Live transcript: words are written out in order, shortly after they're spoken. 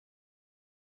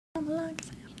like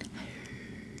sound.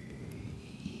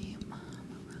 Hey,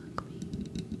 mama, rock me.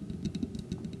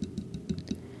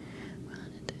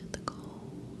 Running through the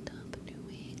cold of New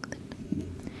England.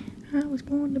 I was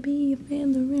born to be a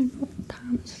feather in old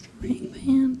time string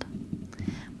band.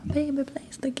 My baby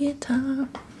plays the guitar.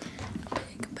 I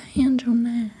pick a banjo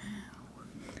now.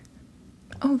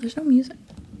 Oh, there's no music.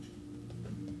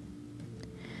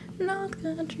 North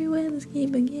country weather's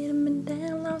keeping getting me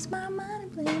down. Lost my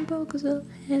mind playing poker, so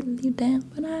I had to leave down.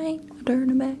 But I ain't no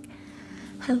turning back.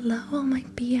 Hello, all my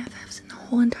BFFs in the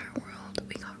whole entire world.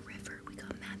 We got River, we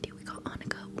got Matthew, we got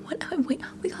Annika. Wait,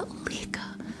 we got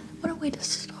Lika. What a way to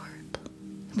start.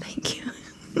 Thank you.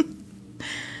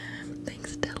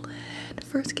 Thanks, Dylan.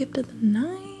 First gift of the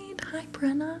night. Hi,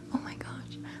 Brenna. Oh my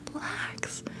gosh.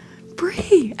 Lax.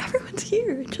 Bree. Everyone's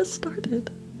here. It just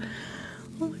started.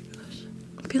 Oh my gosh.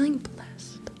 I'm feeling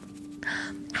blessed.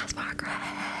 Ask Margaret.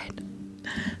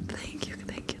 Thank you,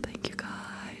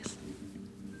 guys.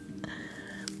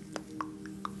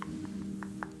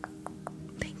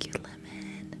 Thank you,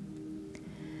 Lemon.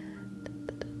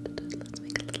 Let's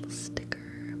make a little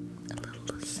sticker. A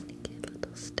little sneaky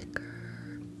little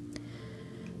sticker.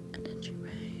 Energy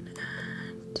rain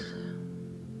and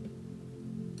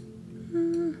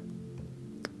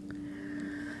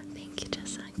thank you,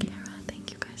 Jessa and Kara.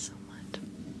 Thank you guys so much.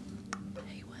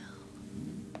 Hey, Will.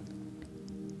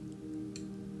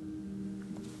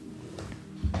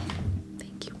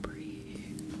 Thank you, Bree.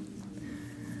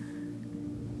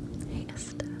 Hey,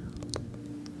 Estelle.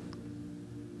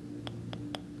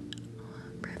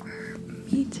 River,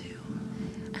 me too.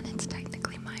 And it's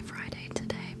technically my Friday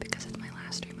today because it's my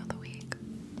last stream of the week.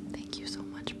 Thank you so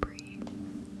much, Bree.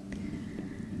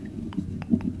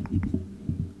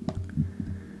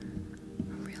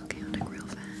 Real chaotic, real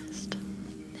fast.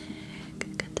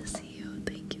 Nick, good to see you.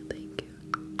 Thank you.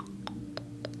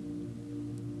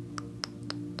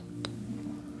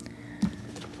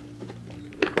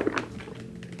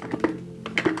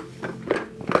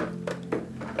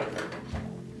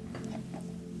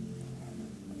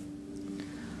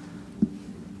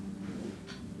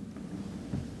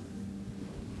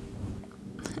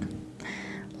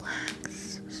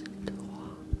 Relax. Stop.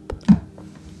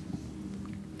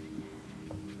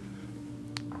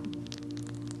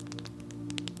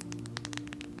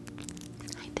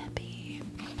 Hi, Debbie.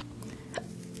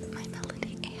 My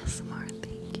Melody ASMR,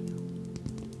 thank you.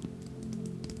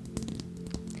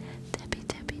 Debbie.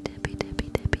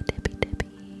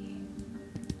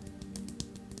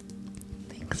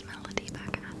 Thanks, Melody,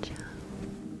 back at ya.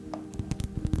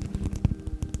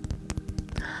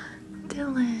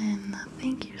 Dylan,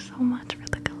 thank you so much for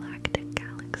the Galactic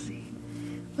Galaxy.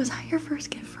 Was that your first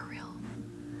gift for real?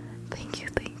 Thank you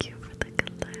for the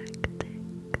Galactic Galaxy.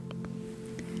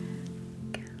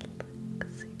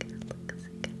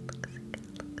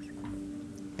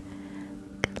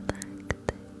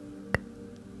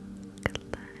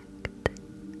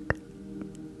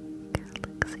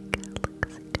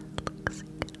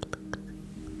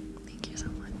 Thank you so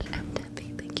much. I'm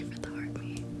Debbie, thank you for the heart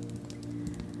me.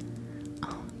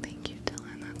 Oh, thank you,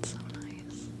 Dylan, that's so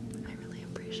nice. I really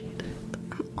appreciate it.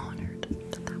 I'm honored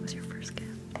that that was your first gift.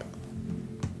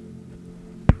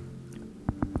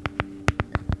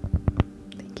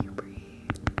 Thank you, Bree.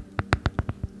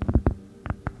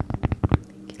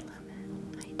 Thank you,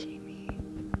 Lemon. Hi, Jamie.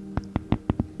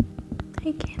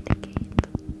 Hi, Candy Kate.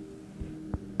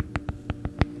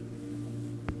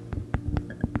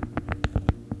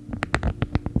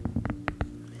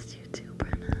 Miss you too,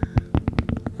 Brenna.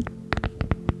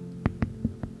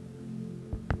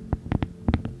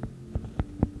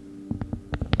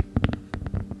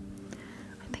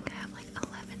 I think I have like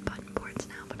 11 button boards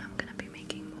now, but I'm gonna be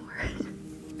making more.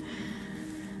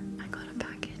 I got a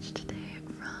package today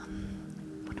from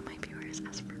one of my viewers,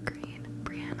 S for Green.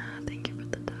 Brianna, thank you for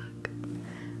the duck.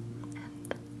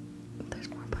 And there's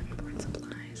more button board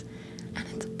supplies. And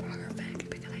it's perfect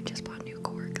because I just bought new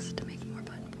corks to make more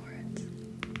button boards.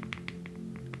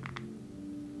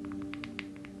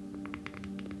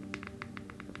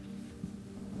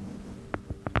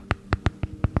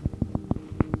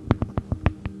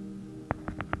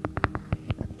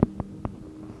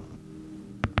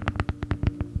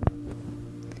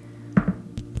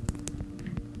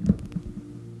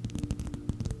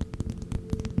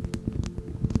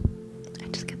 I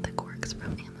just get the corks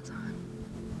from Amazon.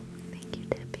 Thank you,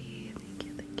 Debbie. Thank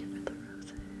you for the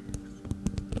roses.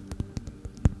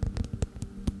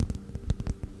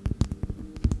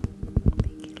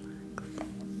 Thank you, Lux.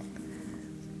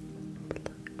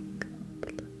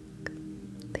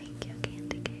 Thank you,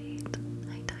 Candy Kate.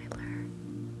 Hi, Tyler.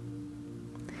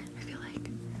 I feel like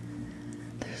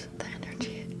the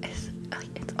energy is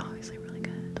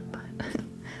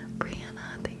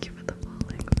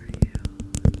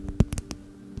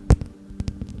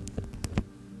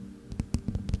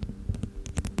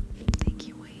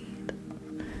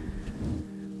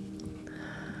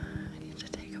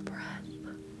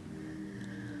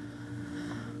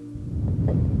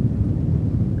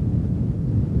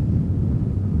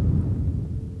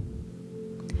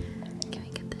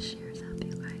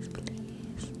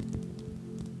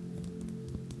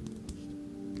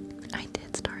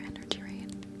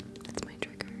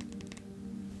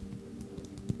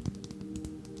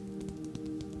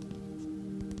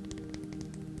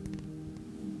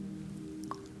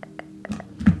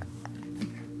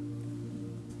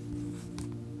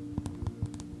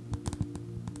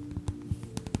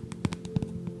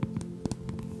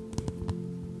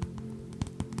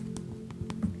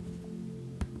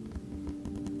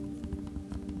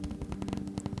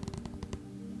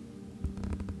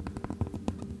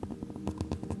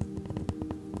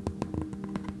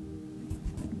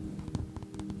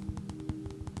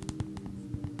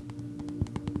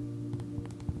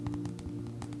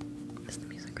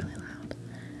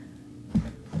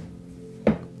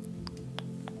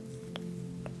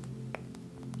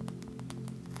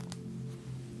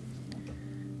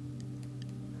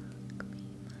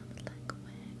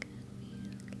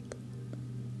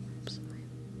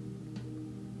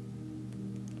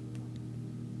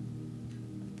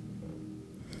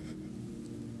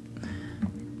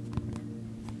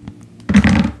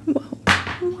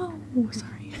Whoa,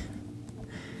 sorry.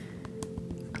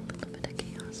 A little bit of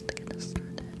chaos to get us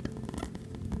started.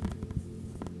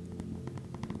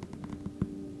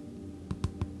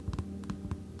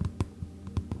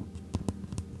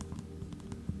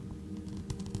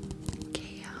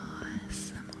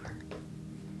 Chaos. More.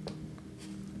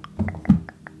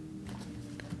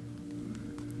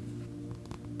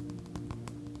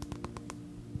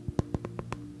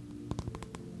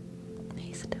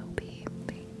 Hey, Stilby.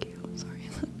 Thank you. Sorry,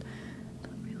 that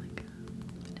would be like a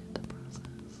minute to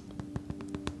process.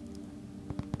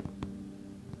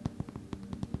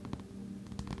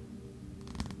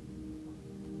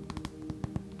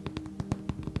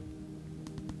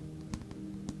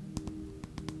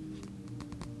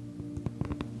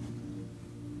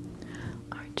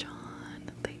 Archon,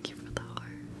 thank you for the heart.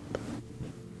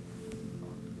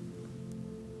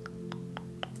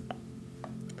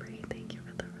 Bree, thank you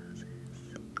for the roses.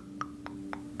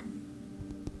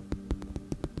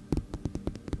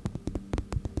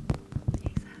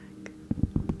 Hey, Zach.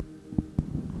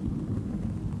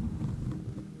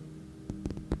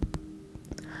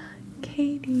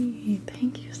 Katie,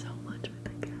 thank you so much for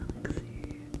the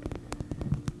galaxy.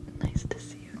 Nice to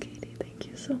see you, Katie. Thank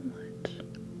you so much.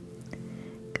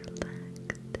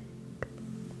 Galactic,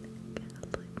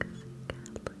 galaxy,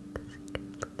 galaxy,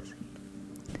 galaxy.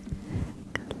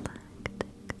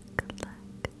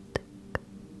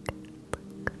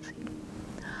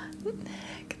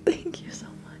 Nick, thank you so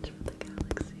much for the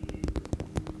galaxy.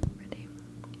 Ready?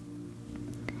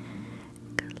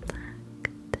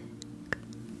 Galactic,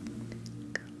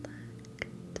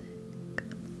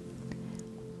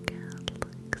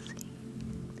 galaxy,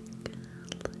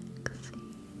 galaxy.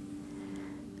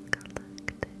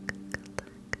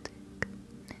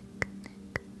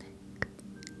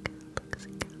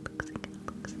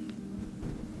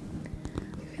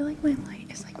 I feel like my light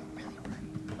is like really bright.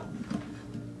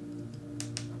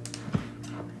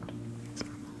 It's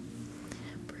normal.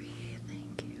 Breathe,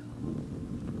 thank you.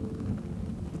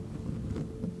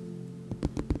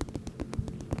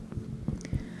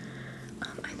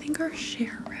 I think our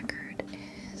share record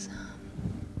is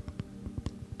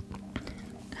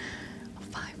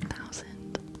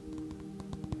 5,000.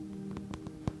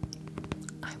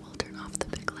 I will turn off the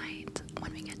big light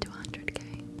when we get to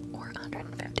 100k or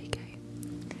 150k.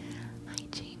 Hi,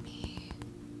 Jamie.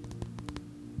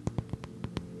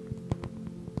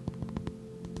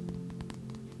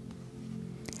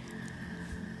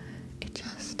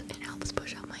 It helps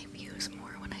push up my views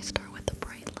more when I start with the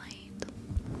bright light.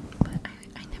 But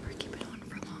I never keep it on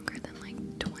for longer than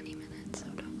like 20 minutes, so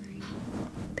don't worry.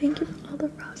 Thank you for all the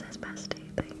roses, bestie.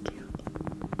 Thank you.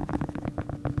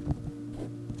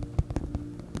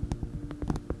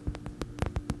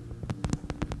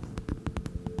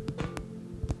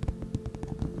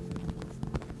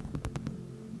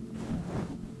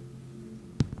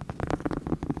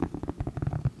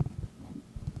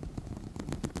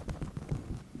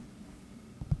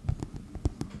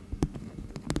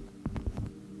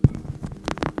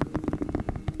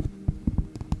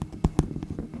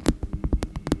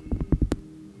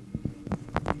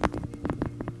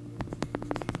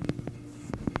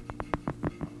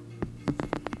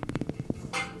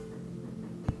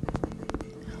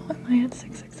 How am I at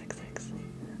 6666?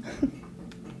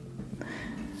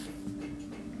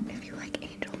 If you like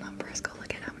angel numbers, go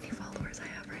look at how many followers I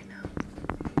have right now.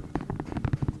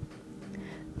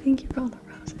 Thank you for all the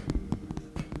roses.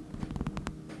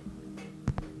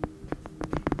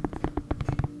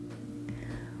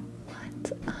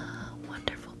 What a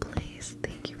wonderful place.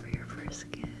 Thank you for your first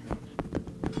gift.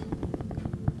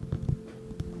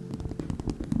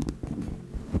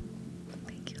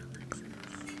 Thank you, Alexis.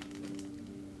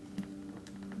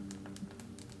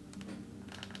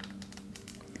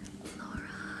 Laura,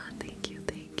 thank you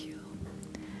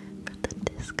for the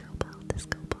disco ball,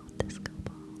 disco ball, disco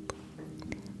ball.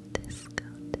 Disco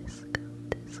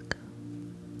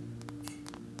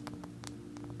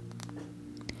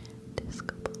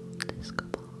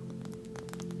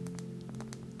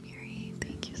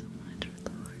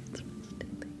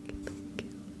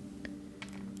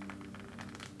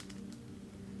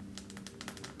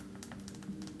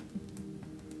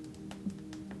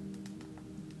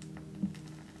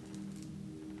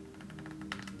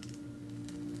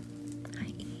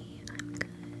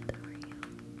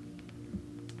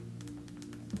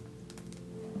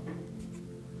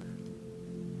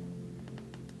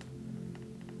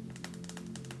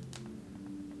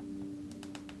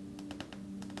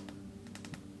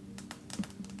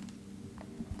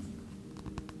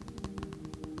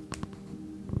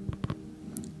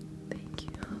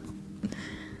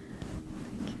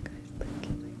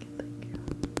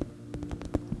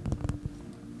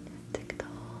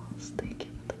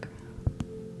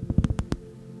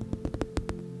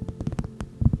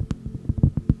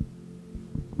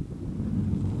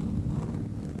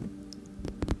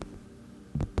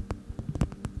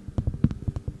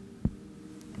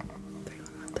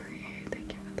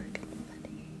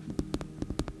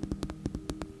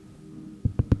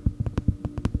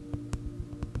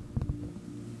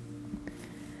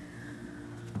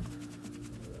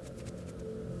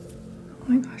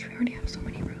already have so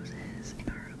many roses in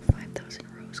our 5,000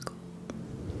 rose goal.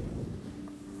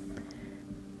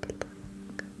 Pluck,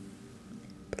 pluck,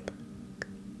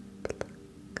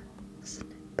 pluck.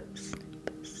 Snip,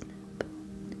 snip, snip.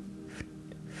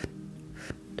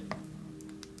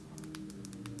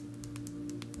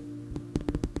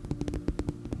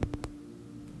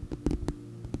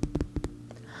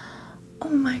 Oh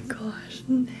my gosh,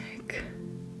 Nick.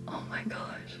 Oh my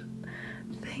gosh.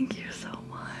 Thank you so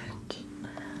much.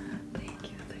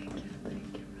 Thank you, thank you,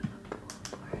 thank you for the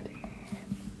pool party.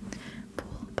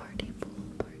 Pool party, pool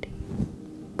party.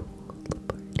 Pool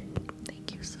party.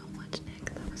 Thank you so much, Nick.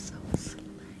 That was so slay.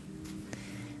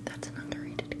 That's an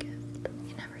underrated gift.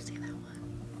 You never see that one.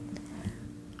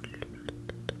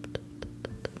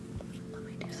 Let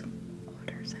me do some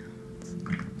water sounds.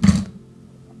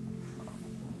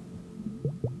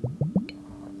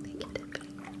 Thank you, Tiffany.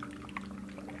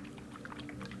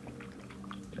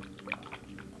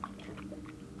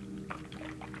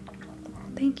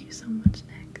 Thank you so much,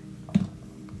 Nick.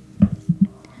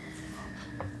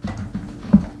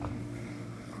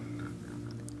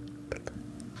 Pluck,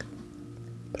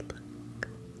 pluck,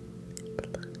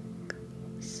 pluck.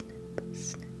 Snip,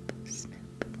 snip, snip.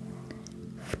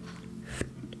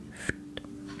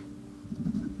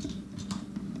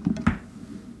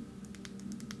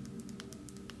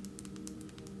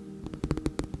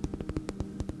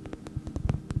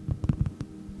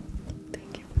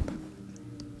 Thank you.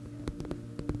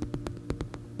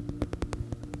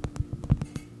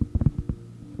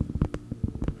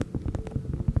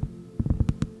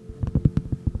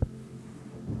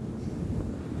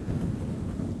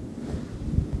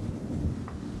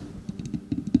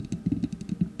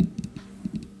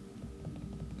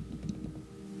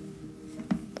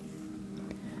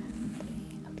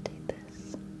 Update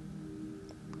this.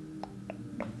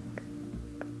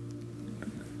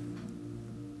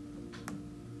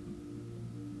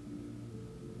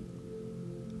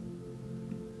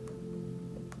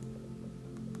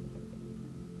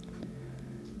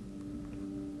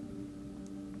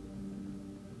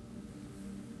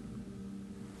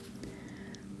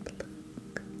 Pluck,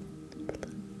 pluck.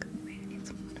 Wait, I need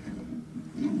some water.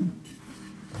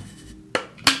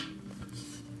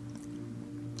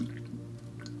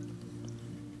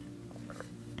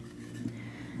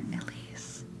 At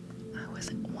least I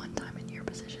was one time in your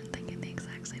position thinking the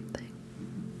exact same thing.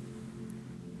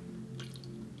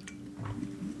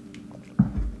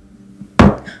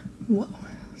 Whoa,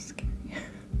 that was scary.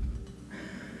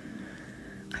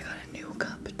 I got a new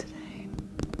cup today.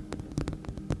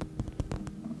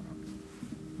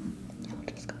 Y'all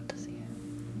just got to see it.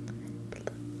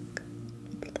 Pluck,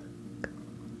 pluck,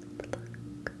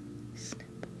 pluck. Snip,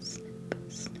 snip,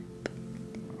 snip.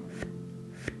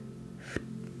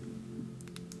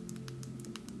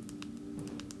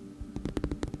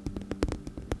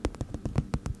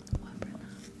 What, Brenna?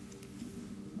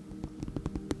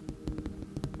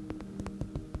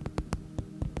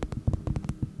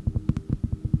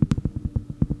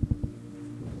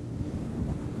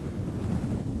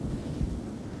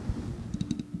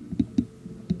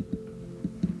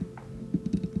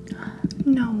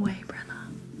 No way,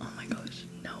 Brenna. Oh my gosh,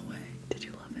 no way. Did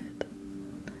you love it?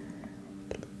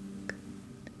 Pluck,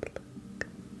 pluck, pluck.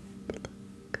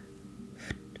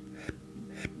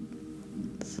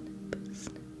 Snip, snip,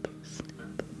 snip. Snip, snip, snip.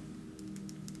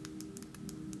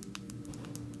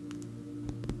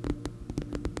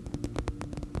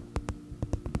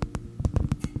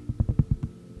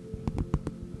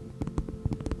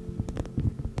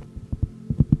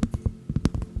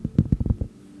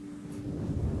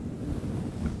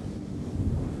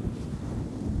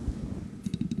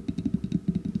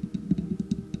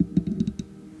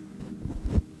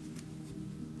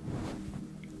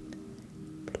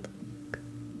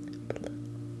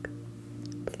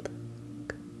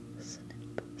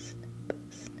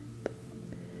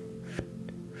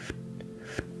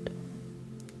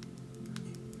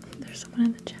 There's someone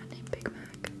in the chat named Big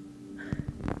Mac.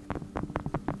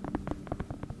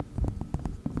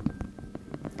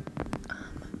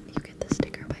 You get the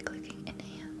sticker by clicking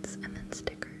Enhance and then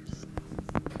Stickers.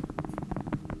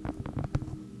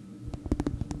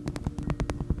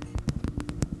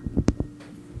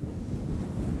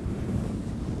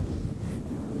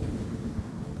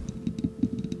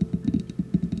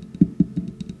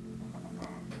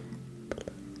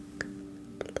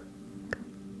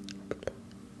 Pluck,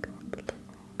 pluck, pluck,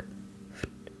 pluck.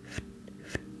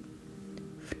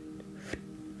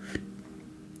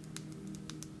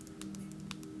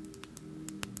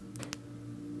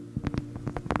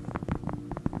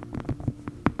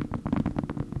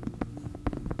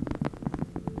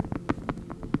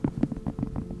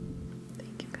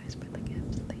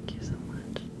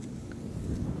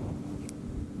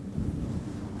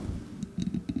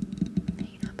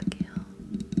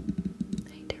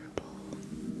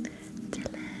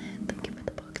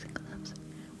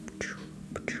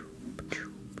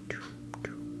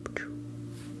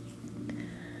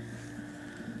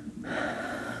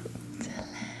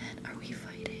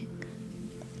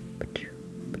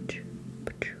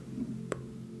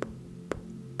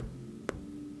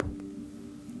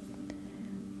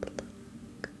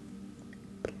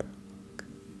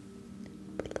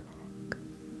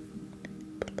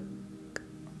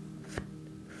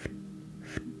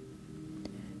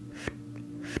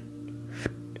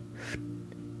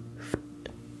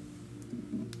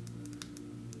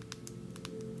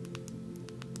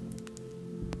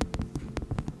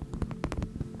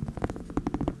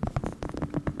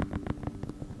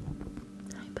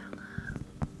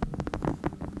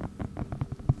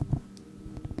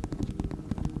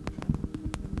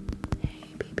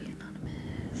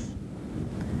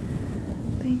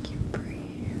 Thank you,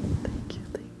 Bree. Thank you,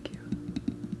 thank you.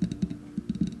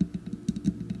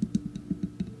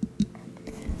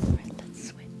 Alright, let's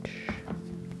switch.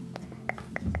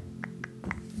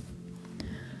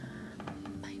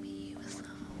 Buy me a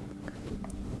song.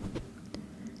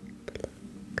 Pluck,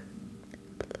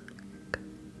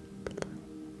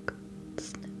 pluck,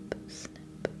 snip,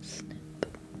 snip, snip,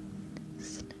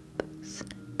 snip,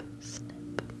 snip, snip.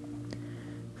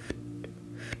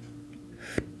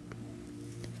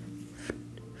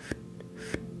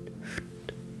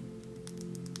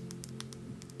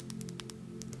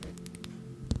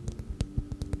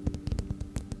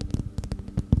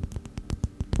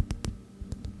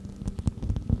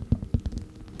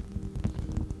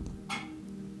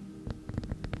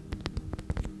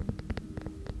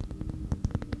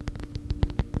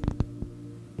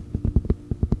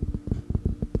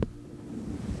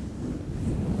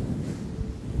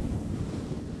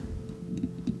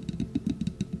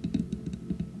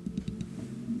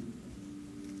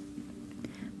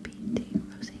 BT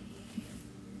Rosie.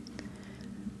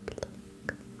 Pluck,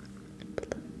 pluck,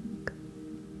 pluck.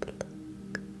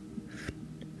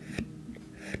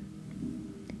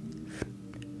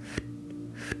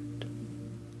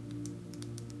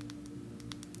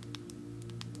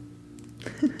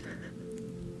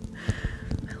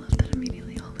 I love that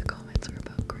immediately all the comments are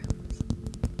about Grims.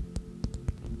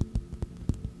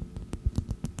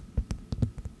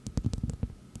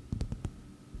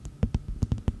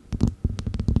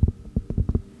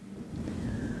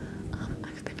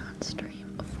 I've been on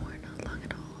stream for not long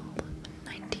at all,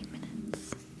 19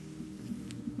 minutes.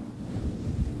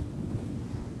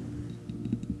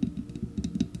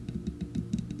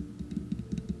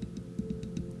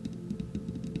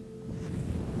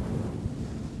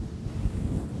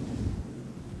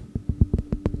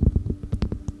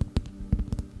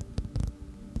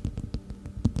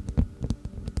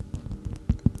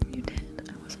 You did.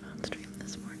 I wasn't on stream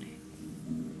this morning.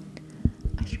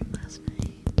 I streamed last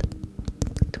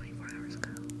night, 24 hours ago.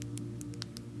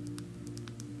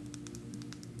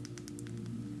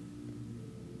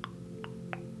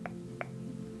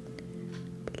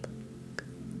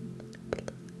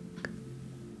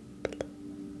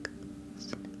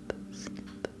 Snip,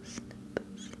 snip, snip,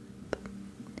 snip.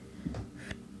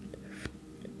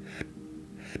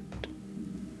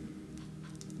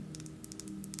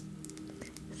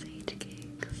 Sage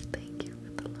Cakes, thank you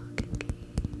for the login key.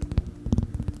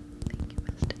 Thank you,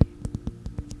 Misty.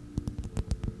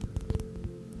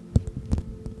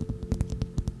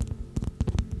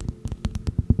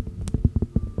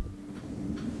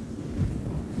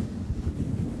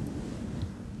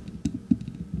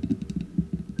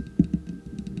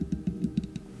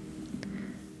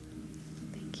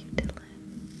 Thank you, Dylan.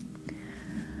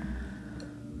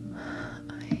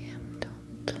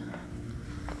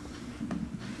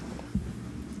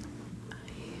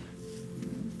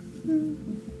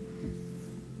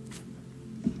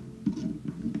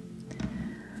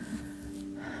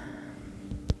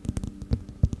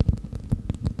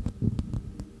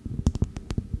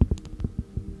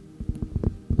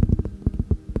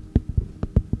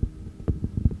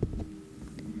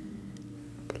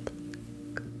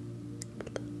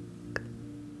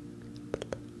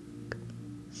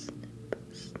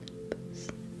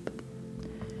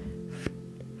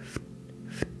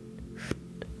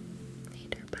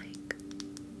 Hater bike.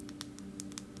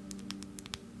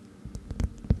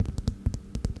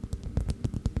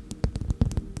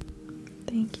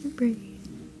 Thank you, Bree.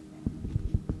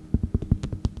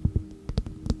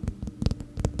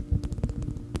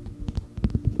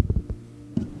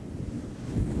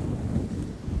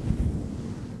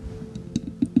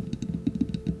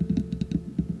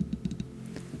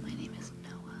 My name is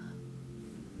Noah.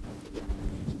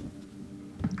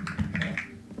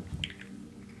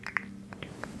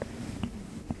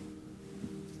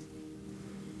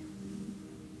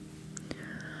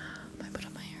 My butt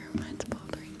on my hair, mine's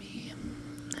bothering me.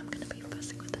 I'm gonna be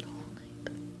fussing with it all night.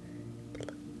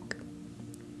 Pluck,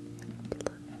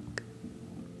 pluck,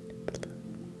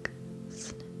 pluck,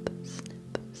 snip,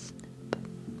 snip, snip.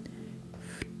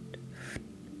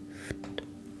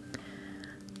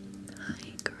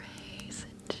 Hi, Grace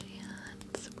and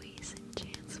Chance, Waze and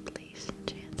Chance, Place and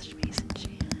Chance, Schmaze and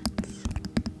Chance.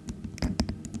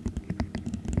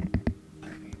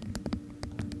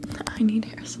 I need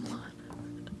hair salon.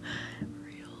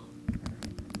 Real.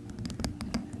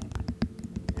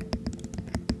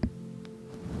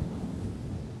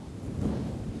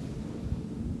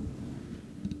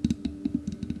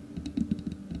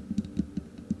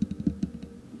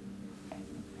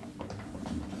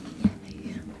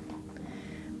 Yay.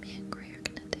 Me and Gray are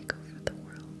gonna take over the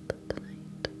world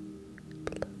tonight.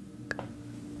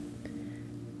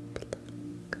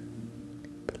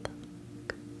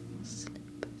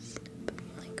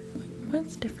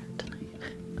 It's different tonight.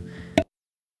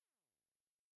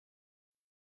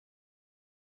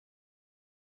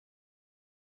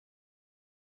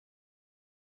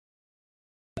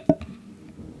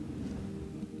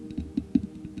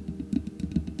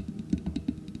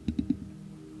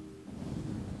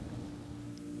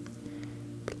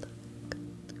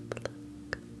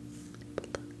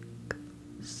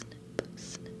 Snip,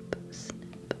 snip,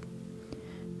 snip.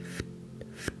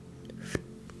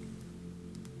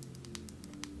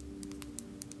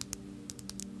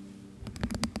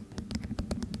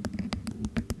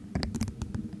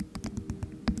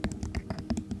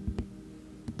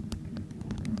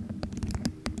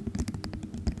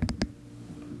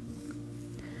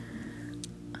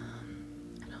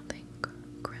 I don't think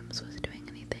Grimm's was doing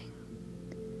anything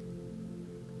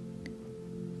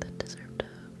that deserved a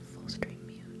full stream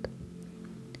mute.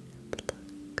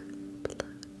 Pluck,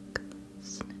 pluck,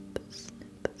 snip,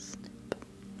 snip, snip.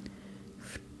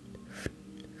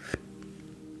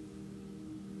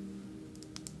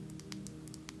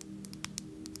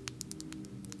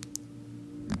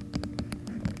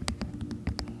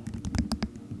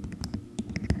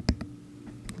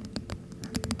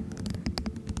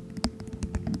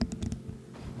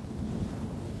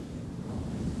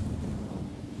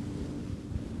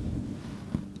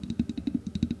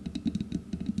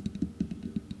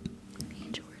 Hey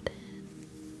Jordan.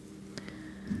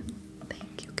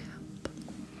 Thank you, Cap.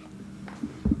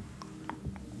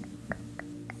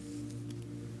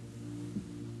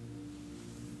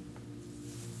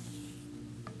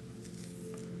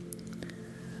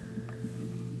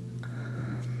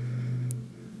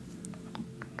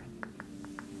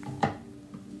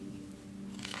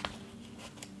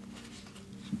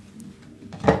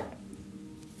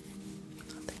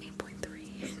 The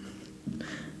 8.3.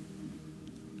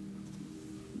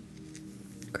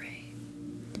 Great.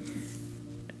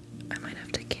 I might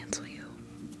have to cancel you.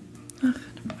 Ugh,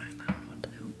 never mind. I don't know what to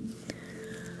do.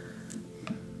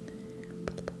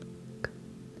 Pluck,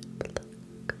 pluck,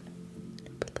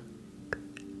 pluck.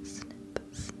 Snip,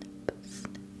 snip,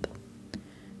 snip.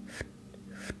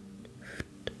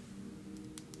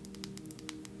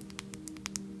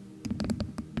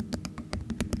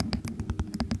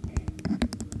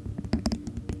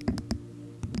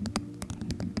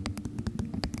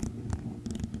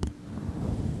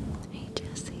 Hey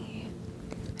Jesse,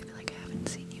 I feel like I haven't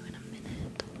seen you in a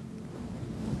minute.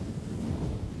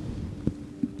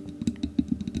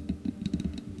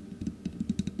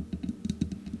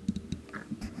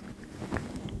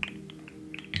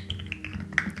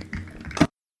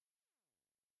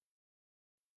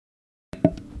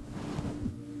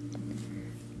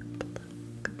 Pluck,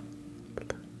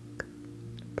 pluck,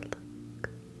 pluck.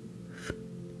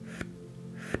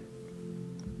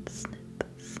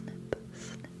 Snip, snip,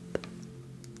 snip.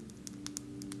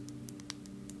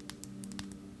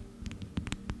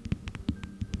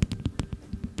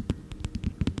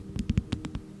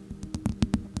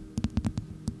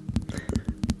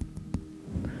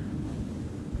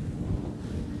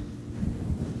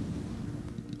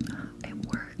 It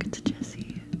worked,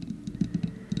 Jesse.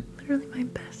 Literally my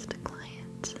best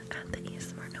client at the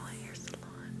ASMR Noah hair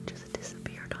salon just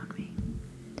disappeared on me.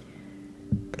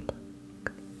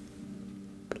 Pluck,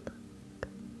 pluck,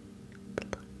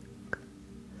 pluck.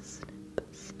 Snip,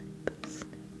 snip, snip.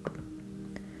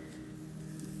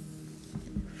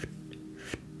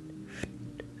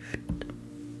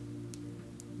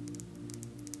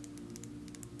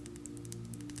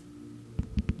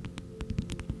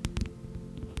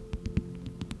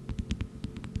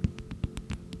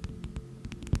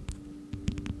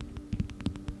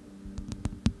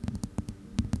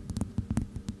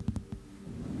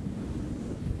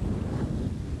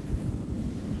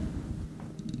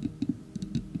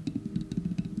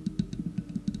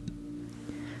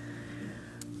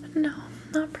 No,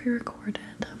 not pre-recorded.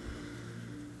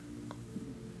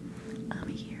 I'm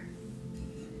here.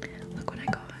 Look what I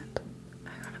got.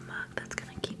 I got a mug that's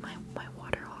gonna keep my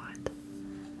water hot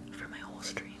for my whole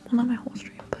stream. Well, not my whole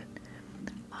stream, but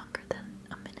longer than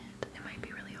a minute. It might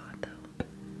be really hot though.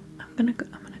 I'm gonna go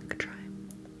try.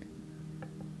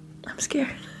 I'm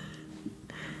scared.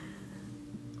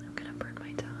 I'm gonna burn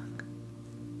my tongue.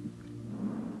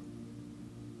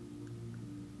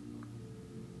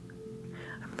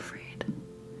 I'm afraid.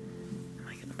 Am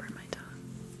I gonna burn my tongue?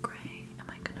 Gray, am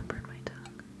I gonna burn my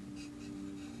tongue?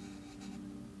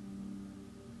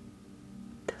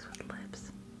 This with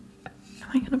lips. Am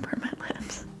I gonna burn my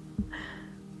lips?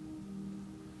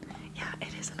 Yeah,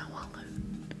 it is an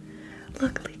Awala.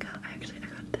 Look, Lika, I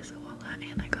got this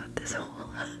Awala and I got this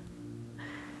Awala.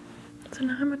 So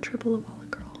now I'm a triple Awala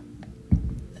girl.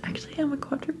 Actually, actually am a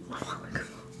quadruple molecule.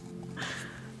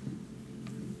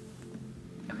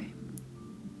 Okay.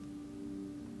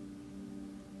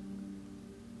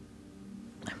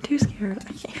 I'm too scared.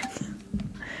 I can't.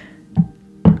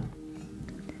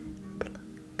 Pluck,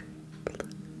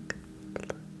 pluck,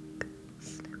 pluck.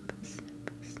 Snip,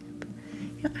 snip, snip.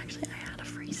 You know, actually, I had a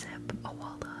free sip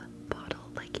Owala bottle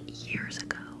like years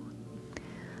ago.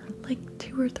 Like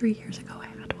 2 or 3 years ago, I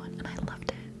had one and I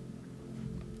loved it.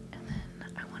 And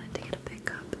then I wanted to get a big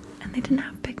cup, and they didn't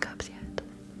have big cups yet.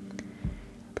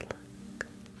 Pluck,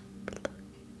 pluck,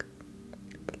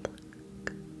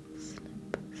 pluck.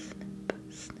 Snip,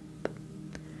 snip, snip.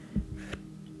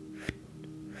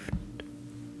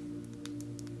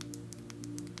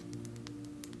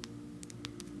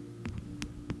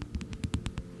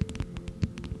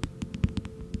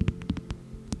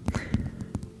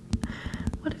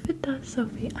 What if it does,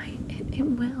 Sophie? It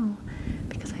will,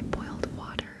 because I boiled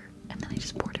water and then I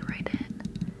just poured it right in.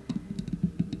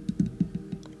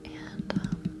 And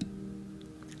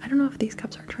I don't know if these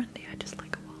cups are trendy. I just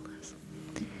like Owalas.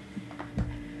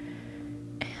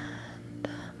 And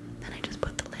then I just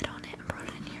put the lid on it and brought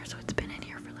it in here. So it's been in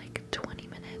here for like 20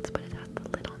 minutes, but it has the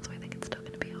lid on, so I think it's still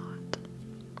gonna be hot.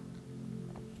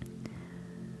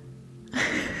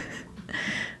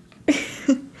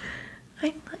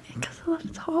 Because I love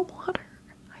it's hot water.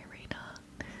 Irina.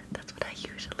 That's what I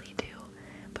usually do.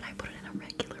 But I put it in a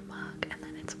regular mug and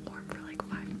then it's warm for like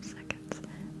 5 seconds.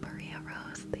 Maria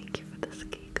Rose, thank you for the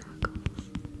ski goggles.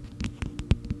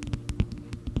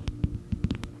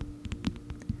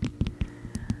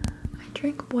 I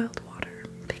drink boiled water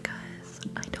because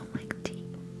I don't like tea.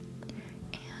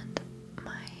 And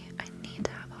I need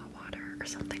to have hot water or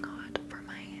something hot for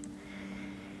my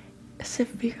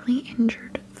severely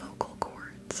injured vocal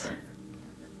cords.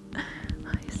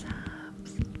 Hi,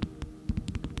 Sabs.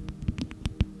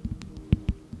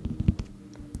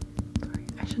 Sorry,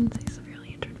 I shouldn't say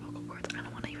severely injured vocal cords. I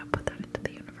don't want to even put that into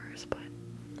the universe, but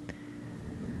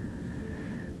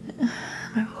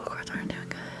my vocal cords aren't doing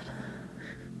good.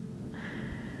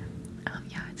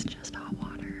 Yeah, it's just hot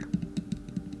water.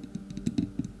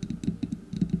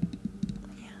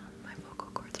 Yeah, my vocal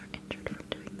cords are injured from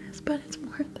doing this, but it's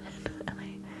worth it, and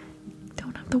I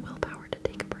don't have the willpower to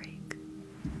take a break.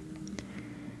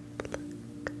 Pluck,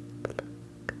 pluck,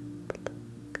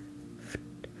 pluck.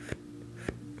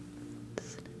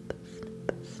 Snip,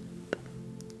 snip, snip.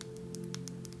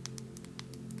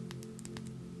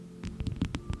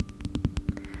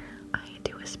 I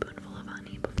do a spoonful of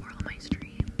honey before all my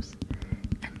streams,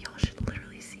 and y'all should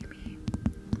literally see me.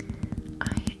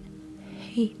 I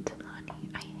hate honey.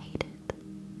 I hate it.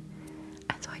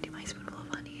 And so I do my spoonful of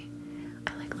honey.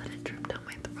 I like let it drip down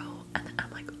my throat, and then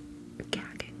I'm like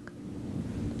gagging.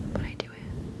 But I do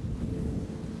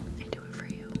it. I do it for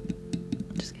you.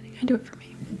 Just kidding. I do it for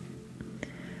me.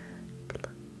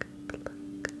 Pluck, pluck,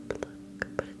 pluck.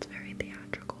 But it's very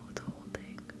theatrical. It's a whole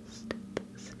thing. Snip,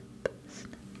 snip,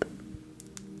 snip.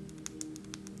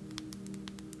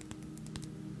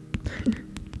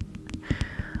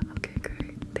 Okay,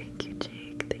 great. Thank you,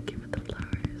 Jake. Thank you for the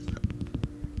flowers.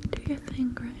 Do your thing,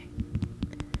 Gray.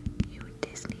 You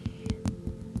Disney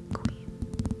queen.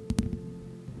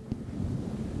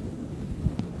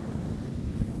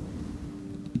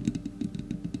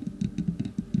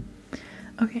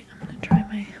 Okay, I'm gonna try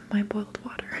my boiled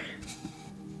water.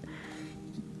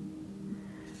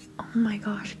 Oh my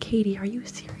gosh, Katie, are you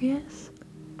serious?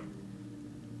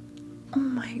 Oh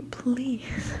my,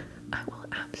 please. I will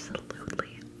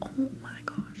absolutely. Oh my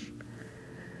gosh.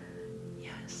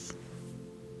 Yes.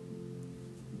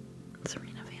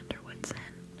 Serena Vanderwoodson.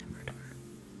 Never heard of her.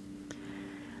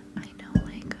 I know,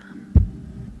 like,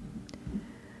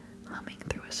 humming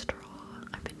through a straw.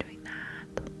 I've been doing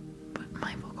that. But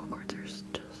my vocal cords are just.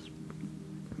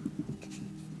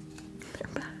 They're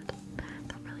bad.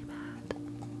 They're really bad.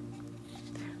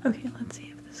 Okay, let's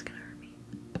see if this is gonna hurt me.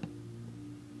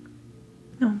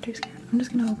 No, I'm too scared. I'm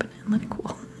just gonna open it and let it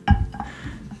cool.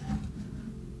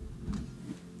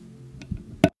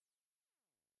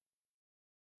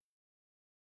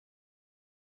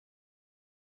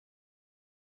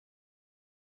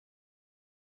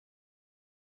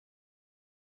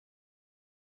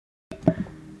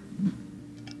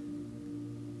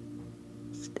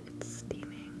 It's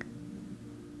steaming.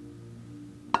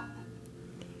 Can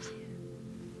you see it?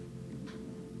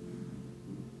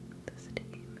 The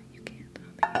steam. You can't.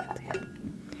 I don't think you can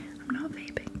see it. I'm not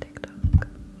vaping TikTok.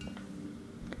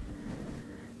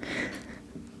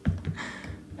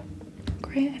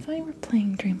 Great, I thought you were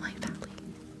playing Dreamlight Valley.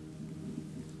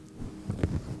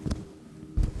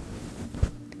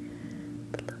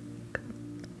 Pluck,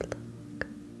 pluck,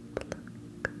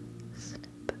 pluck.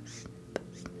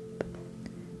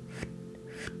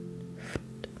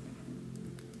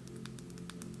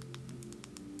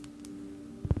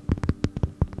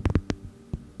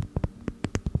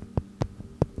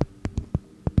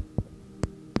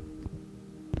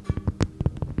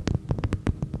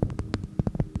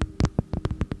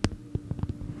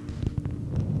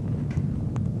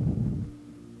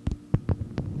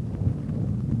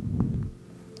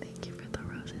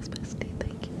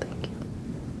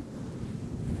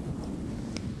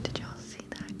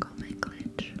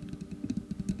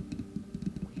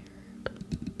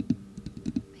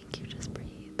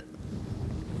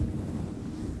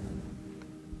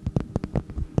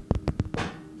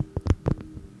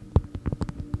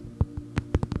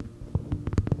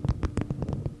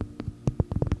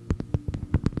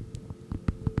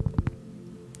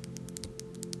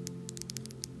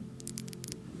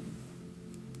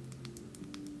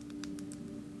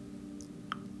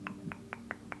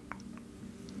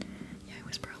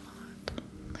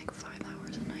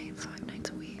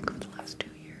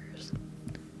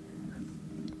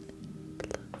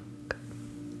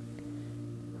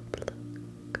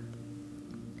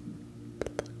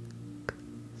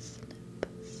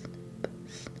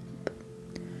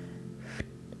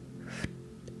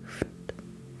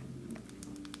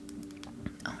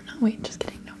 Wait, just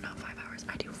kidding. No, not 5 hours.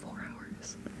 I do 4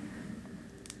 hours.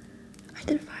 I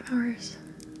did 5 hours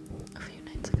a few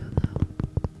nights ago, though.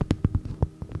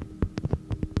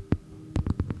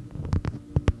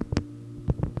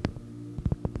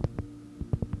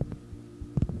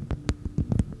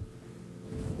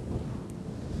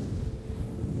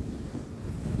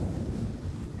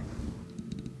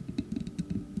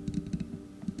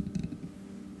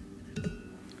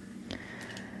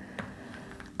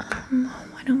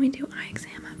 Why don't we do eye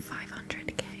exam at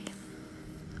 500k?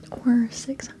 Or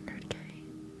 600k?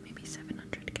 Maybe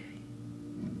 700k?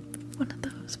 One of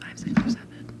those, 5, 6, or 7.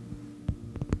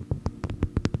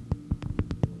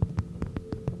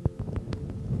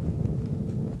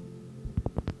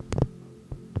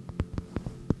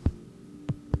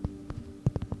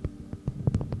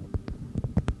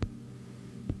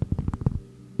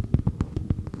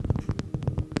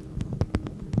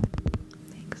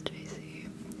 Thanks, JC.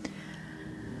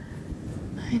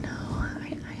 I know,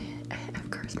 I've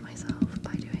cursed myself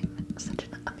by doing such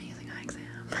an amazing eye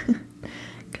exam.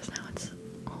 Because now it's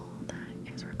all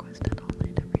that is requested all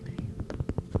night, every night.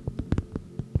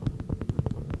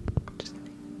 Just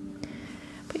kidding.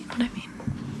 But you know what I mean.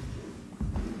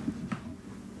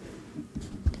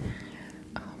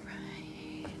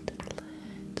 Alright,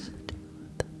 let's do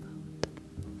the vote.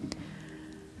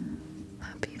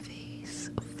 Happy face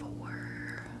for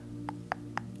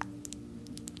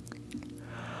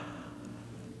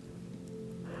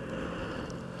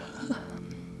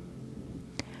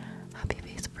happy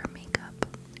face for makeup,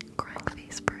 crying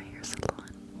face for hair salon.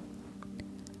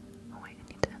 Oh wait, I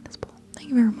need to end this poll. Thank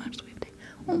you very much, Sweetie.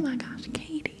 Oh my gosh,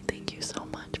 Katie, thank you so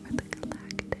much for the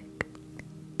galactic.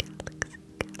 Galaxy.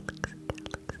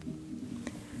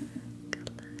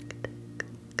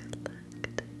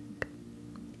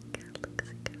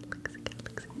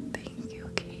 Thank you,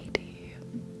 Katie.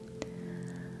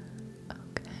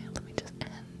 Okay, let me just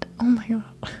end. Oh my god.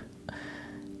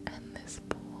 End this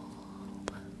poll.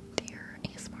 Dear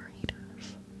ASMR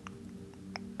haters.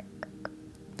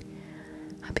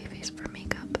 Happy face for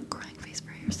makeup, crying face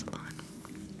for hair salon.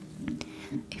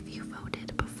 If you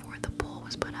voted before the poll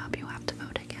was put up, you have to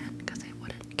vote again because it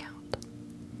wouldn't count.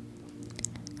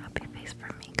 Happy face for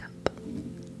makeup,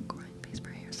 crying face for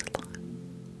hair salon.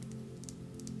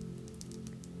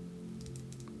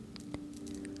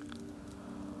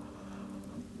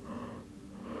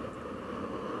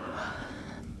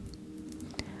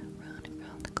 Running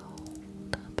around the cold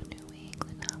up in New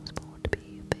England, I was born to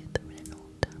be a bit through an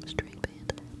old-time string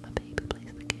band. My baby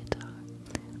plays the guitar,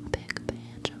 I pick a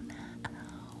banjo now.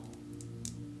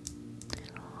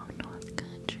 Oh, North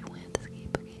Country went to ski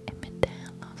boogie in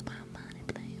midtown, lost my money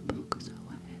playing poker, so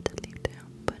I had to leave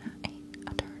town, but I ain't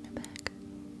a turning back.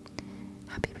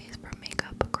 Happy face for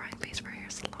makeup, crying face for hair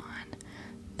salon.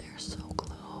 They're so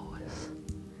close.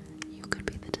 You could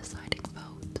be the deciding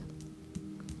vote.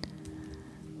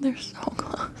 They're so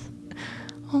close.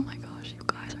 Oh my gosh, you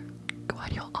guys are. Why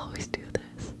do y'all always do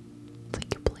this? It's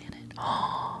like you plan it.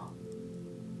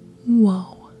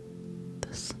 Whoa.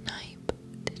 The snipe.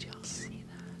 Did y'all see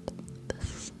that? The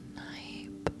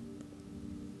snipe.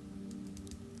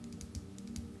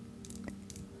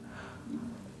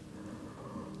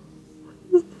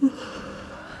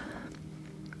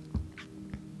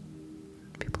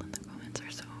 People in the comments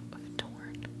are so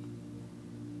torn.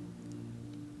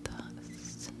 The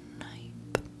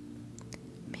snipe.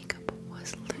 Makeup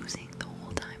was losing the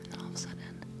whole time, and then all of a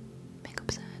sudden,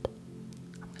 Makeup said,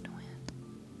 I'm gonna win.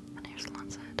 And Hair Salon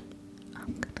said,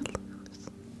 I'm gonna lose.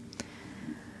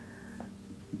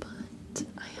 But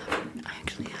I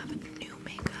actually have new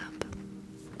makeup.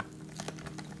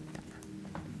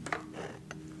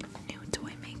 New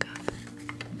toy makeup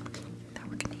that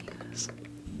we're gonna use.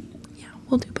 Yeah,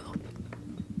 we'll do both.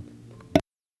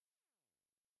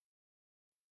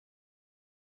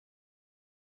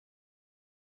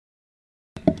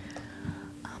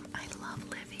 I love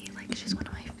Livy. Like, she's one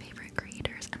of my favorite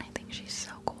creators, and I think she's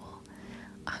so cool.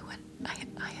 I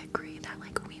agree that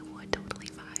like we would totally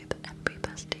vibe and be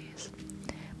besties,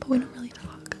 but we don't really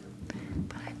talk.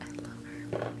 But I love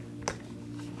her.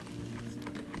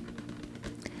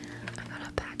 I got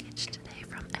a package today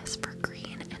from S for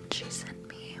Green, and she sent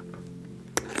me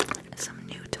some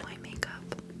new toy makeup.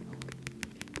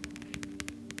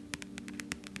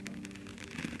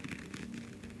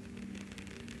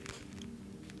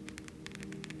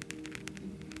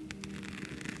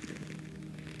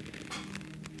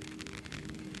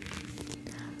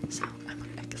 So I'm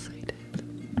excited.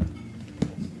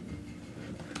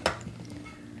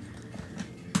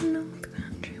 North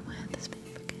Country where this big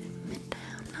forget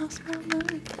midtown. Lost my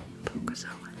money playing poker, so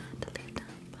I had to leave town,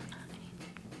 but I ain't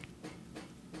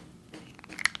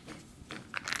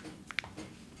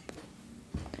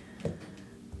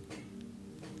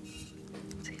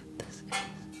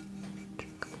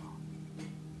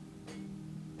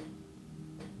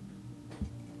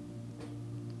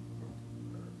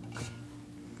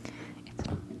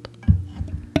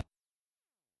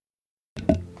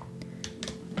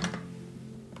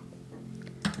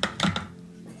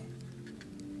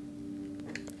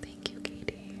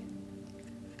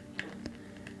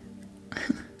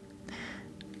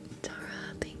Tara,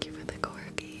 thank you for the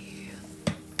corgi.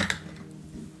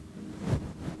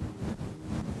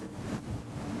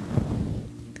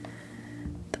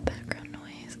 The background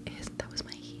noise that was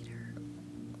my heater.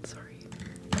 Sorry.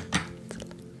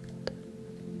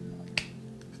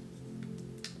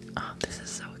 Oh, this is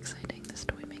so exciting. This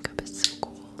toy makeup is so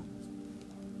cool.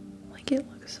 Like, it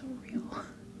looks so real.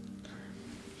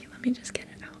 Okay, let me just get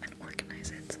it out and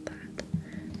organize it so that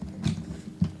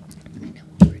I know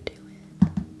what we're doing.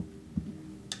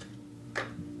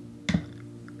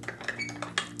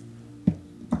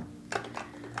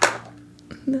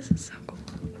 This is so cool.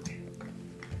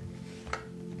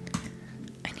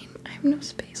 I have no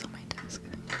space on my desk.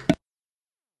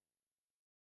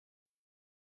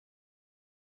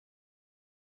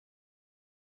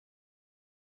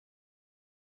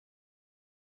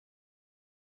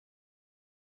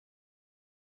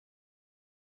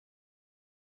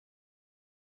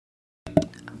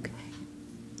 Okay.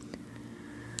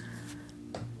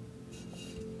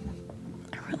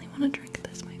 I really want to drink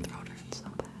this. My throat hurts so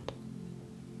bad.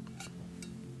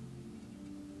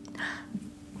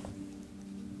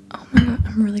 Oh my god,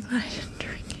 I'm really glad I didn't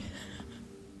drink it.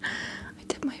 I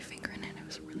dipped my finger in it, it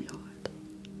was really hot.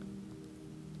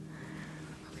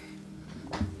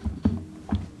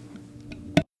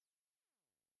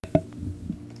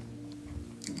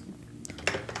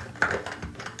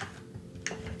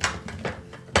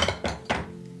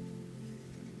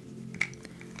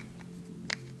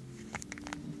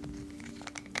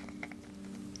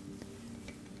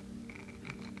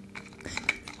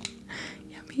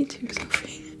 Yeah, me too,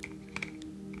 Sophie.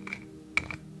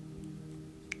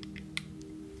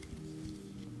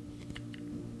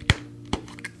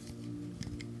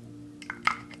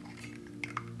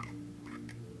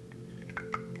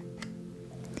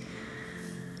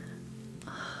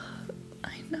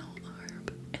 I know,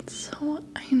 Arb. It's so.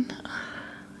 I know.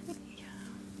 Yeah.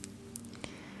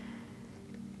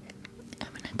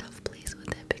 I'm in a tough place with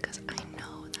it because I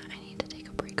know that I need to take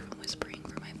a break from whispering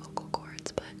for my vocal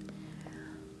cords, but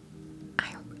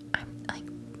I'm like,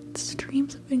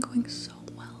 streams have been going so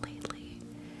well lately,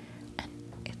 and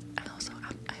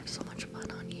I have so much fun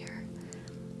on here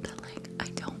that like I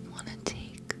don't want to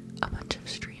take a bunch of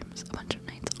streams, a bunch of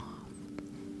nights off.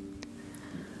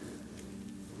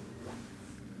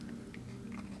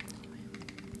 Anyway,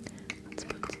 let's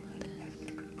put some of this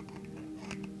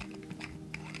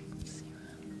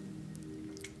serum.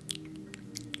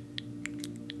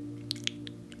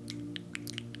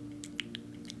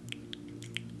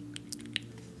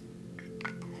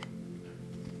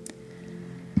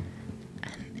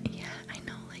 And yeah, I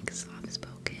know like soft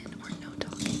spoken or no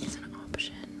talking is an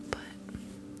option, but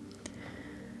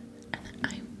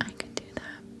and I could do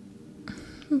that.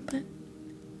 But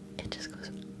it just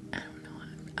goes, I don't know,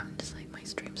 I'm just like, my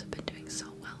streams have been doing so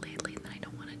well lately that I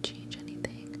don't want to change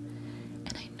anything.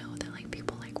 And I know that like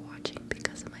people like watching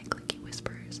because of my clicky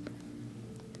whispers.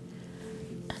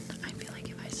 And I feel like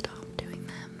if I stop doing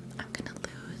them, I'm gonna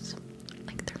lose.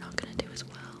 Like, they're not gonna do as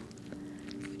well.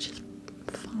 Which is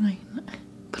fine.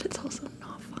 But it's also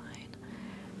not fine.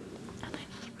 And I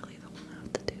just really don't want to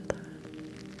have to do that.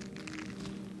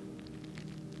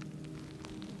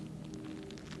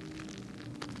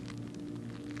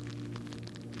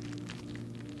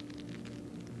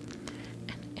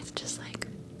 And it's just like,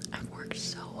 I've worked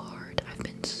so hard, I've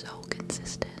been so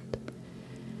consistent,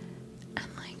 and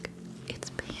like, it's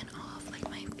paying off. Like,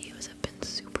 my views have been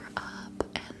super up,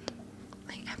 and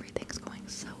like, everything's going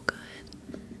so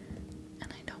good,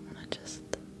 and I don't want to just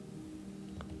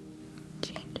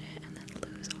change it and then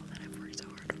lose all that I've worked so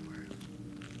hard for.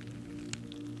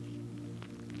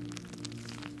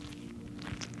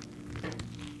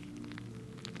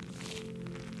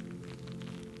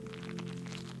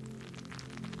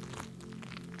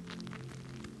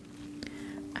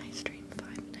 I stream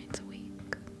 5 nights a week.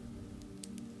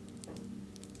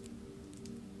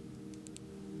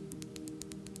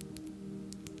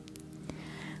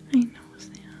 I know,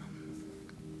 Sam.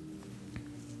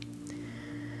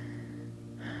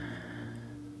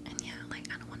 And yeah, like,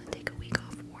 I don't want to take a week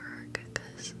off work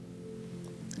because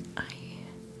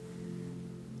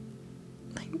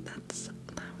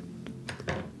that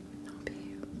would not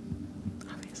be,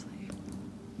 obviously.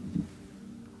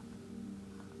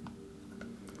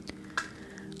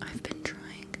 I've been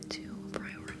trying to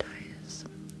prioritize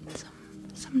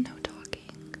some no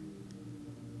talking,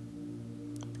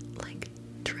 like,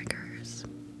 triggers,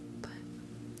 but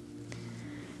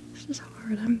it's just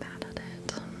hard. I'm bad at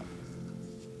it.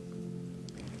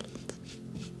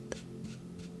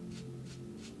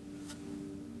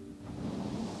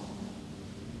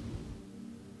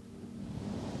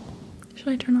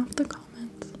 Should I turn off the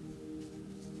comments?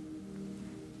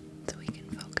 So we can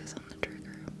focus on the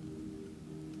trigger.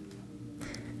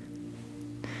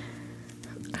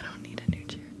 I don't need a new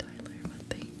chair, Tyler, but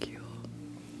thank you.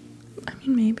 I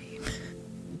mean, maybe.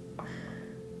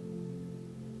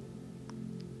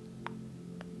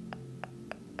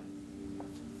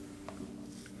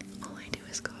 All I do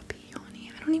is copy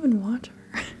Yoni. I don't even watch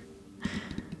her.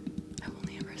 I've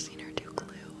only ever seen her do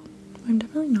glue. I'm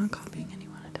definitely not copying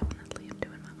anyone. I definitely am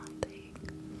doing my own thing.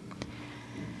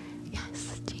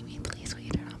 Yes, Jamie, please will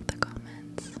you turn off the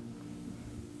comments?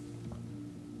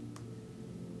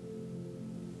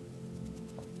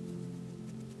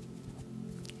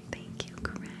 Thank you,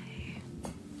 Gray.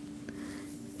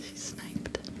 She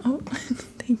sniped. Oh,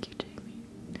 thank you, Jamie.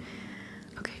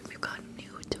 Okay, we've got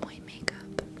new toy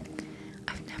makeup.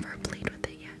 I've never played with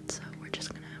it yet, so we're just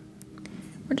gonna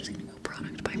go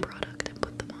product by product and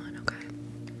put them on, okay?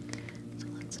 So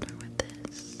let's start with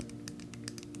this.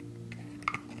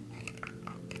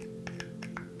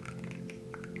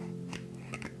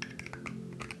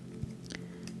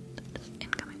 Just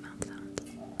incoming mouth sounds.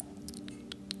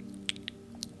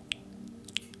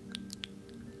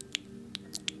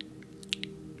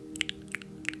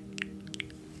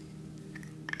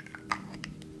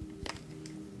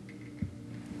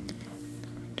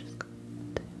 Just go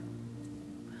to,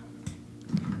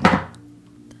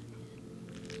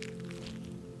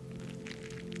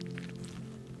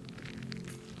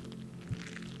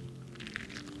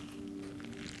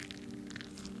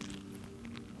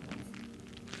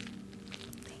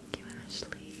 thank you,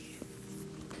 Ashley.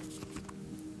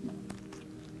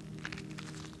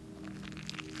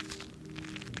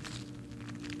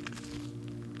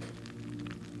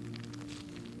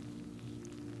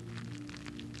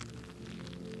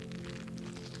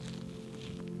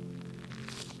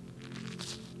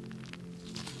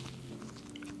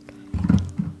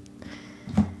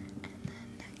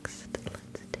 Next,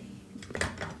 let's take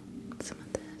some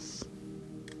of this.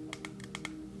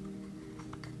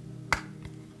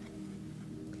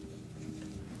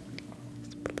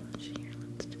 This blush here,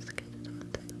 let's just get it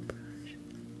onto the brush.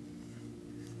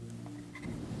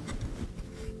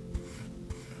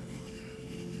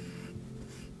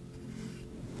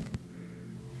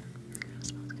 That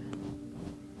smells good.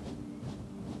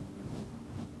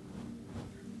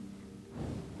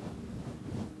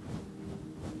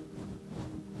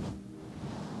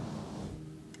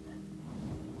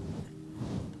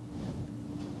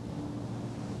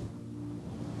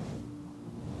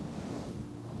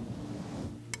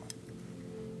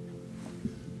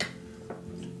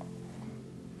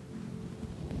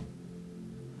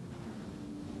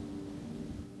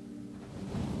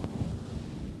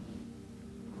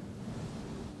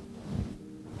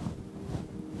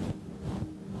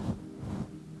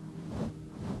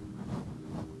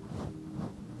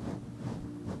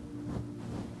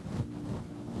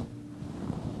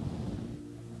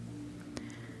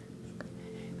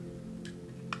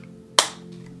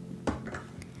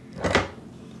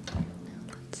 Now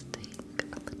let's take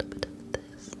a little bit of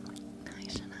this. Hi,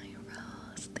 Shania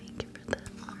Rose. Thank you for the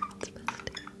hearts,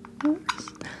 bestie. Oops.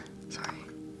 Sorry.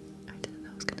 I didn't know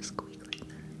I was gonna squeak like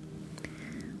that.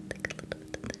 Take a little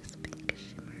bit of this pink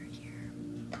shimmer here.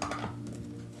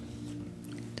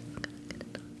 Just gonna get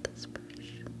it on this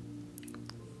brush.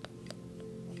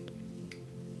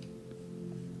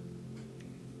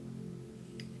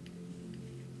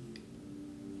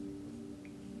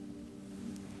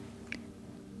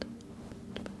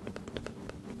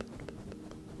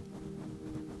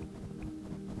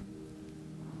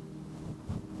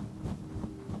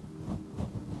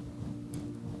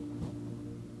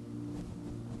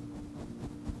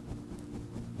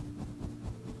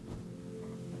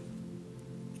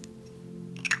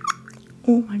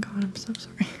 Oh my god, I'm so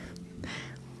sorry.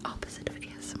 Opposite of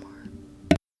ASMR.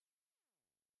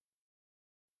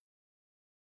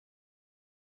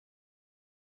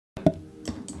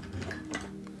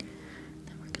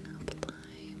 Then we're gonna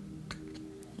apply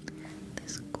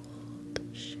this gold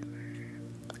shimmer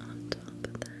on top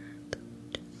of that.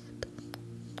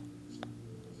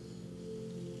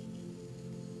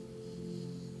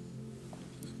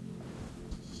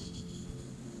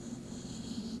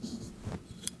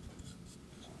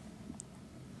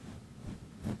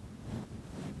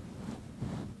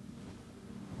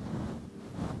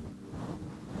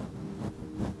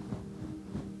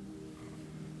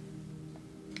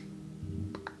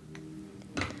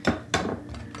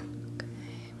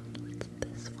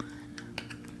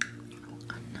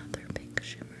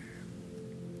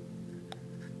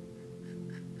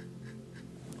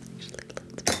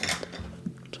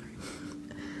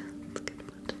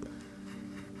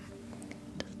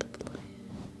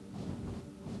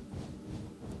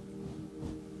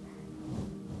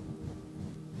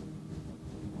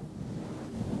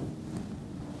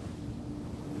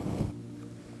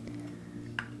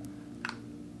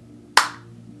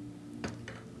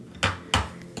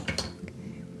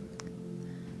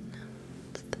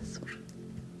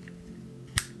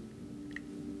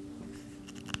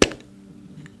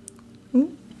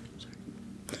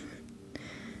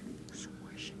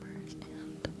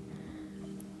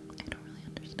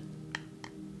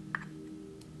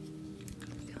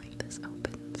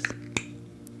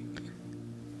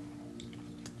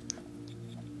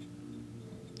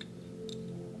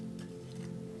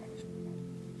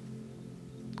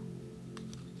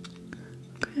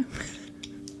 time.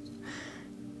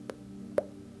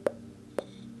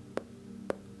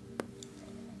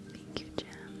 Thank you, Jem.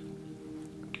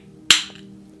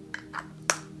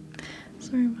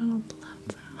 Sorry about all the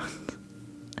loud sounds.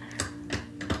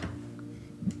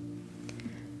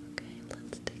 Okay,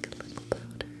 let's take a little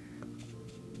powder.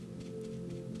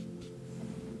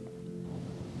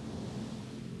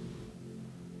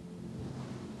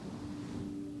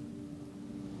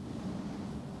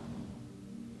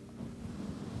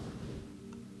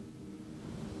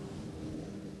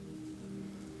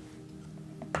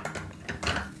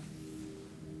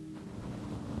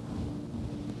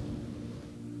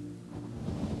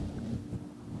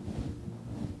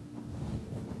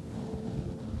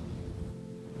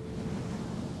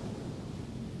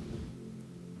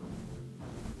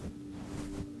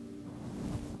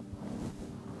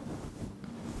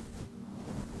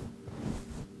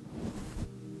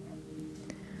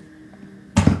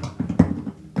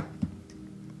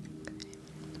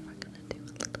 We're gonna do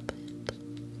a little bit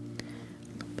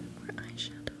more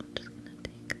eyeshadow. I'm just gonna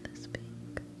take this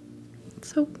pink. It's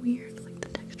so weird, like the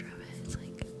texture of it. It's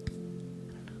like, I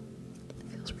don't know,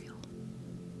 it feels real.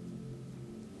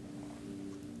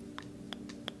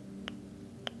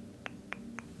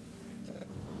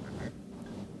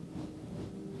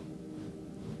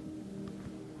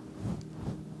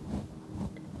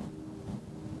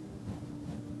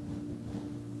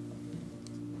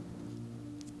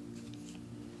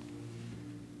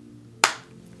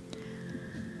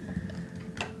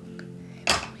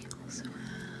 We also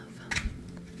have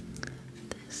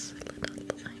this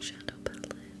little eyeshadow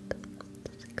palette.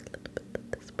 Just take a little bit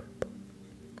of this purple,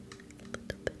 a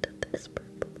little bit of this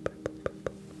purple, purple,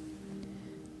 purple.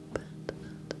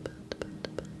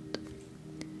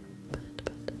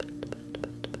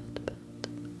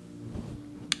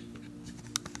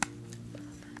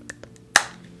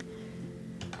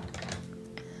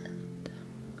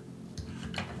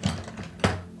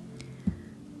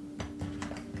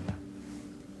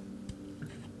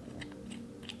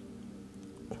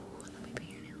 Ooh, let me paint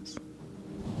your nails.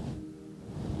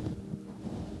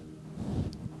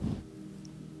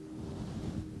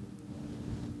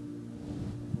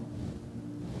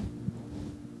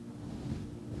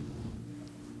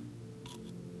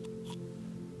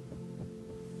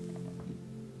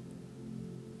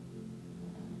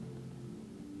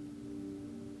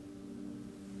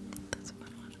 That's a fun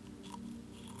one.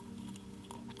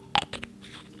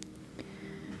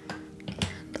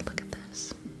 And look at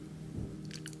this.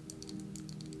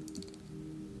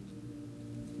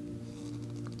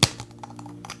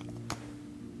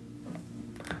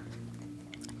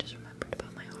 I just remembered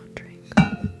about my hot drink.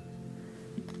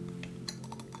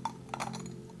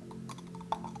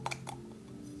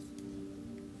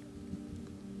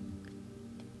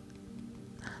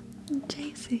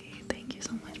 JC, thank you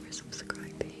so much for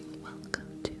subscribing. Welcome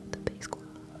to the Bay Squad.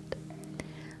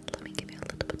 Let me give you a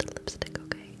little bit of lipstick,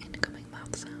 okay? Incoming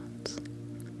mouth sounds.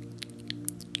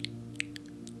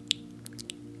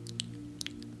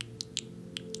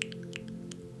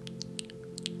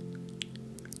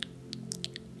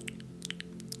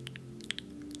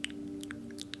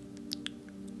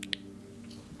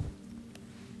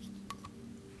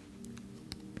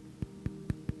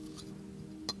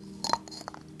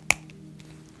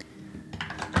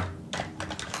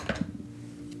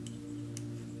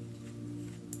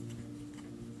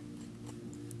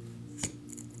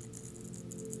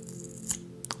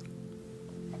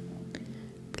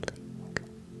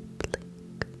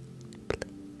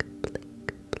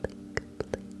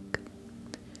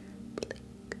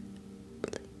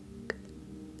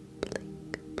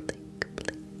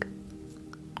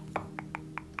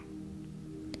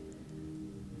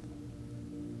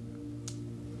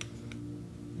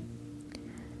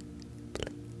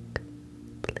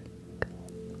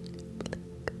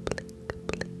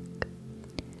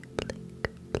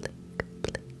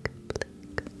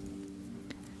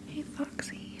 Hey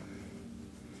Foxy.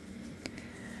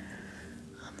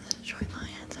 The Detroit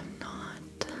Lions have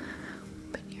not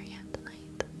been here yet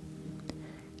tonight.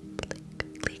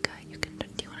 Lika,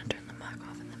 do you want to turn the mic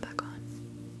off and then back on?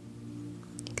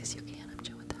 Because you can, I'm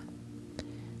chill with that.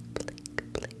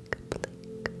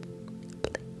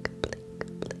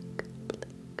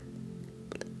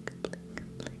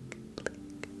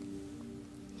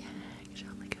 Yeah, good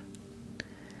job, Lika.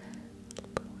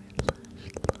 Lower lash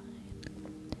line.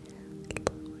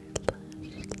 Lower lash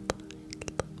line.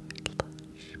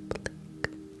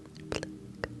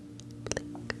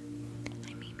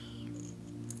 Hi, Mimi.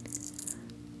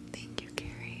 Thank you,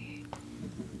 Carrie.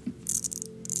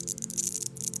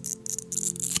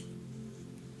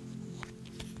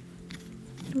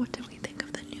 What did we think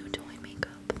of the new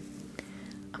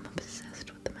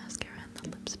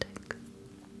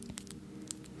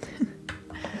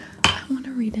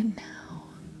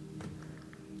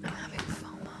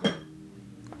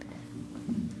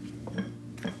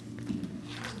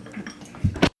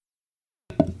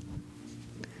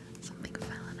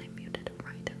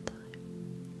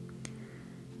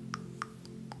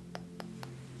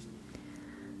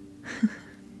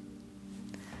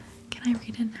I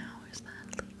read it now? Is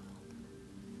that legal?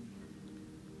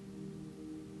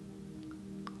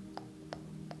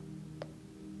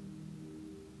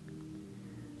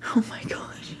 Oh my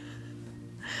gosh.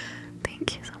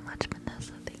 Thank you so much,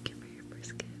 Vanessa. Thank you for your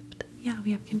first gift. Yeah,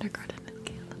 we have kindergarten in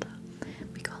Canada.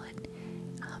 We call it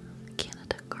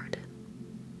Canada Garden.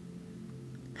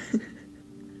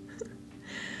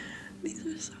 These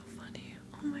are so funny.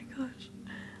 Oh my gosh.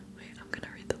 Wait, I'm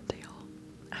gonna read them to y'all.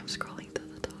 I'm scrolling to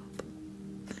the top.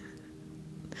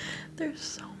 There's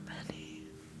so many.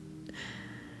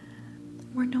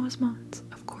 We're Noah's Mods.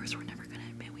 Of course, we're never gonna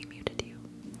admit we muted you.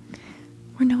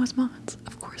 We're Noah's Mods.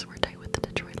 Of course, we're tight with the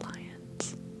Detroit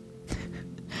Lions.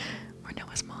 We're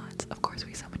Noah's Mods. Of course,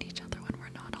 we summon each other when we're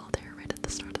not all there right at the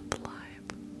start of the live.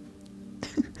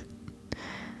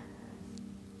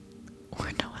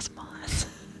 We're Noah's Mods.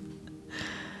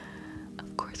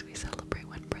 Of course, we celebrate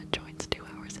when Brett joins 2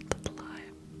 hours into the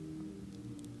live.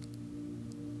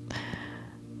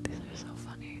 These are so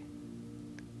funny.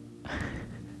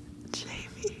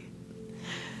 Jamie.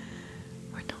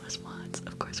 We're Noah's Mods.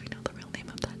 Of course, we know the real name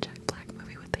of that Jack Black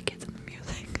movie with the kids and the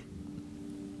music.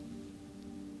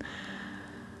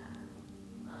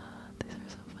 These are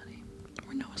so funny.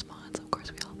 We're Noah's Mods. Of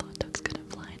course, we all thought ducks couldn't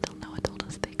fly until Noah told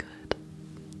us they could.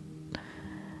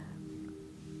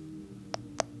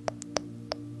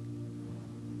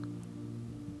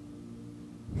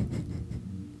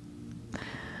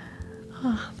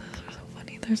 Oh, those are so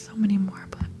funny. There's so many more,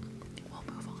 but we'll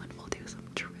move on. We'll do some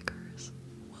triggers.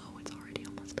 Whoa, it's already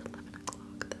almost 11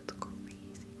 o'clock. That's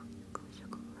crazy.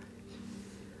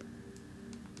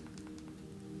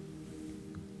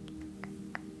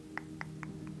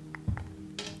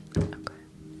 Okay,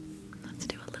 let's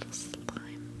do a little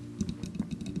slime.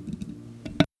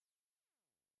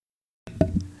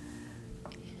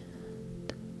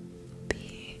 And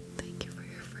B, thank you for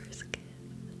your first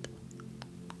gift.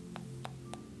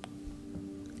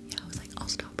 Yeah, I was like, I'll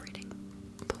stop reading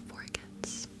before it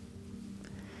gets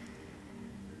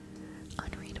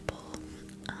unreadable.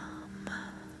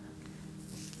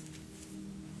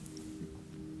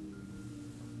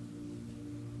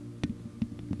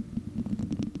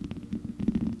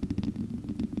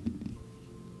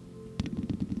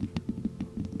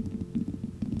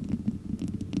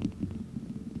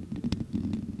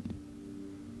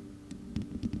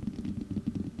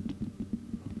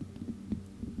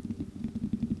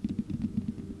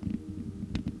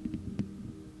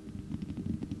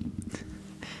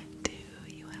 Do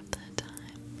you have the time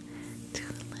to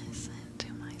listen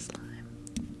to my slime?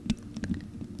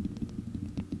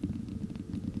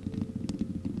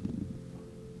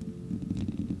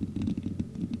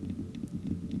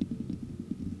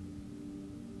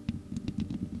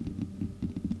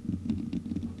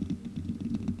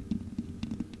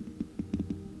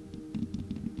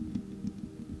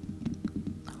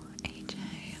 Oh, AJ,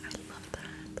 I love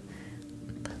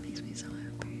that. That makes me so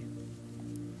happy.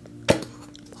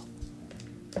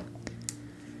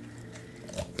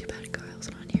 Too bad Kyle's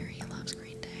not here. He loves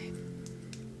Green Day.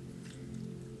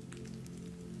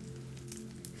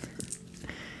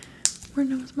 We're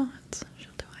Noah's Mods.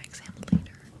 She'll do eye exam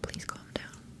later. Please calm down.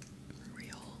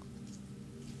 Real.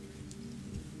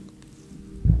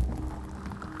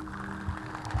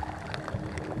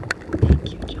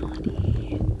 Thank you,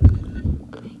 Johnny.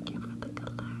 Thank you for the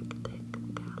galactic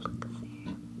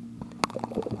galaxy.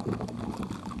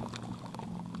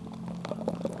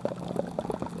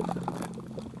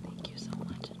 Thank you so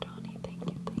much, Johnny. Thank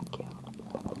you, thank you.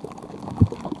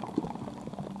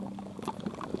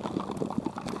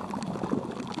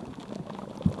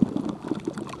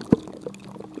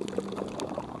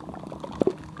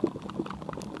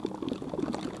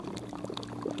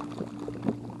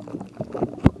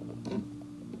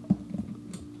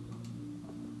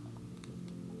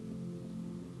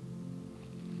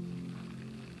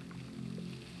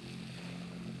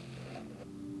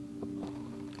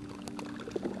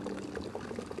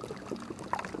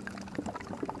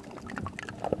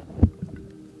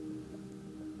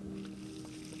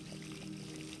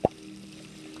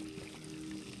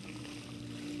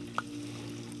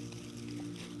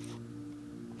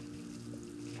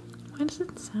 Why does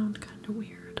it sound kind of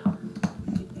weird?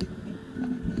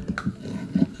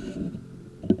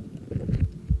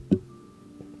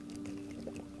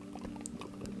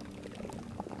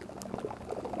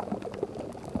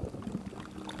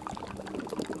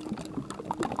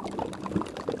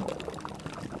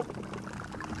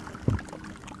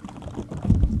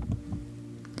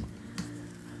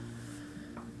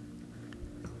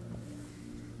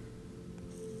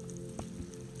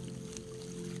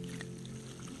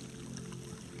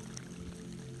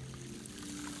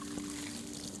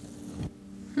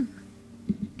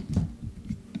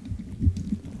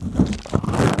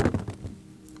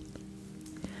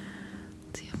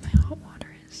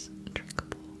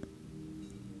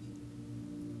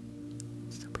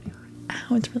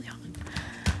 now it's really hot.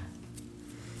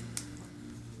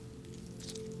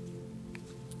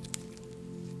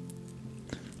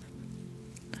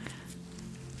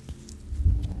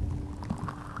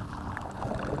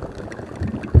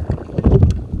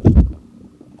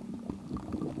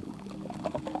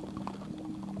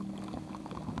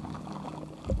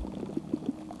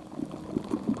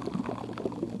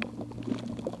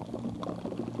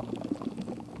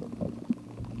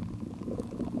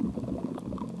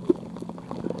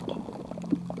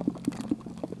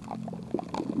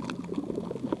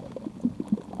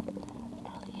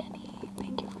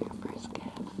 Thank you for your first gift.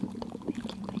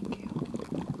 Thank you.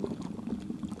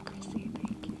 Chrissy,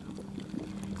 thank you.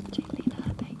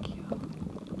 Jelena, thank you.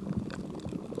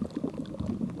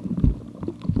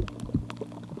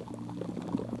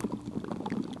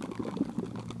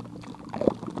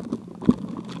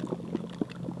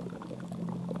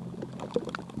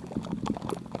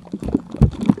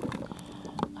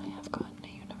 I have gotten a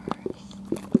universe,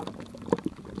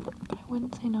 but I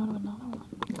wouldn't say no to another one.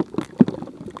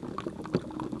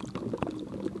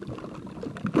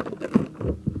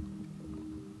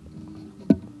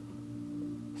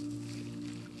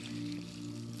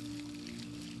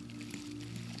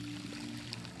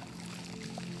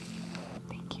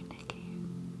 Thank you, Nikki.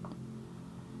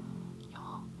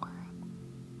 Y'all,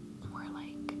 we're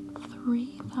like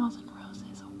 3,000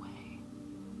 roses away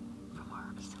from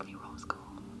our silly rose goal.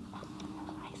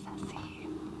 Hi, Ceci.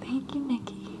 Thank you,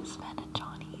 Nikki, Sven, and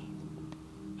Johnny.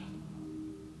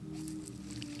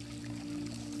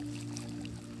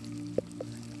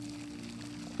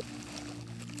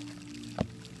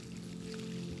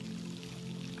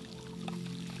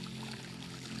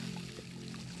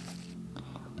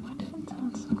 Why did it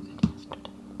sound so good yesterday?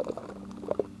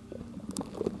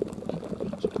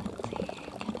 Thank you, Lindsay,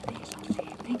 Kennedy, Ceci.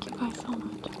 Thank you guys so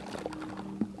much.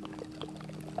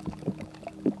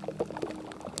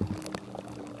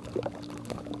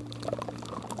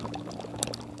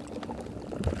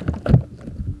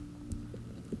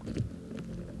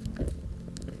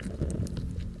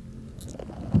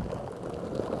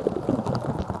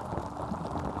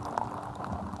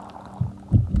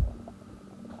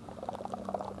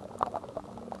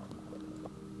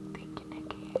 Thank you,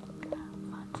 Nikki.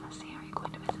 Ceci, are you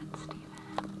going to visit Steven?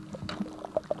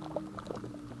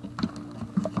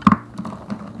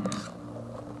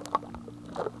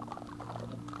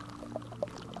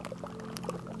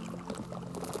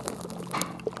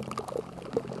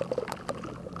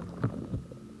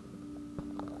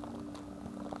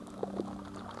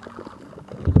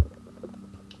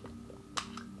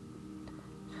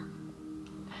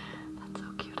 That's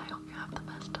so cute. I hope you have the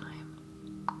best time.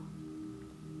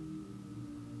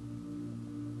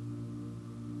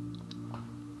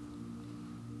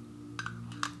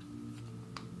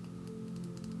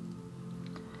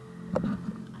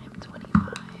 I am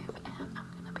 25 and I'm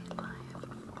gonna be live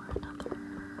for another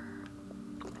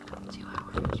 2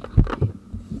 hours probably.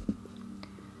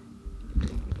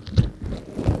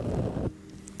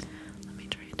 Let me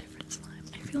try a different slime.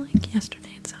 I feel like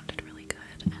yesterday it sounded really good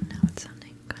and now it's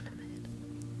sounding kind of mid.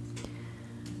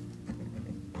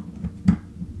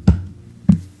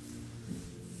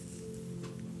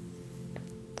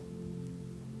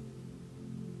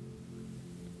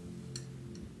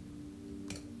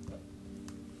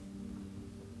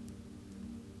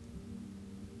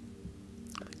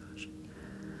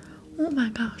 Oh my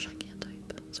gosh, I can't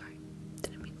type. Sorry.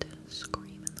 Didn't mean to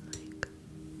scream in the mic.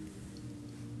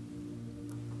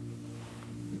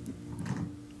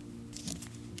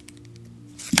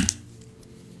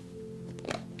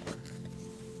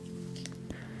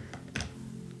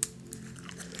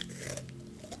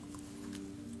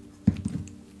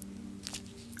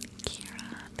 Kira,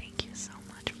 thank you so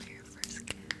much for your first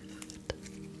gift.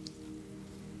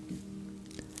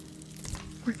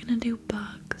 We're gonna do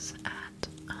bugs at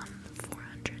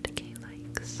 400k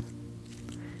likes.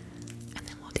 And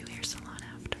then we'll do hair salon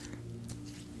after.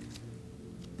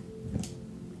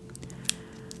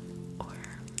 Or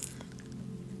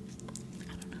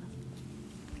I don't know.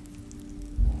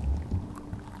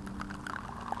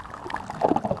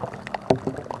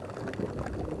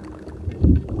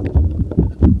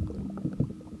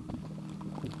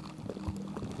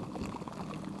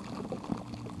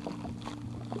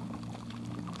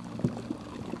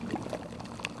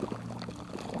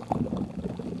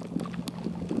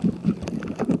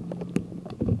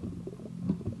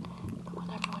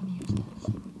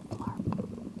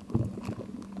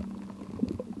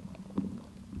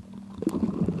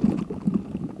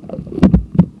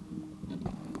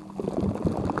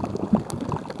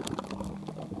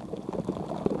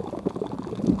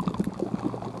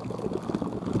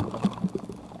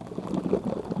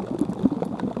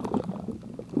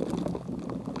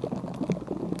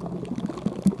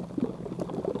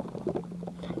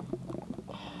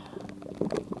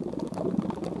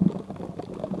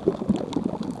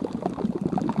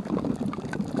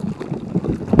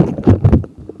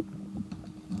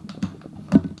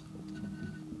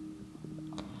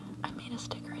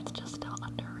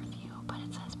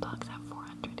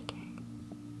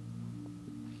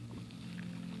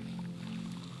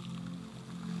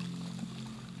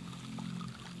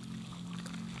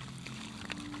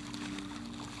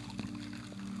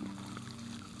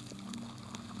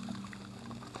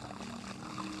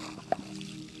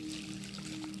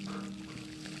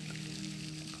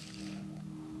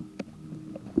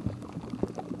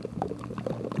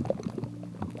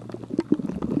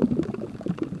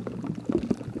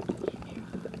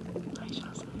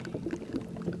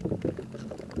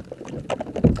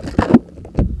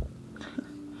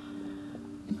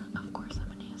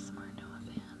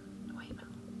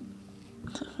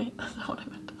 Wait, that's not what I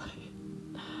meant to say.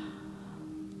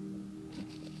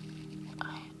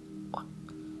 What?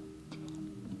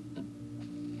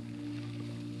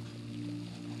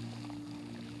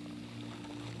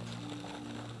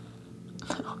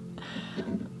 No.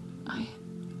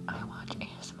 I watch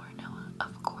ASMR Noah,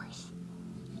 of course.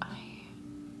 I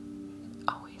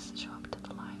always show up to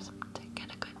the lives to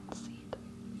get a good seat.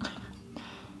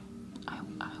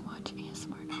 I watch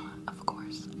ASMR Noah, of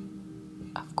course.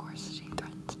 Of course, she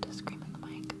threatens to scream in the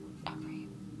mic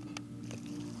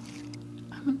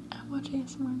I watch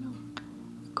ASMR Noah.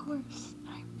 Of course.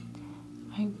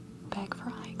 I beg for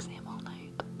eye exam all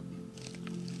night.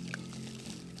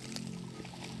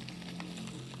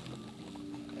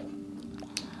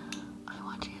 I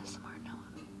watch ASMR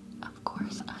Noah. Of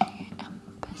course, I am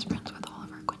best friends with all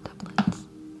of our quintuplets.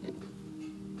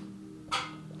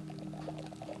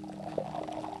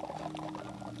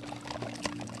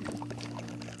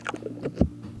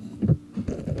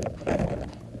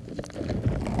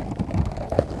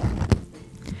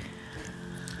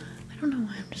 I don't know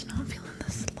why I'm just not feeling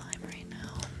this slime right now.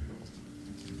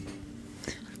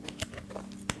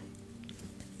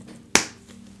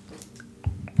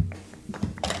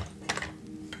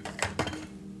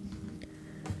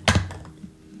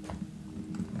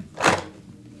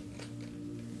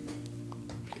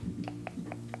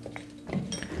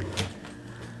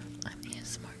 I'm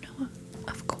ASMR Noah.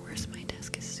 Of course, my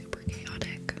desk is super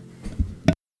chaotic.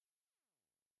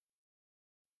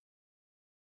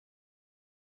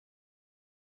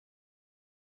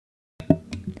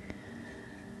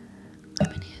 I'm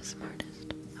an ASMR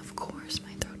artist. Of course,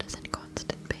 my throat is in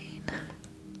constant pain.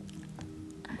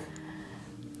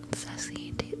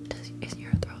 Sassy, is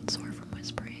your throat sore from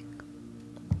whispering?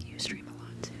 You stream a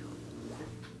lot too.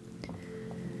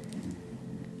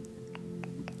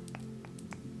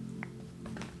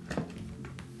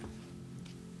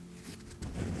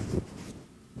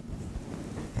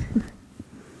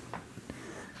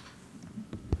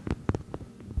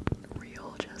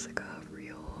 Real, Jessica,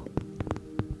 real.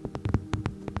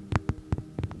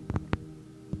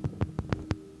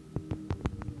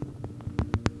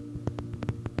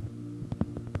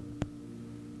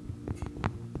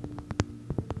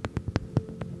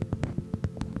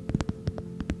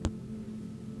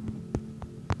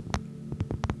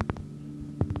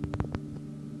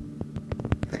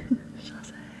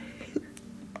 Shase.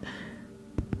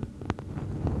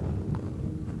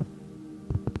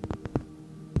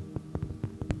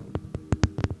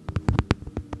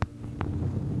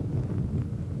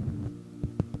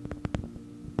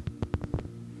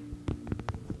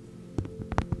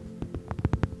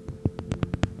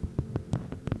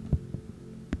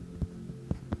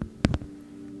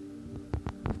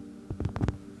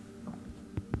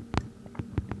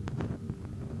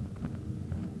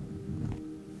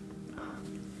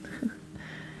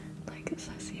 Like,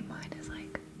 sassy, mine is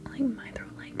like my throat,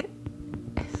 like,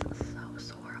 is so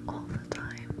sore all the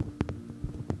time.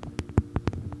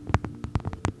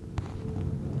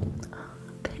 Oh,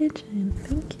 pigeon,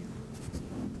 thank you.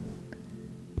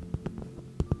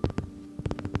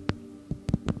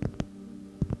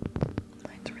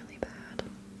 Mine's really bad.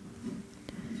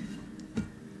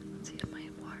 Let's see if my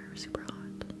water is super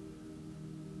hot.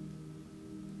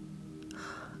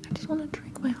 I just want to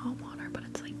drink my hot water, but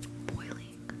it's like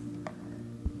boiling.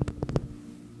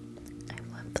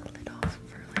 I've left the lid off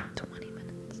for like 20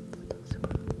 minutes. It's still super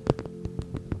hot.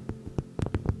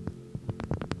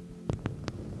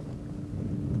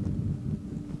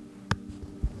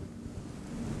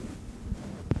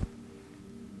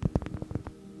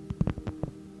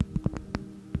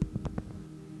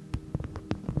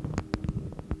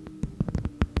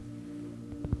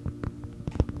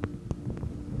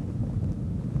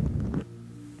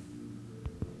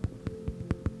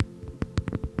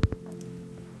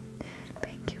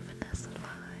 Thank you, Vanessa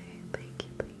Lai. Thank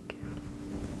you, thank you.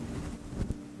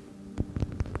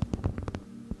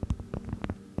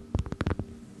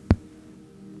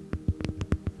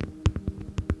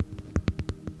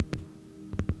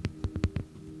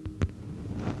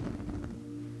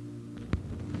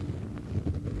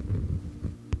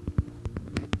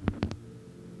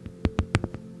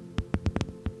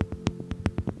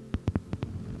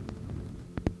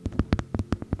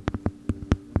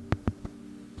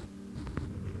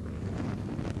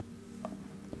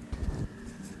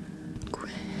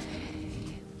 Great.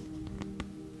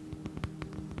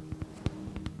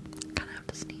 Kind of have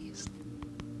to sneeze.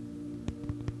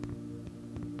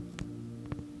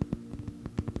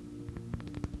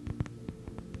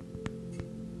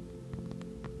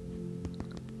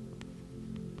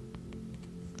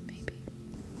 Maybe.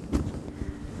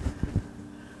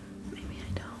 Maybe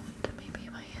I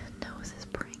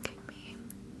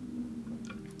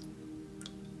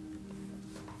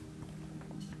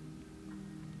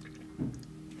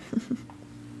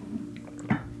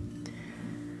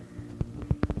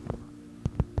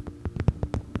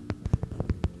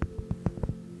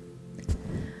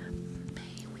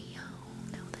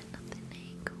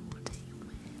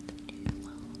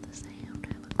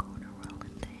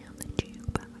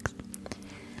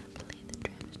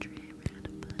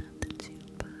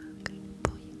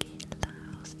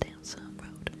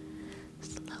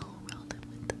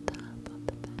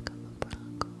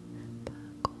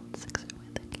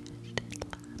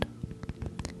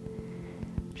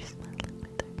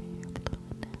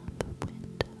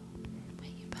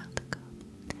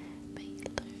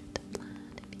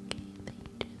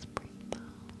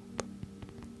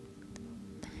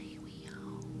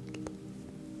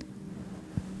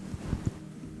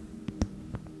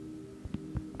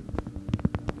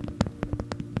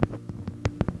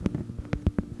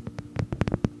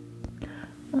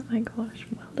my gosh,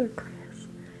 Wilder Chris.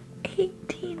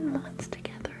 18 months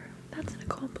together. That's an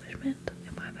accomplishment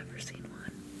if I've ever seen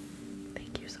one.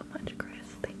 Thank you so much, Chris.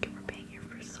 Thank you for being here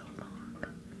for so long.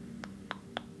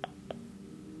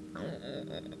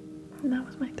 And that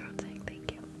was my throat saying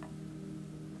thank you.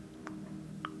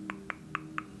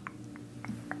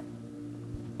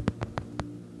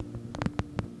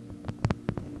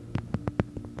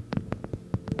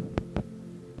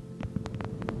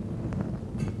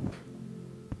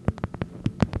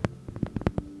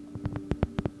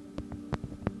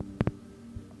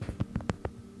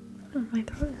 Oh, my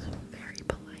throat is very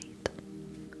polite.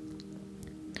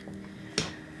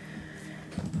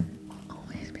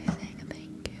 Always be saying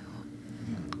thank you.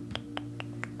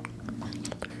 Learn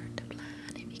to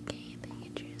plan if you can't, then you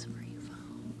choose free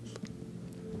falls.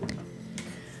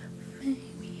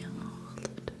 Maybe all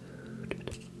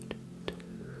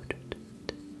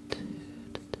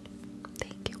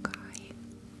thank you, Guy.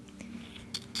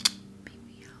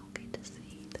 Maybe I'll get to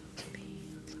see those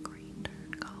fields of green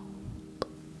turn gold.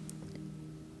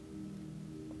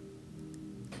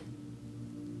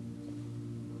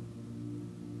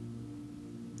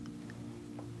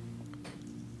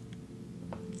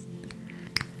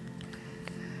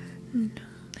 No,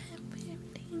 that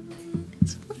 15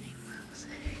 minutes flame rosé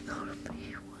gonna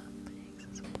be what makes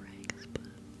us breaks, but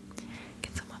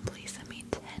can someone please send me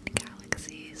 10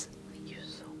 galaxies? Thank you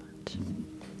so much.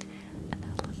 And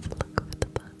now let's look for the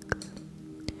bugs.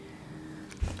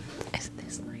 Is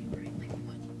this light right? Like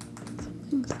what?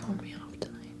 Something's throwing me off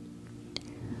tonight.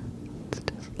 Let's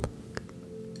just look.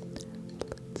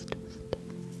 Let's just...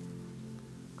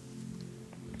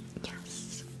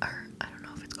 Yes. Or, I don't know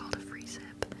if it's called a free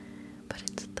sip, but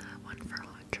it's the one for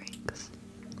hot drinks.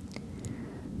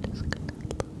 Just gonna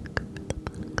look.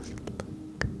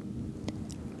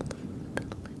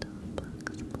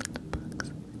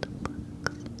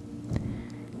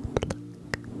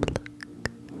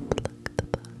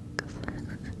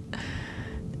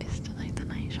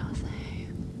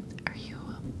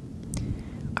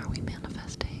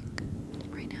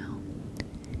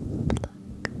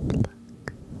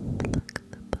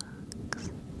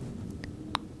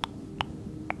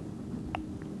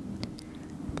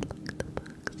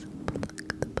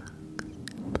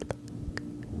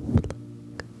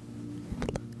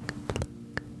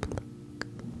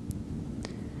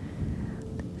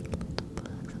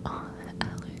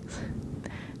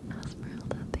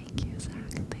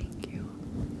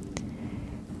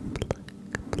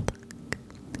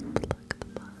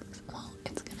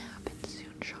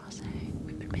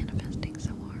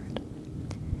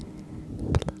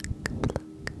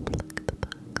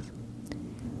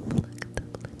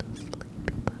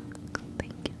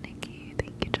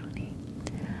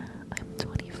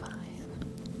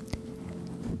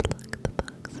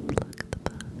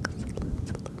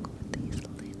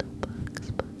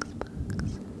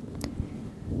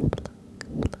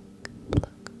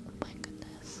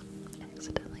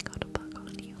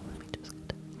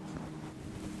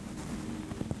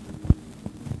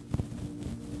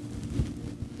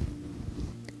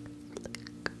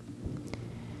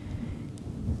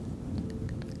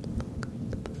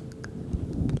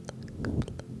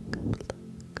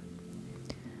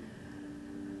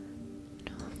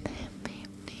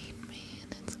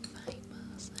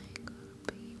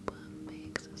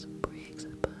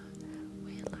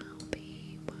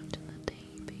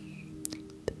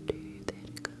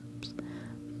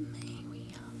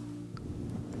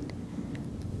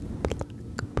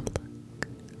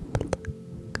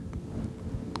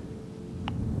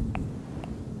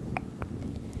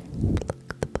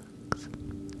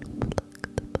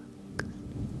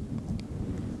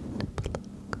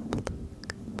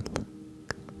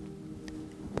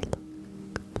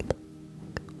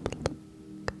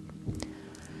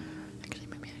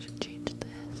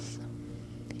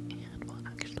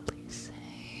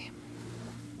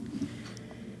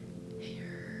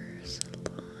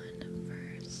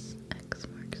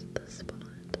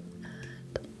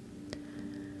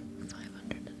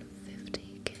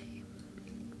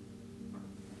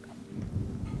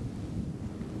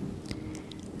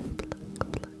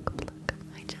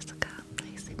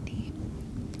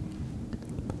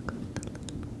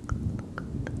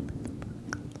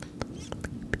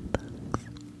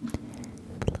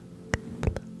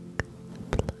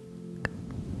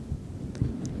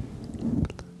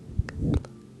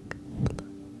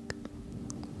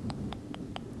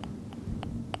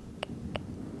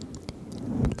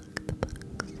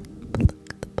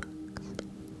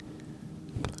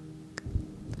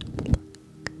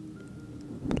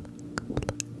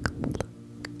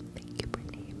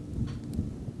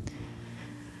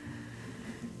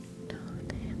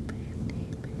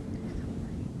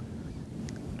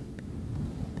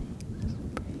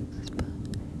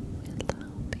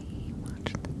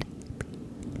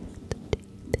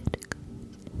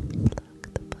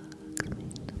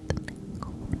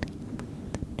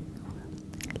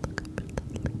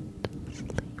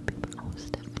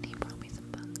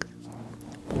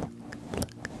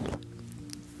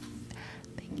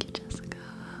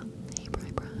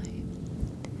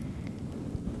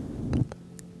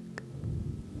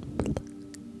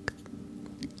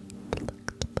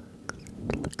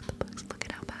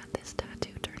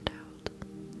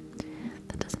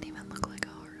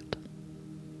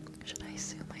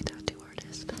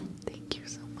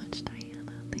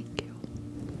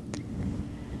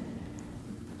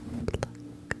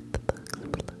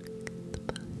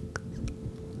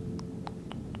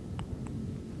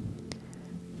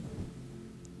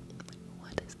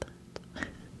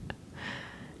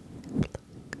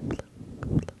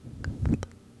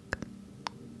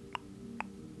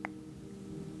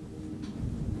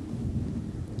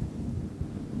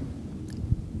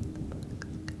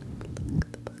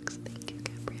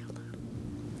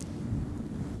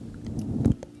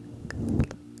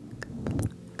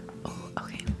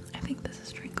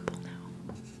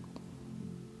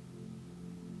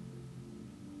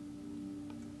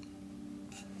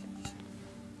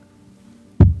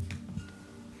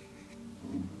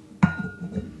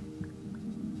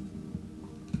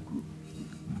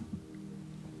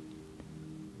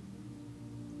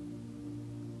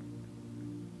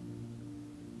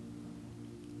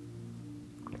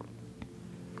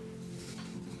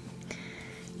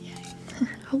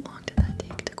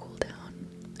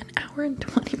 hour and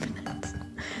 20 minutes.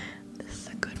 This is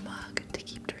a good mug to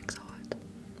keep drinks hot.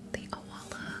 The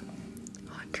Owala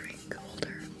hot drink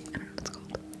holder. I don't know what it's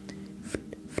called.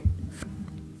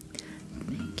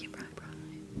 Thank you, Bri.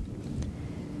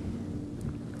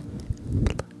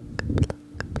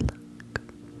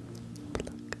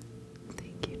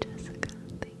 Thank you, Jessica.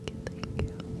 Thank you.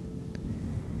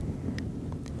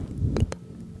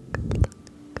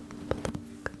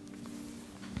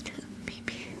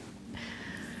 Maybe.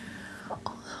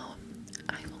 Although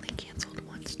I've only canceled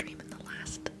one stream in the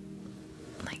last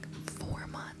like 4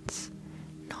 months,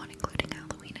 not including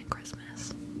Halloween and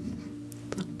Christmas.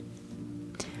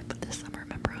 But this summer,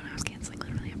 remember when I was canceling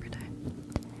literally every day?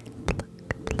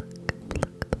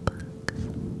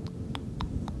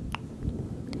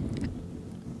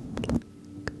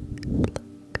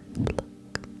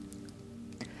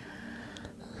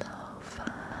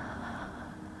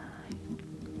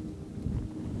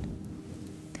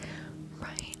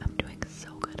 Right, I'm doing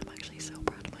so good. I'm actually so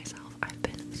proud of myself. I've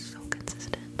been so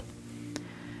consistent.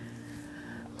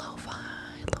 Lo-fi.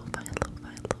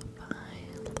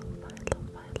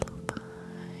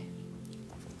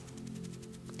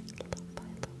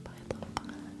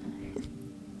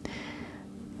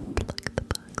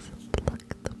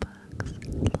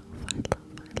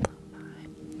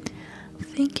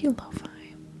 Thank you,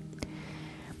 Lo-fi.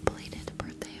 Belated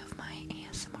birthday of my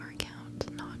ASMR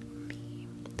account, not me.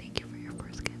 Thank you for your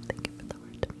first gift. Thank you for the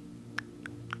heart.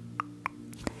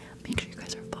 Make sure you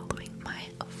guys are following my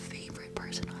favorite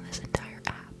person on this entire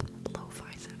app,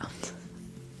 Lo-fi Sounds.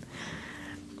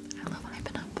 I love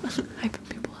hyping up, hyping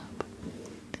people up.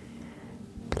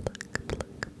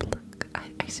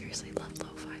 I seriously love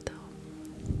lo-fi though.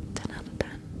 10 out of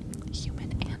 10.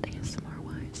 Human and ASMR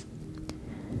wise.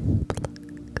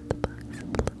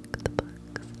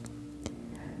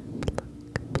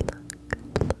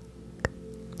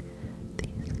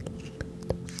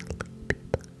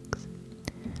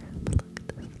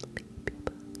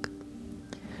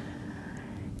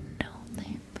 No,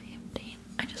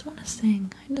 I just want to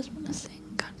sing. I just want to sing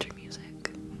country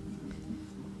music.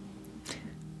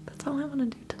 That's all I want to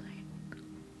do tonight.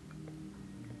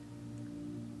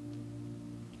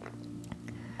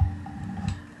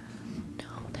 No,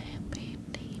 that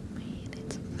baby made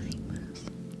it famous.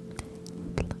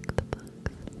 Pluck the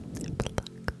bugs.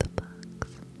 Pluck the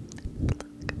bugs. Pluck.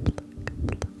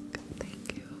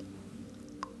 Thank you.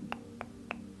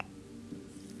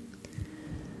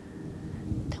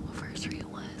 The anniversary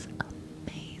was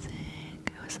amazing.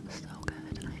 It was so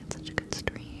good. I had such a good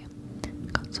stream.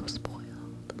 Got so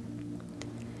spoiled.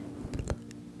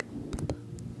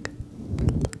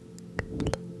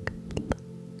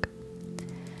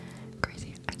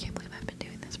 Crazy. I can't believe I've been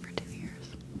doing this for 2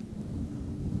 years.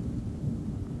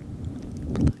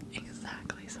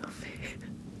 Exactly, Sophie.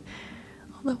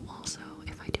 Although also,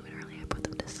 if I do it early, I put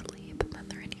them to sleep, and then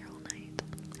they're in here all night,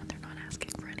 and they're not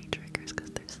asking for any triggers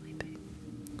because they're sleeping.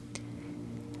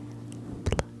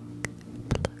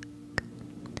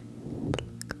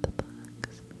 Pluck the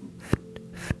bugs.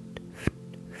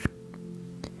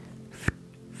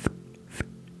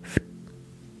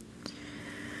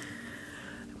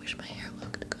 I wish my hair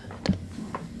looked good.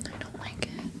 I don't like it.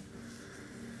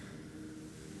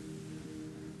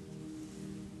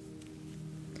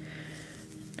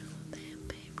 No, that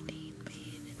babe need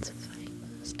me and it's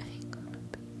famous. Ain't gonna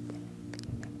be.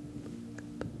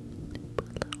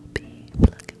 Little bee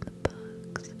plucking the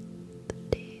bugs the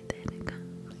day that it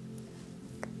comes.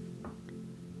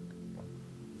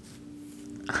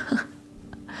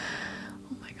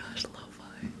 Oh my gosh,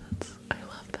 lo-fi. I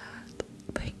love that.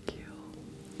 Thank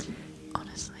you.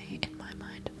 Honestly, in my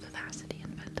mind, Vivacity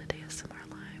invented ASMR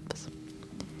lives.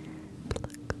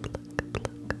 But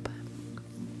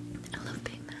I love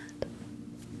being that.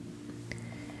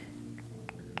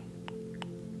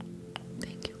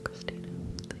 Thank you, Christina.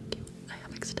 Thank you. I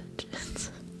have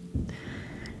extensions.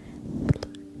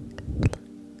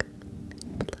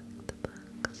 Pluck the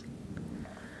bugs.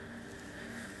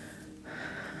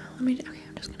 Okay,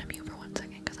 I'm just gonna mute for 1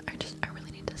 second because I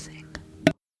really need to sing.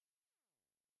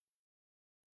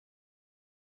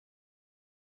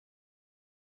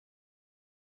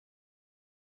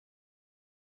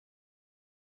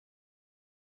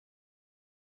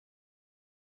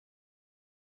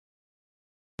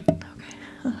 Okay,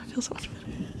 I feel so much better.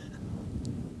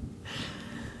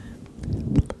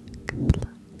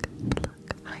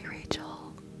 Pluck. Hi,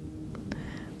 Rachel.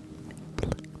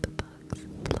 Pluck the bugs.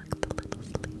 Pluck the little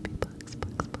sleepy bugs.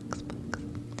 Bugs.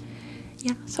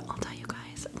 Yeah, so I'll tell you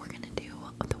guys, we're gonna do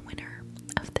the winner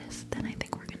of this. Then I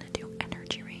think we're gonna do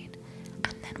Energy Rain,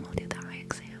 and then we'll do the eye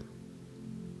exam.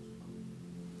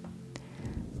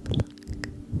 Pluck.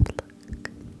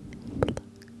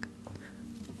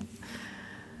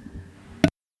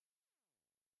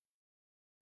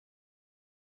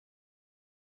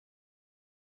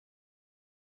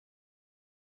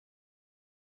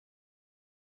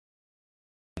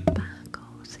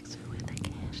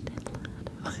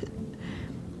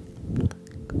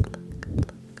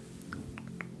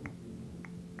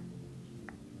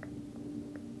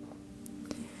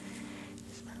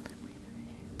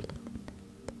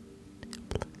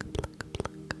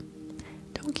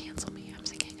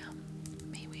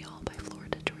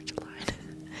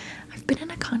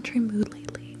 country mood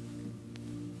lately.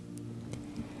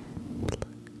 Pluck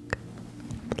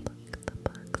the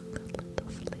bugs, the little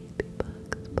sleepy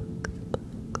bugs, bugs.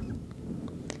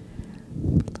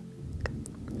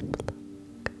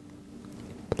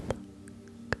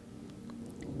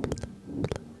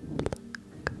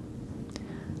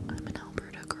 I'm an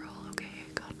Alberta girl, okay?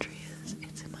 Country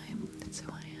it's who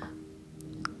I am.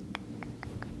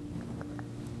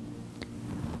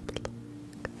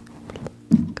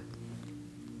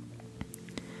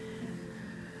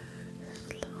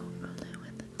 Slow rolling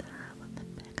with the top on the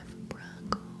back of a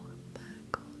Bronco,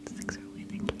 gold sixer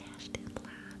with a cashed in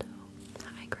lotto.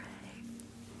 Hi, Gray.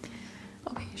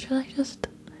 Okay, should I just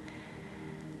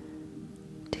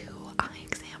do eye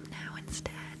exam now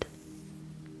instead?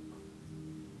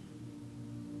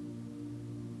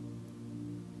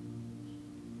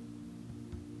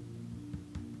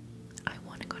 I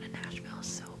want to go to Nashville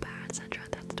so bad, Sandra.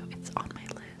 It's on my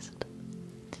list.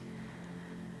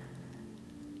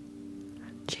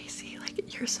 JC,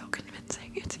 like, you're so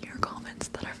convincing. It's your comments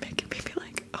that are making me be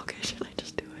like, okay, should I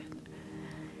just do it?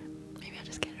 Maybe I'll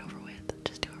just get it over with.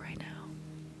 Just do it right now.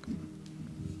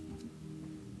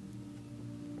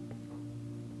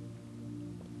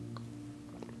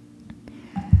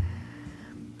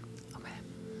 Okay.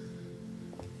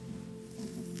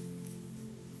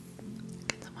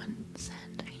 Can someone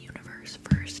send a universe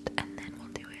first and then we'll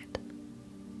do it?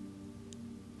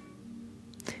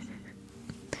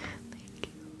 Thank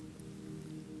you.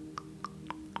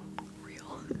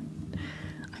 Real.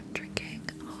 I'm drinking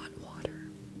hot water.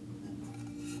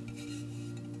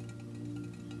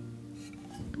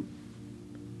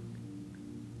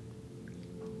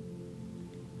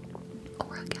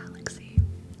 Or a galaxy.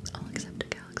 I'll accept a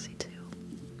galaxy too.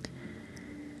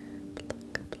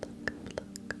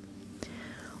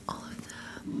 All of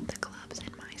the clubs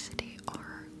in my city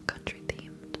are country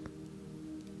themed.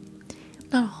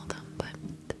 Not all of them, but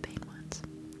the main ones.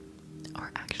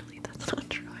 Or actually, that's not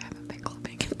true. I haven't been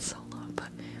clubbing in so long, but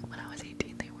when I was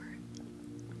 18, they were.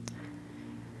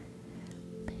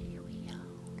 May we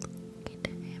all get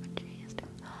to have a chance to.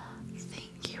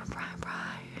 Thank you, Bri.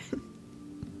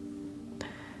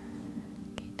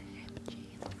 Get to have a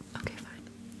chance. Okay, fine.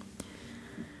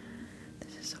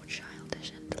 This is so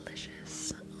childish and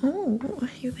delicious. Oh,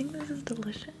 you think this is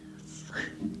delicious?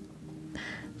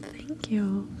 Thank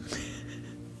you.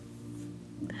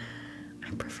 I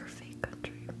prefer fake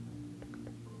country.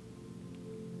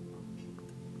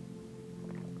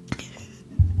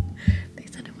 They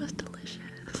said it was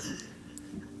delicious.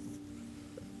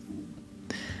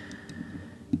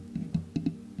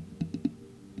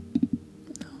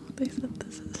 No, they said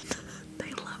this is.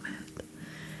 They love it.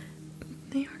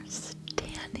 They are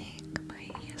standing by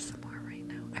ASMR right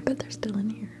now. I bet they're still in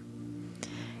here.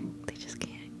 They just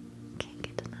can't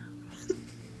get enough.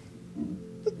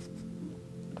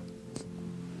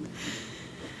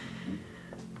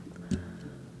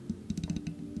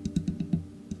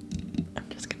 I'm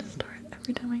just gonna start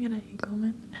every time I get a hate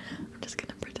comment. I'm just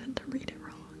gonna pretend to read it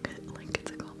wrong, like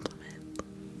it's a compliment.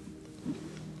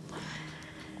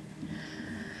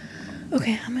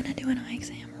 Okay, I'm gonna do an eye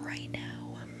exam right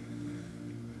now.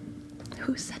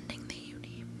 Who's sending the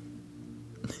uni?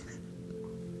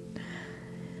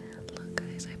 Look,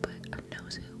 guys, I put a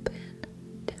nose hoop in.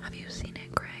 Have you seen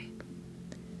it, Gray?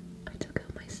 I took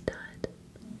out my stud.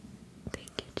 Thank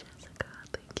you, Jessica.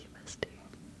 Thank you, Misty.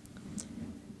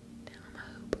 Now I'm a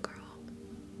hoop girl.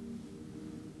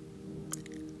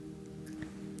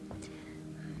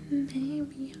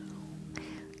 Maybe I'll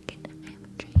get to have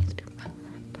a chance to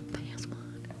run the fast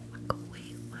one. Walk away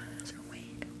wiser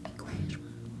when we crash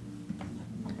one.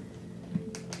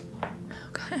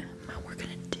 Okay, we're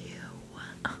gonna do.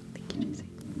 Oh, thank you, JC.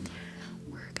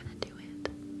 We're gonna do it.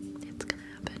 It's gonna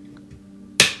happen.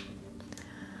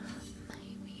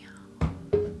 Maybe I'll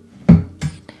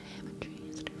get to have a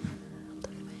chance to run the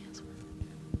fast one.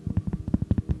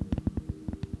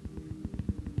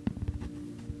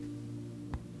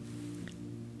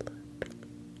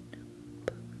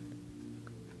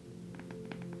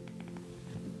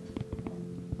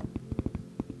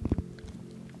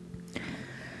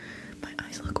 My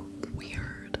eyes look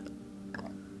weird.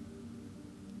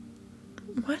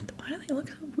 What? Why do they look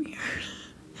so weird?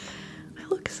 I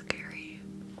look scary.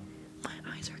 My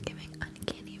eyes are giving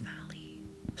uncanny valley,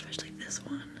 especially this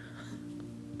one.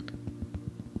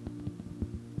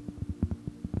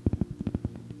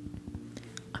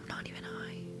 I'm not even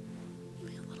high. A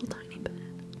little tiny bit.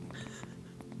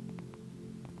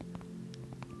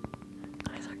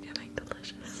 Eyes are giving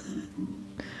delicious.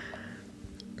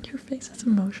 Your face is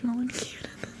emotional and cute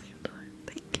at the same time.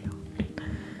 Thank you.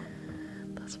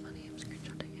 That's funny. I'm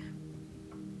screenshotting it.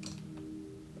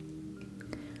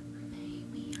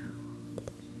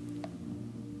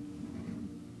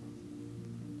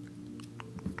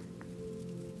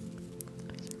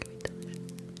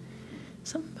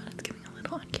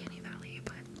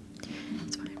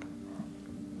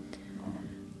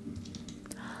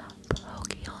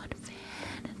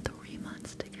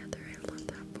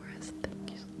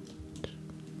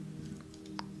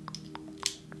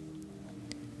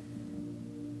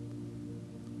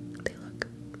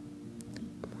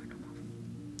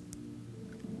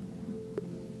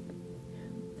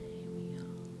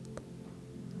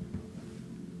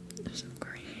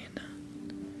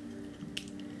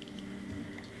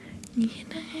 You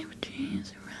can have a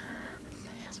chance around the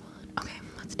fast one. Okay,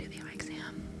 let's do the eye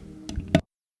exam.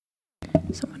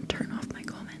 Someone turn off my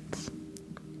comments.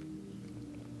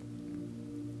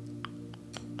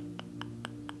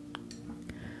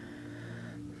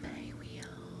 May we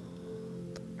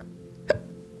hold.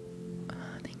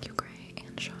 Thank you, Gray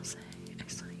and Chaussee. I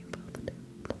saw you both do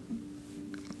it.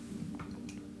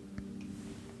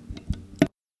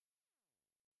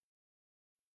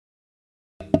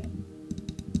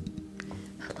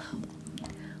 Hello.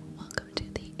 Welcome to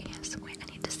the ASMR. Wait, I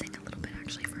need to sing a little bit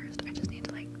actually first. I just need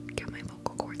to get my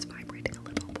vocal cords vibrating a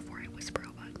little before I whisper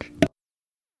a bunch.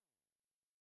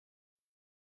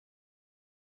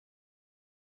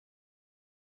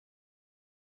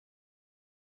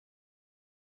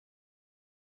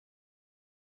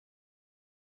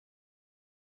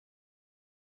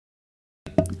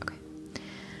 Okay.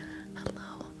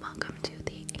 Hello, welcome to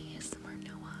the ASMR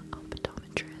Noah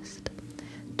Optometrist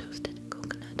Toasted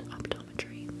Coconut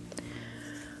Optometry.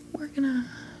 We're gonna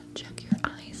check your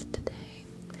eyes today.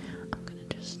 I'm gonna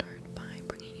just start by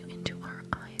bringing you into our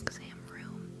eye exam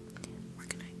room. We're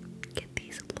gonna get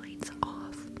these lights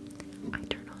off. I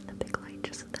turn on the big light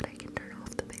just so that I can turn off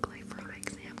the big light for eye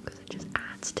exam because it just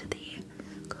adds to the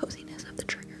coziness of the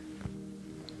trigger.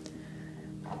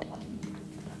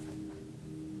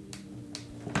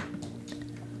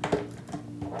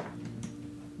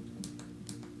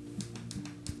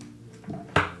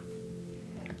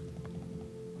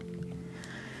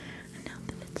 And now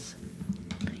that it's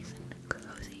nice and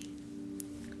cozy,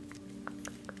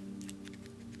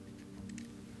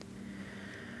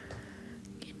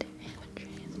 get to have a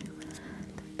chance to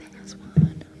the fast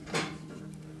one.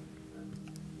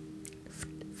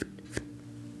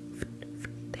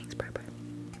 Thanks, Barbara.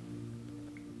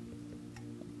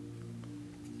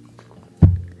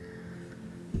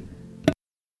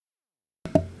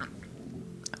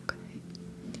 Okay.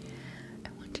 I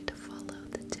want you to follow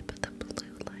the tip of the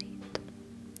blue light.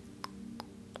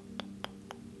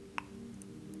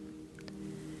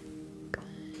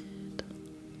 Good.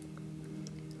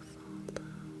 Follow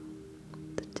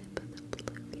the tip of the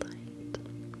blue light.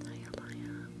 Hiya.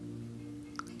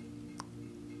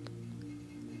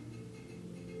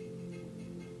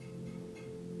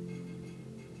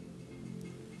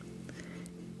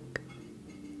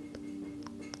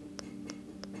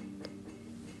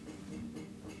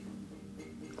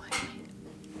 Why am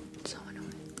I so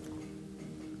annoying?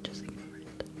 Just ignore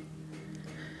it.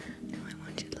 Now I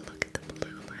want you to look at the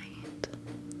blue light.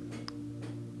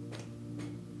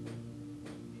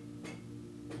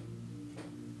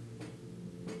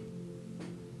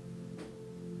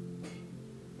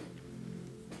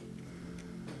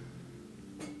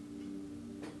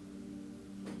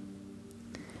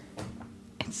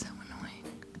 It's so annoying.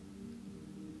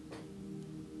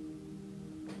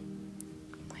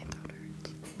 My throat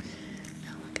hurts.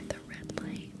 Now look at the red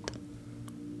light.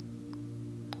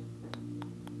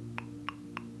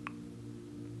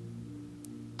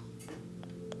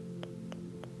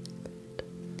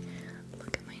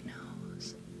 Look at my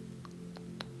nose.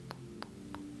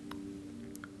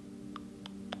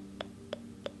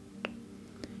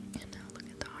 And now look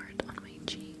at the heart on my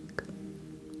cheek.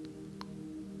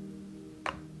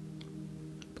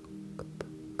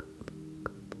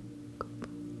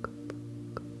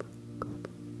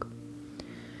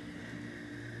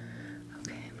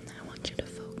 Okay, I want you to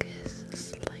focus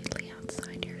slightly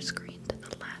outside your screen to the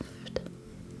left.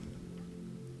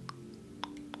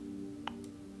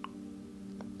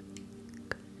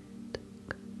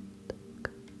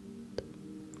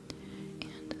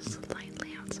 And slightly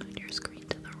outside your screen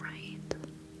to the right.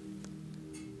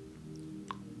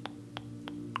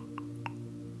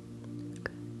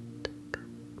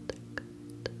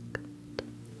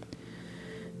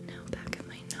 Now back at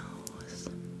my nose.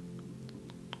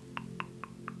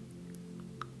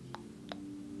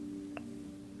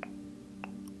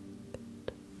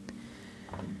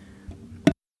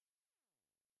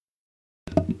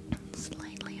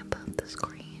 Slightly above the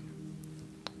screen.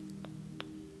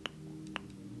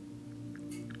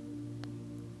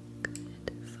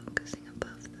 Good. Focusing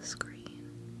above the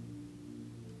screen.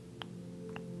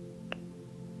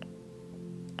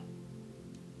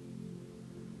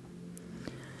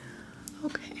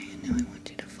 Okay, now I want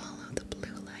you to follow the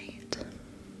blue light.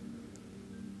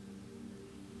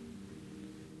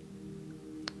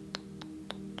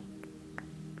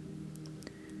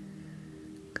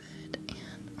 Good,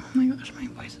 and oh my gosh, my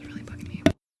voice is really bugging me.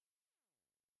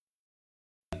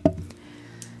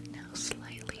 Now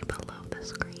slightly below the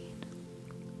screen.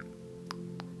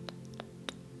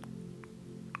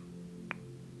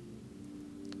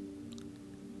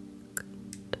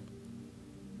 Good.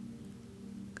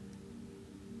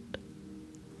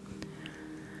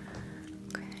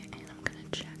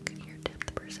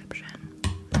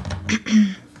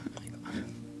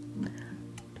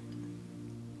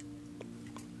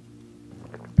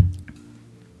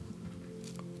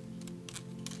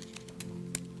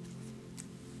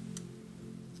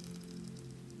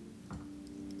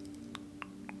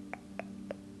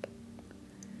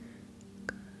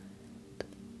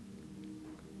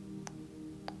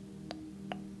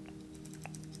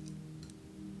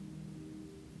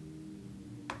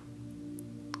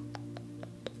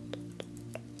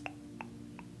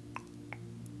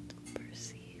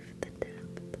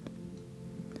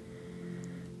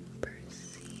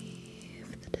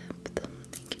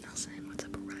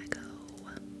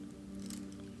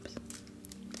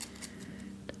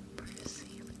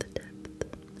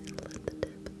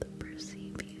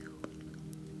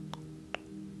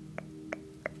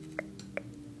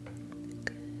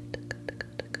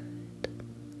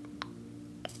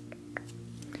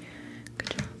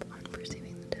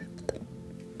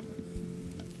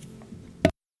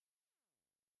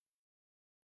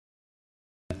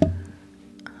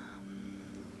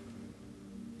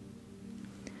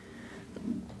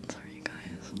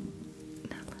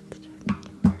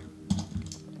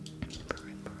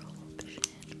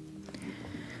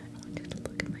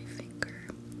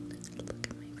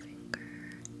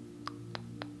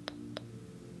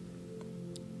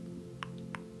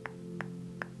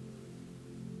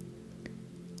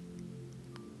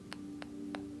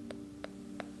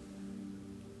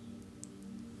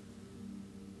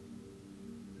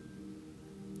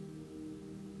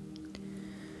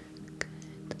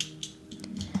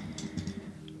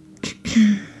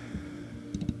 And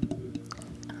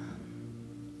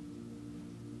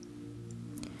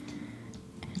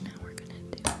now we're gonna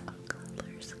do a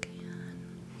color scan.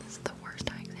 This is the worst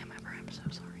eye exam ever. I'm so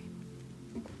sorry.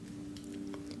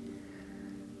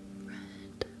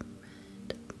 Red,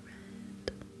 red,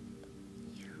 red.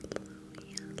 Yellow,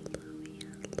 yellow,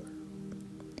 yellow.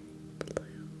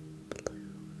 Blue,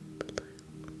 blue, blue.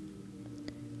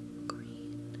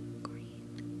 Green,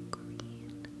 green,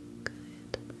 green.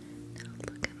 Good. Now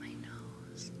look at my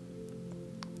nose.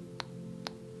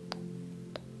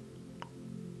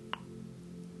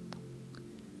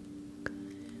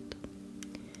 Good.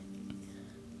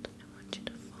 And I want you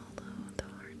to follow the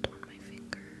heart on my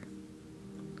finger.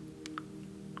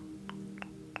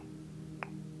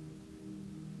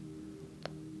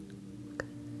 Good.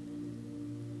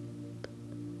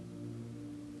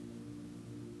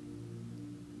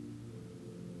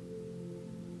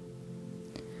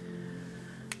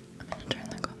 I'm gonna turn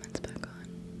the comments back on.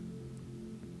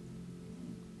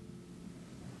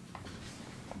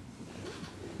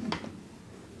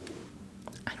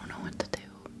 I don't know what to do.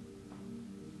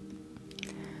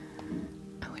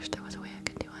 I wish there was a way I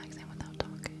could do eye exam without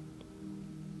talking.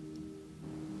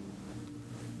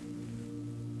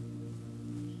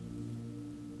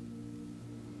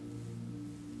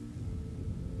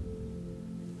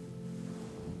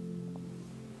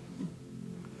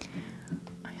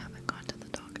 I haven't gone to the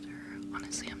doctor.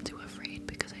 Honestly, I'm too afraid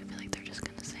because I feel like they're just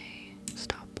gonna say,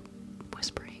 stop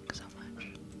whispering so much.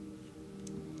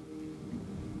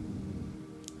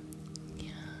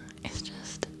 Yeah, it's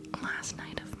just last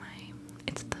night of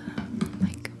it's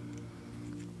like,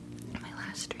 my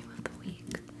last stream of the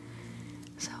week.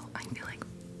 So I feel like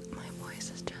my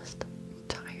voice is just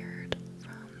tired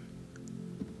from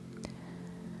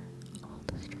all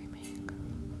the streaming.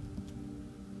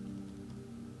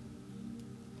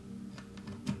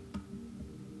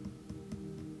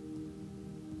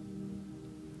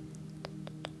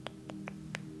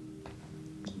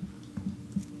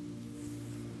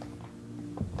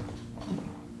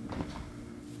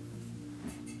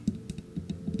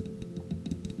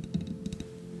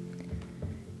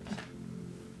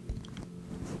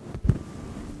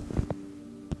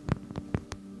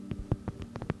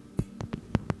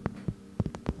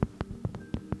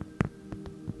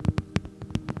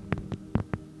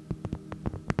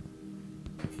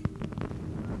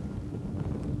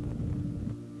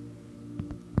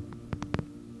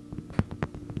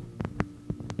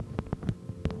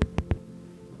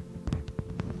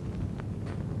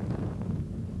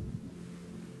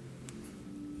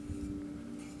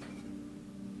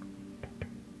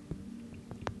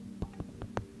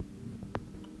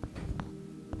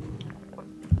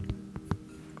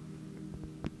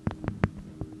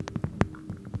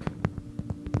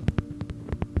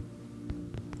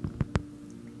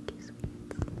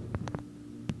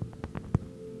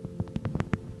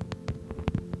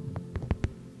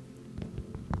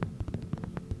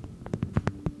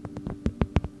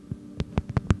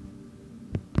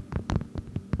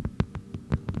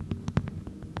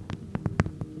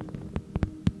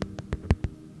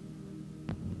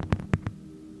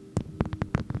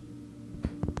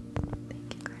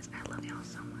 Thank you guys. I love y'all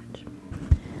so much.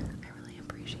 I really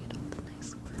appreciate all the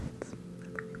nice words. I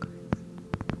love you guys.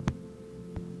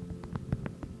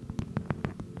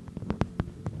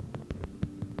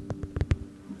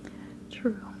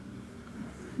 True.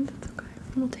 That's okay.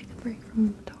 We'll take a break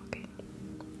from talking.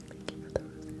 Thank you for the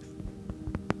roses.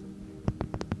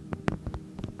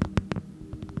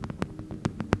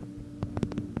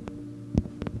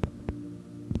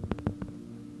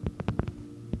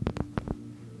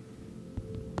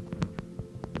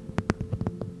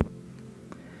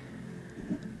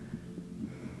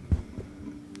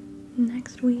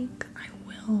 Next week I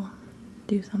will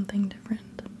do something different.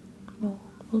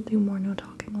 We'll do more no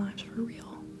talking lives for real.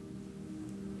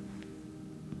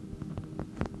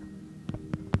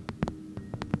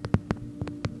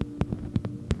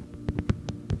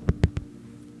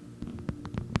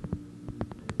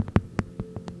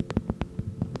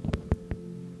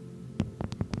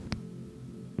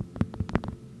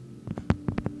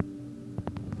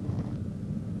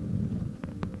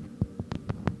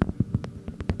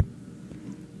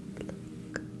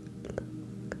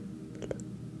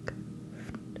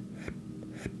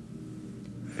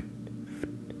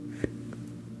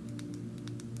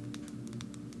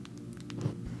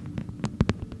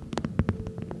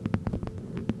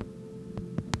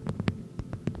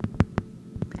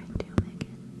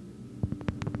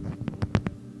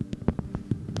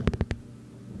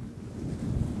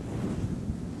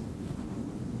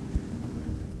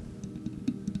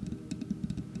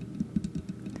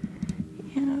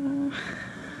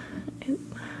 I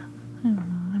don't know.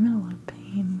 I'm in a lot of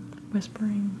pain.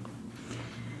 Whispering.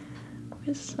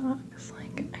 Which sucks.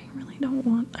 Like, I really don't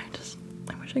want.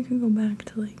 I wish I could go back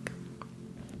to, like,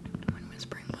 when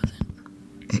whispering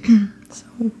wasn't so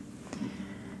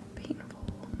painful.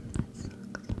 That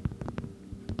sucks.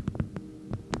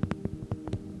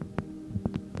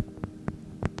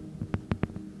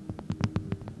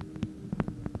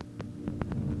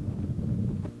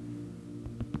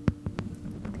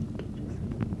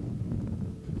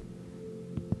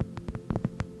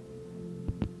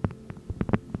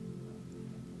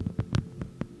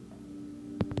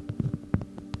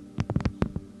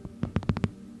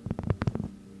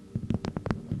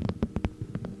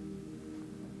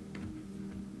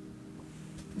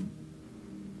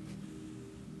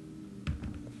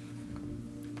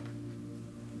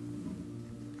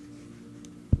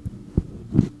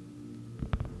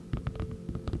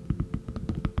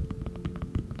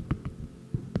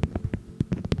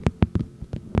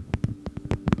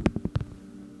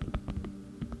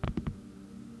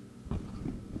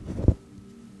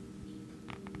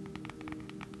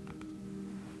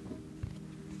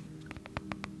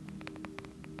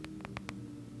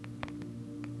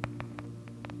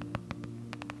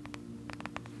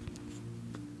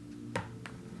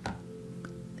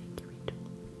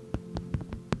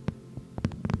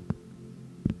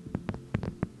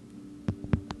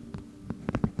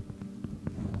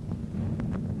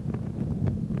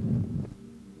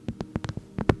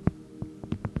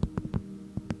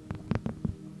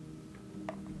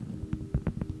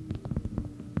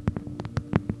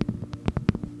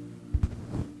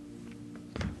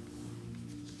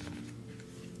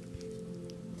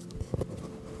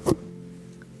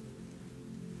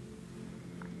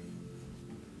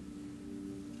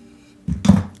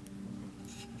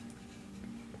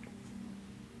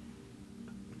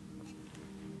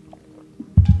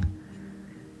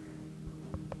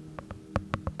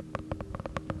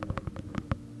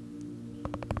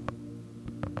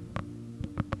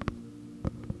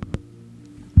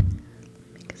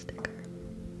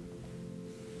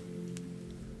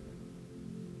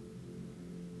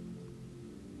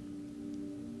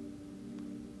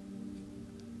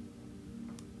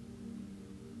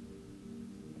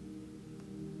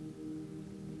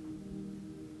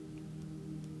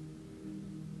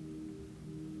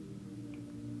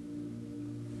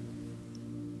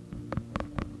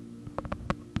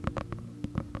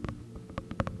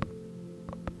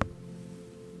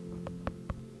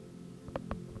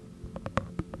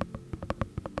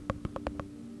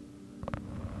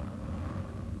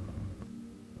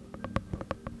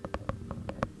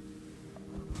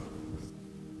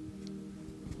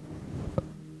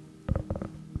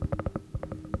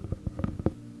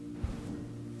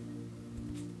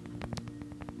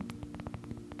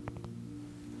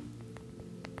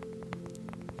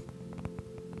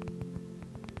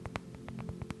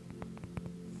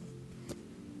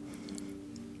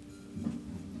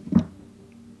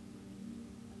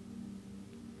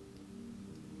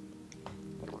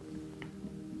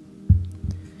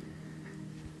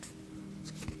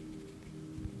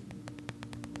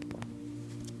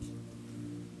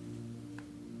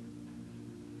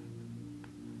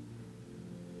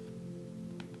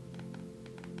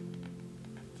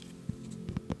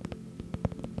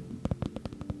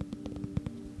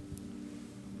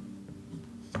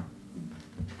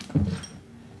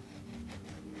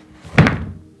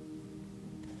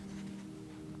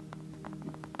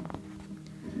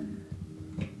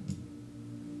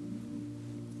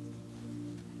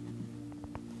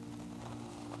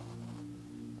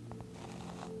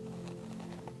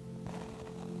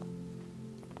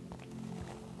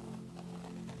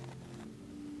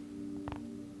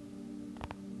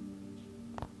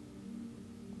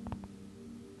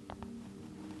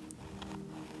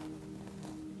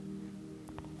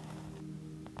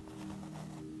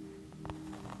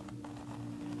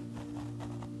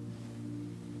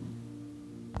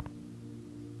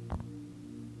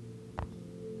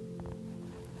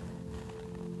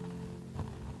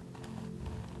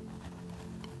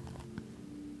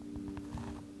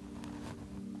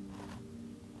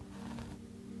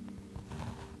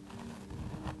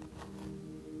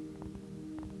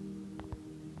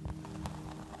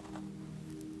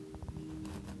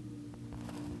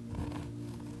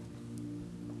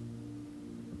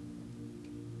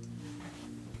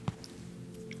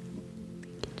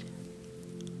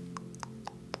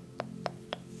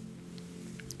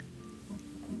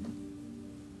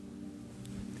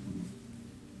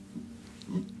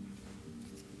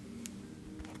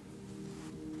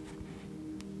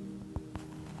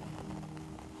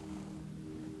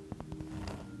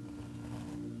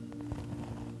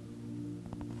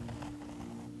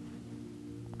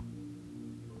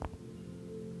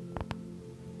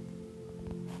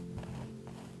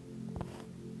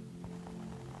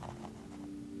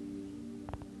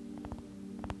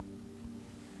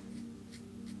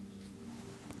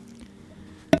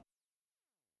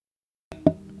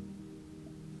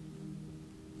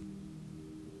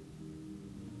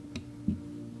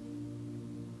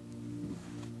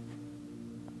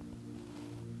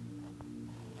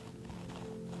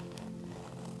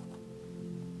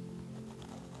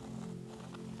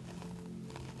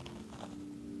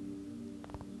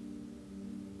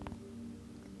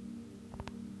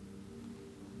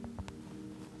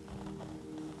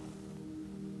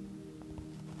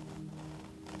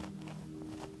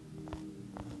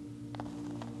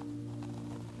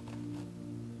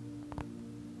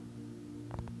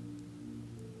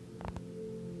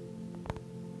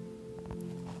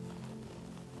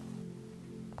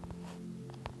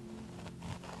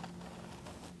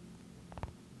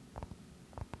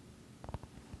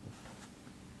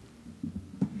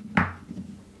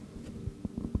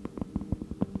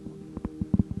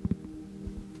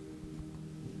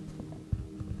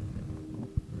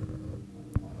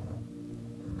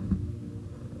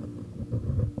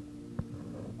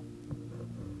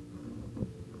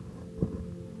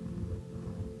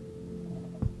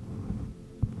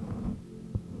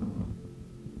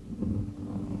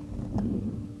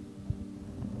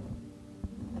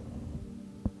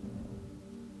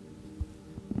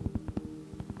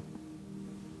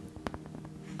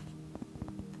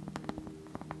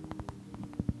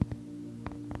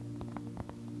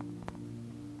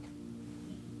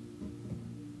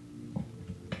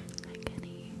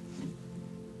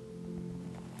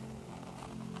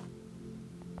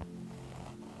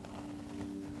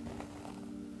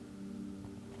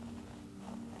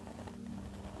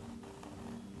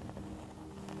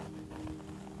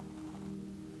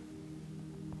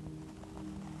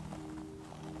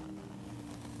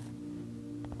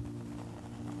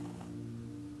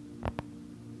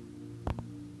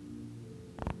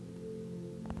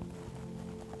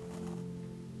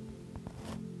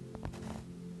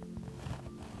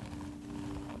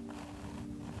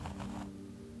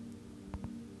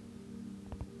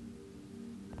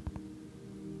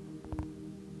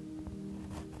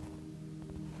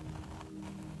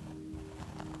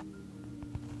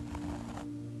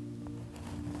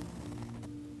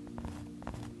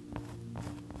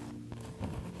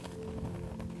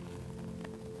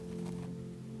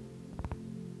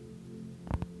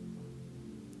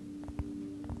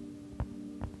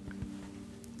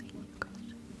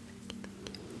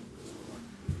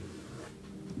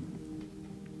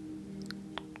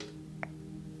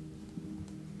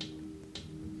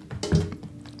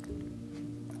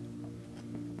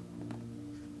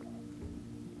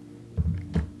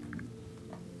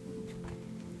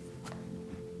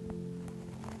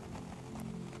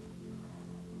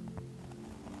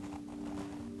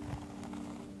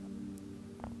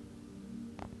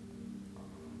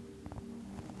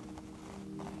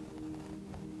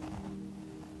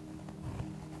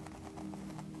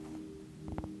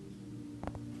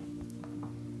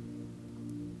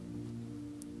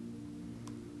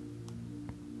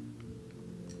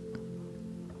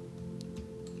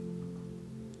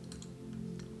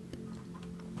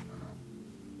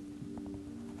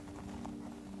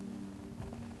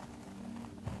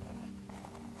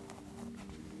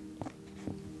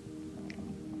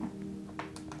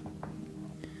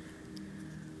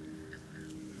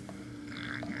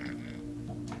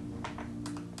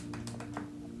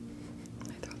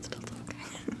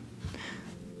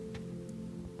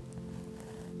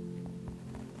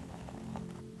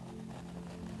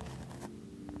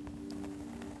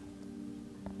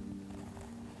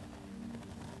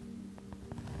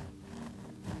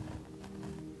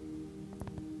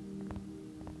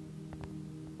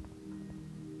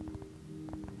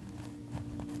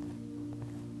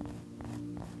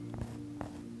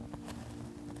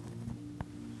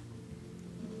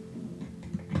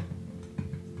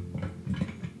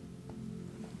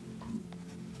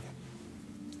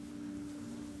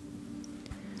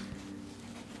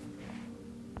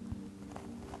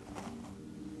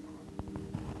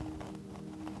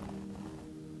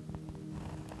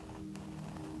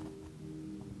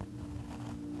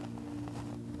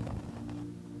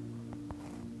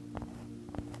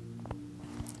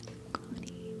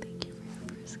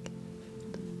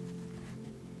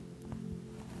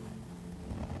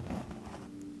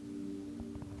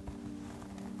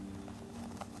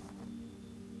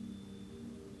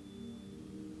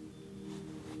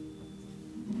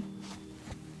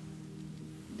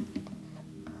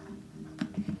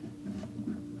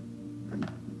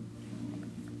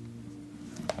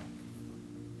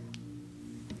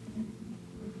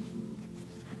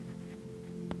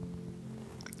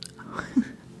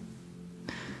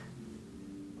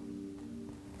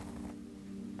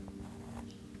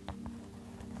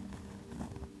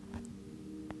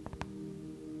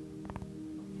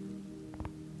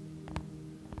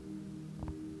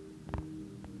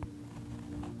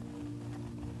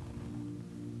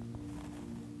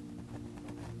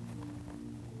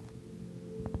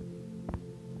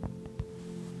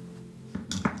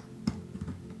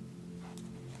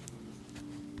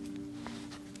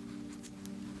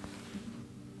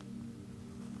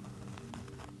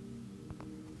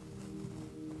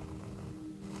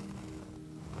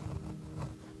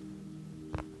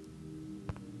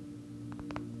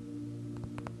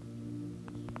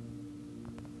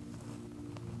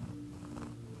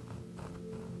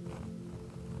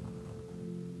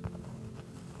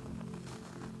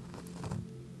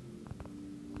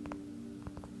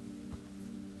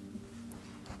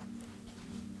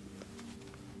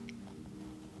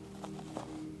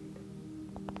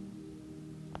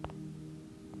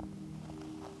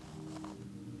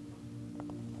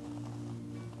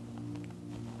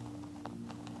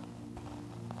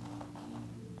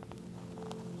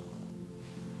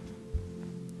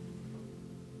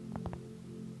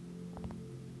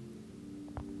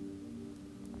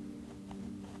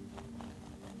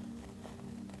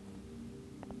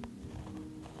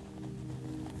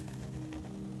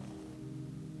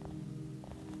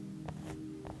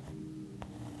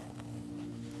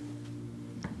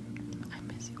 I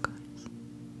miss you guys.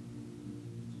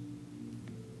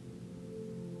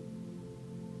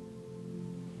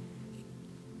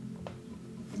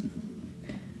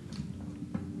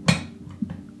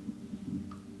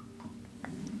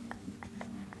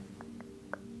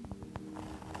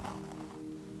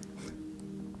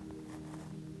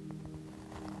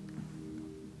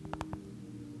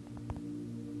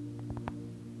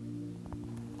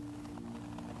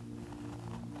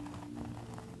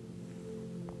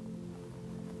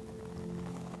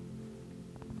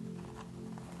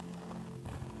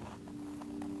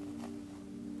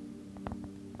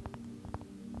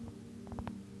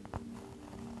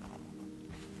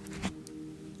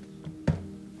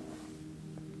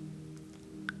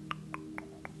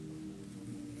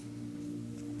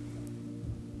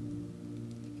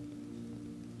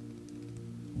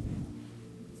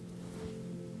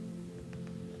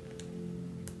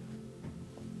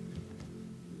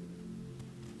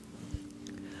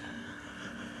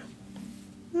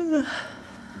 Sorry.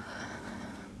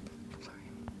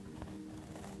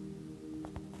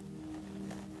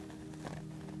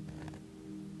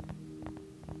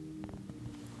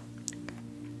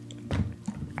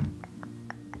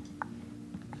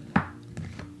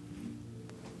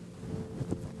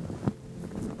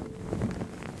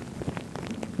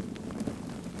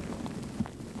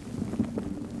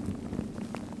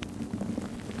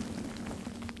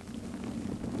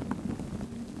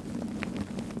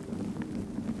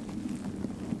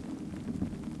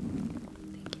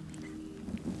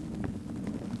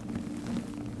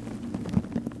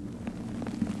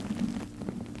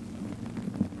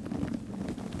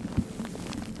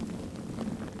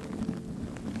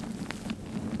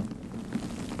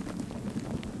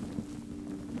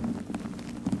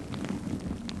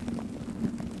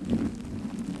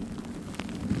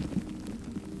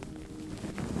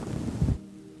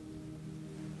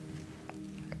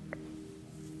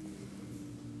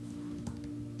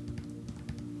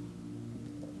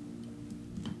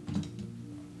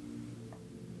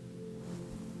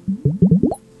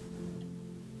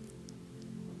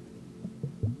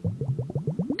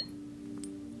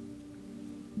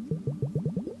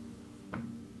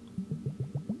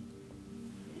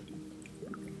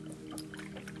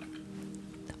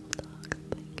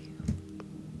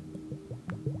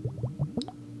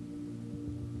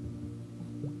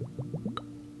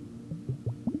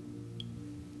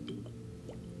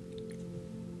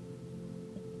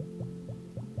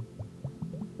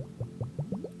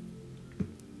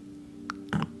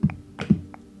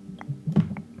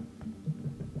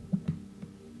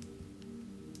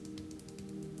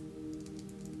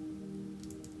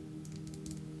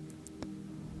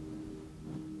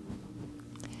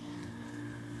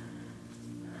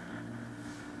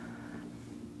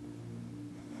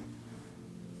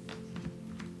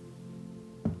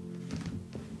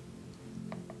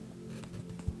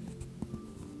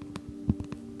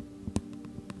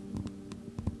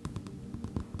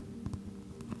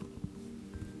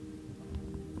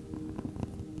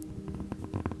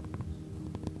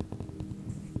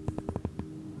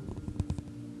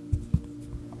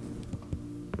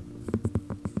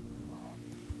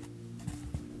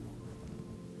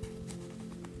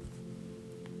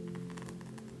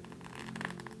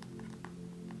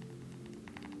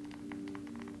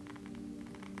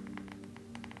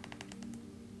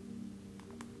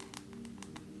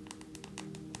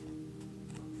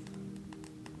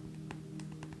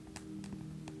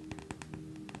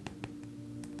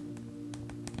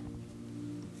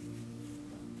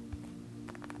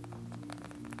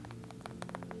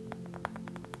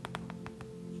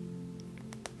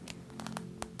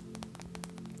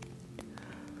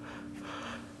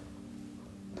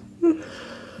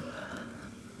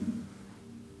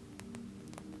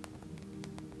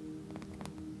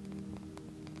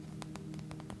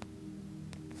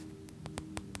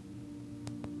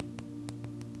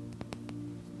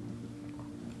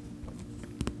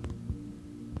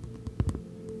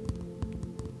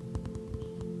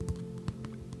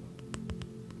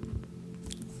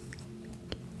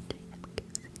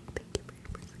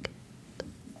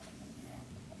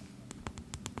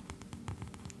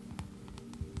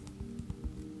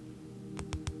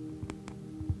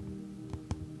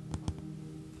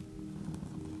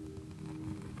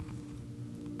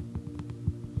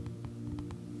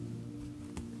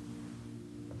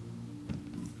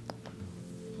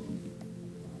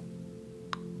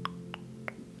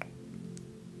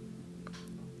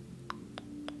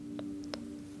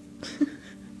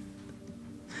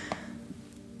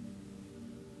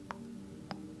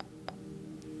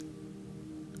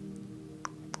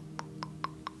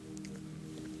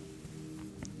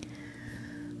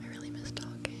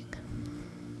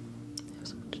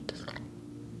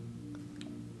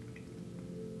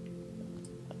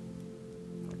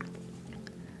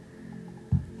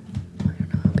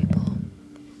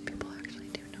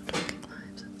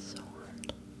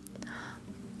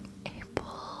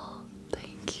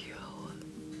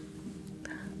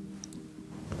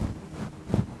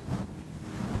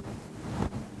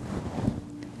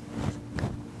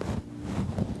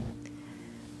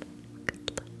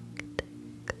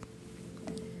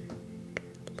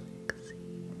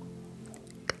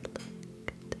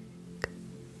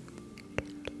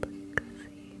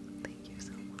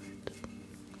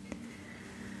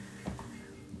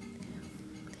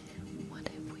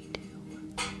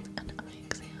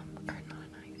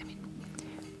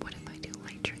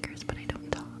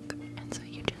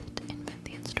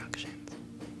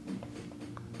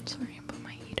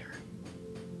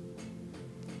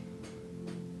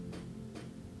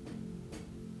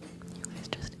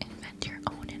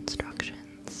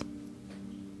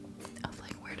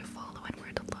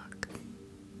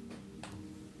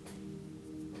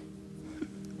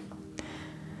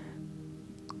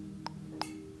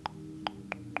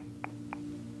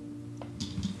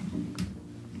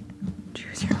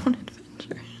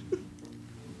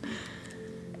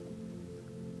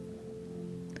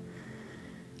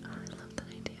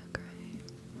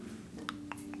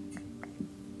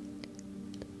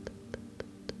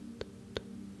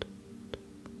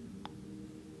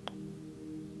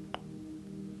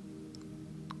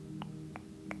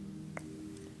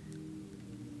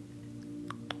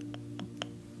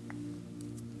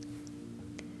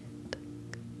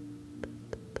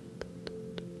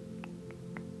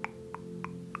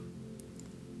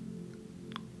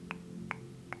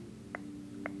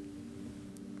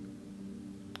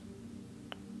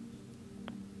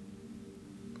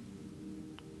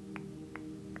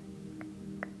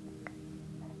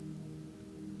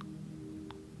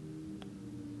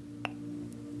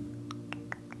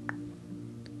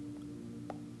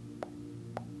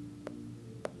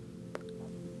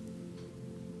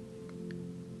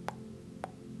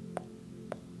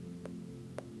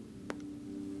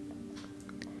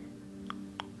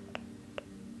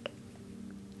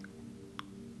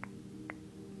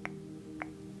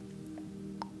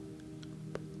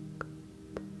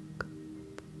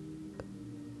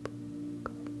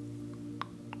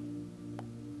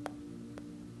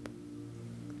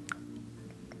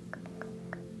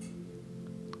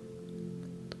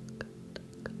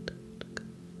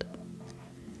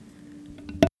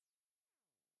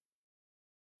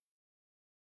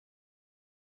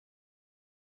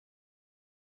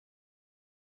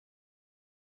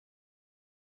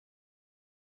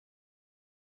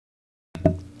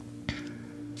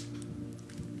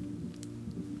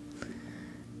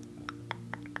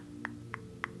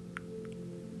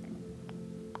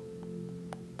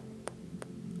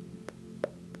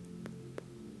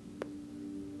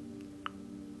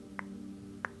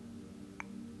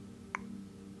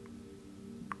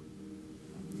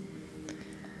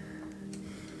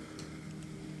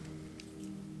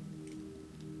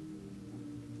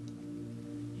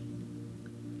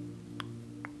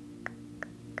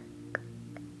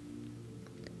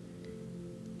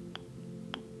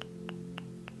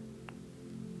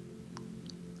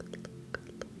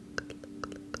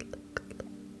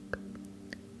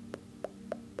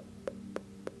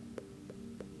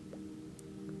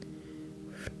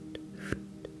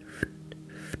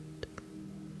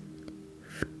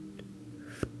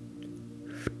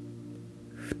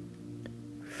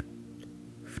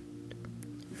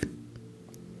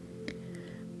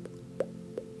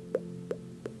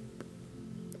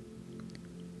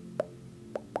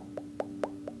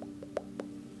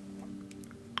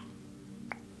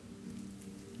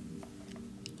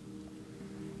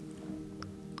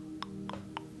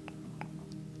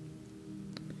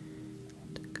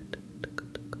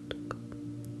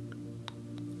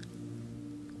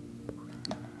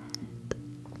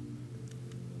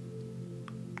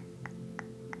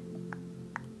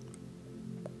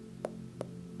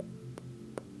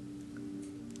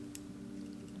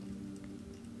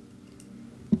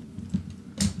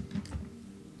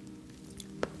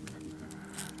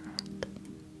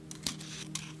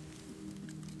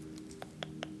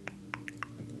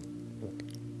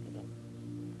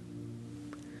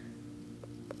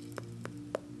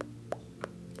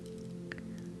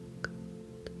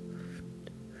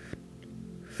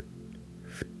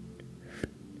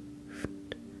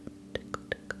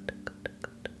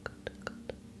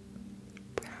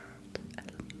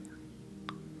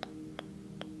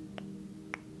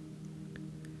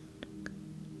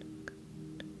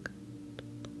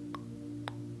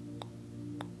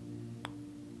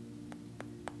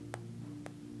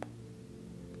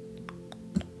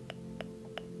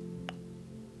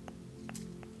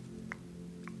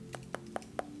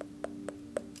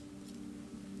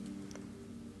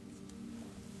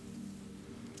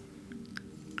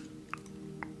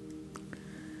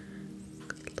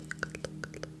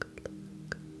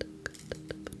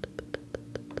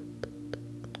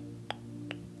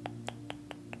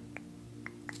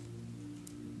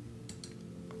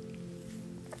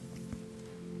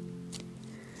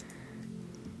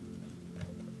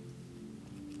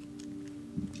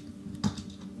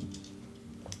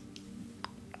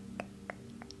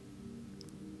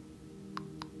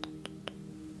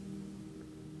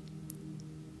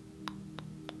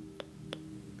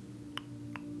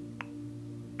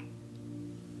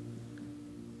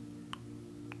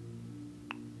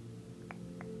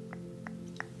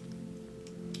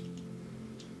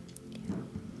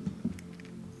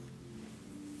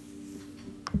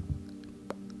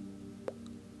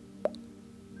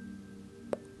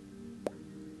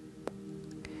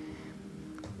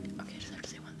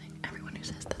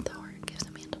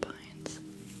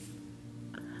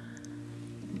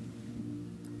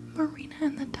 Marina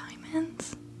and the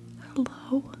Diamonds.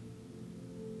 Hello.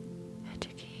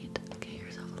 Educate. Get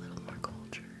yourself a little more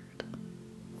cultured.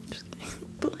 Just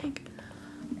kidding. But like,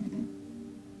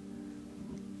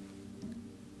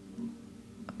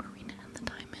 Marina and the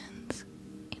Diamonds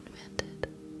invented.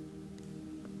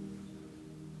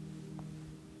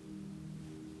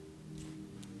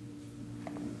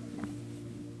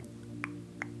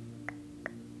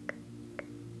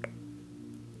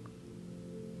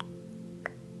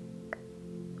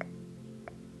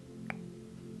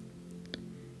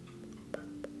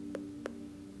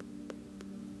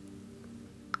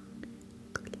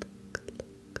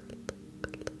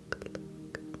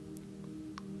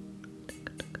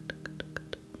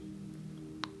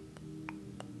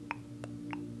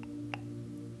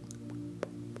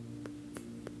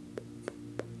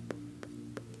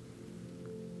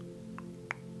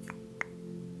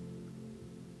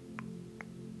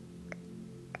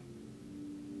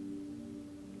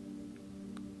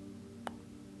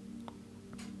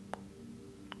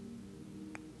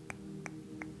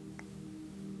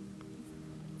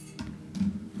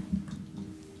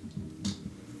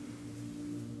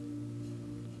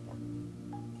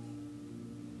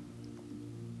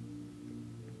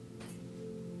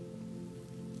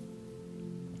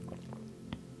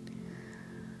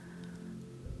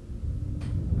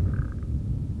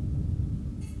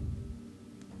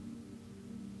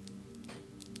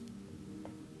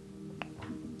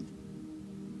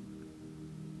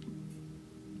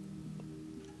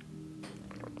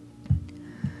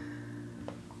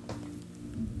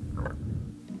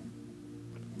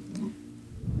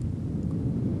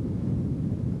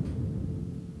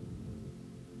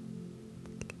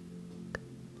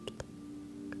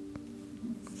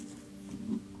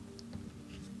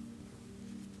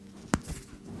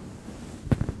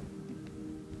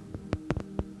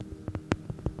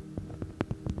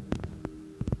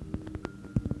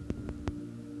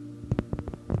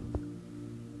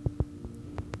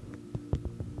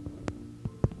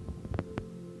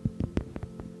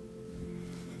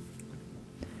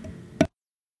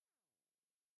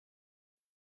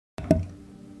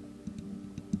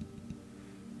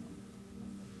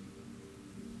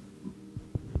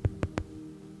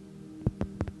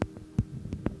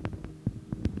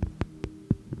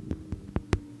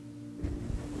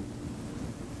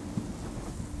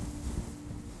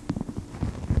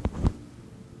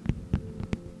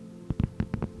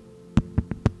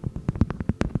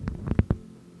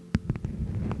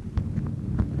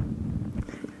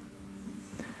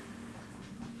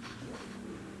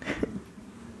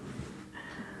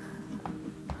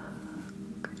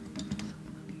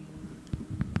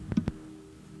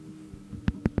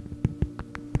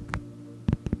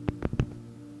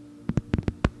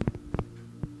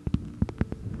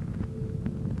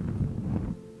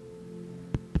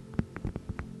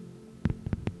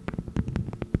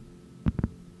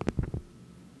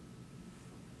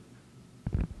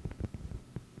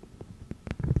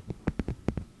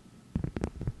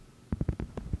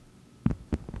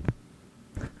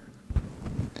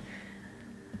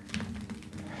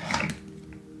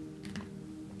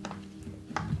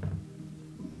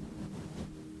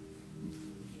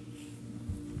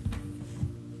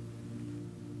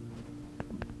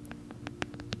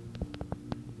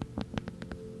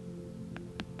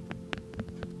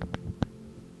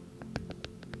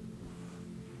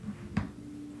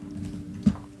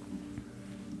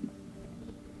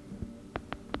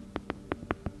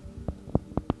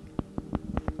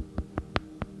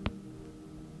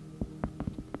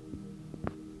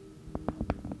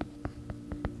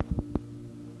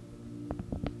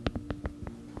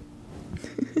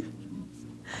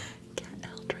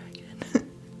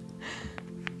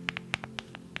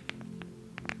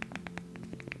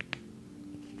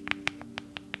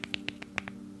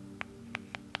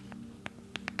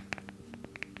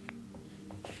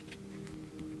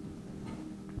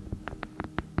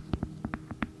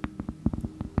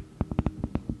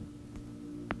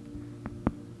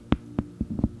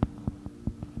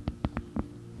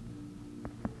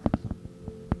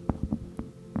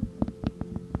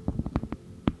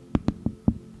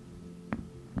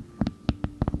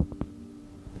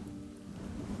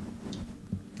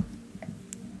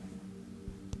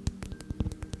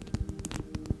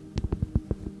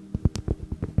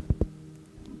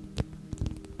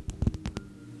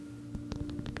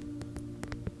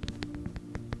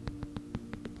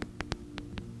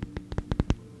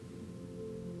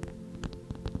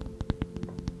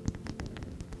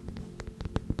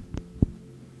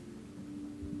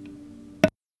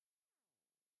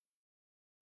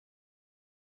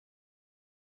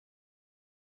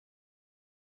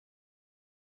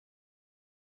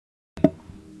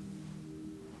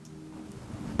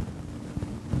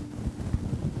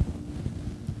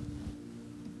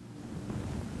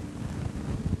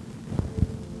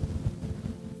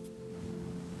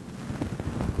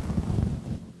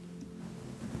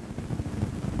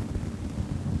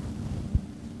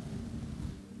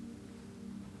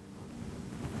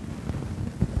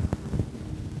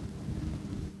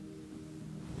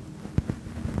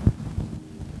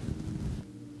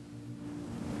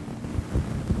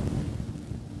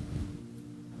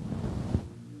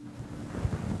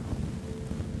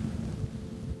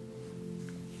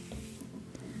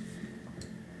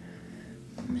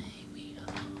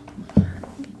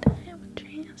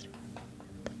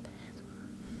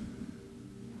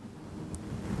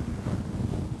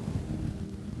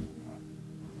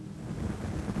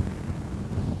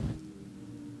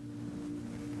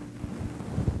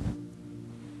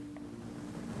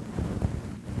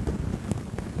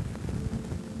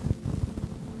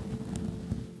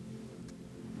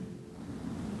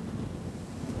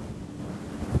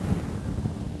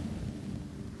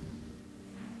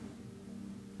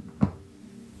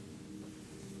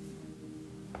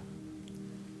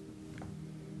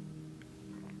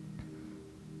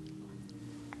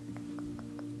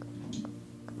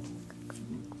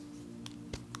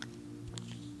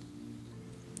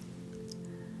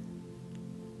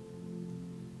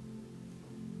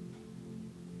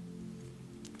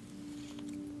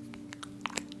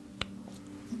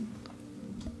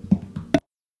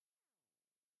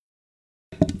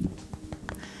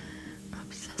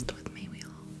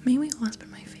 has been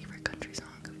my favorite country song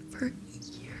for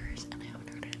years, and I haven't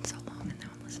heard it in so long, and now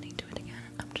I'm listening to it again.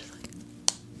 I'm just like,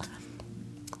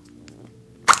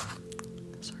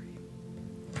 sorry.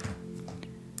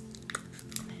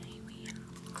 Anyway.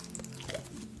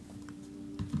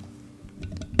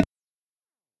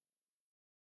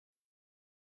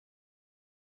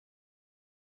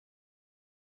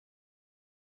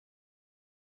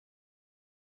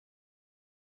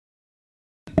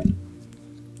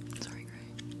 Sorry,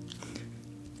 Gray.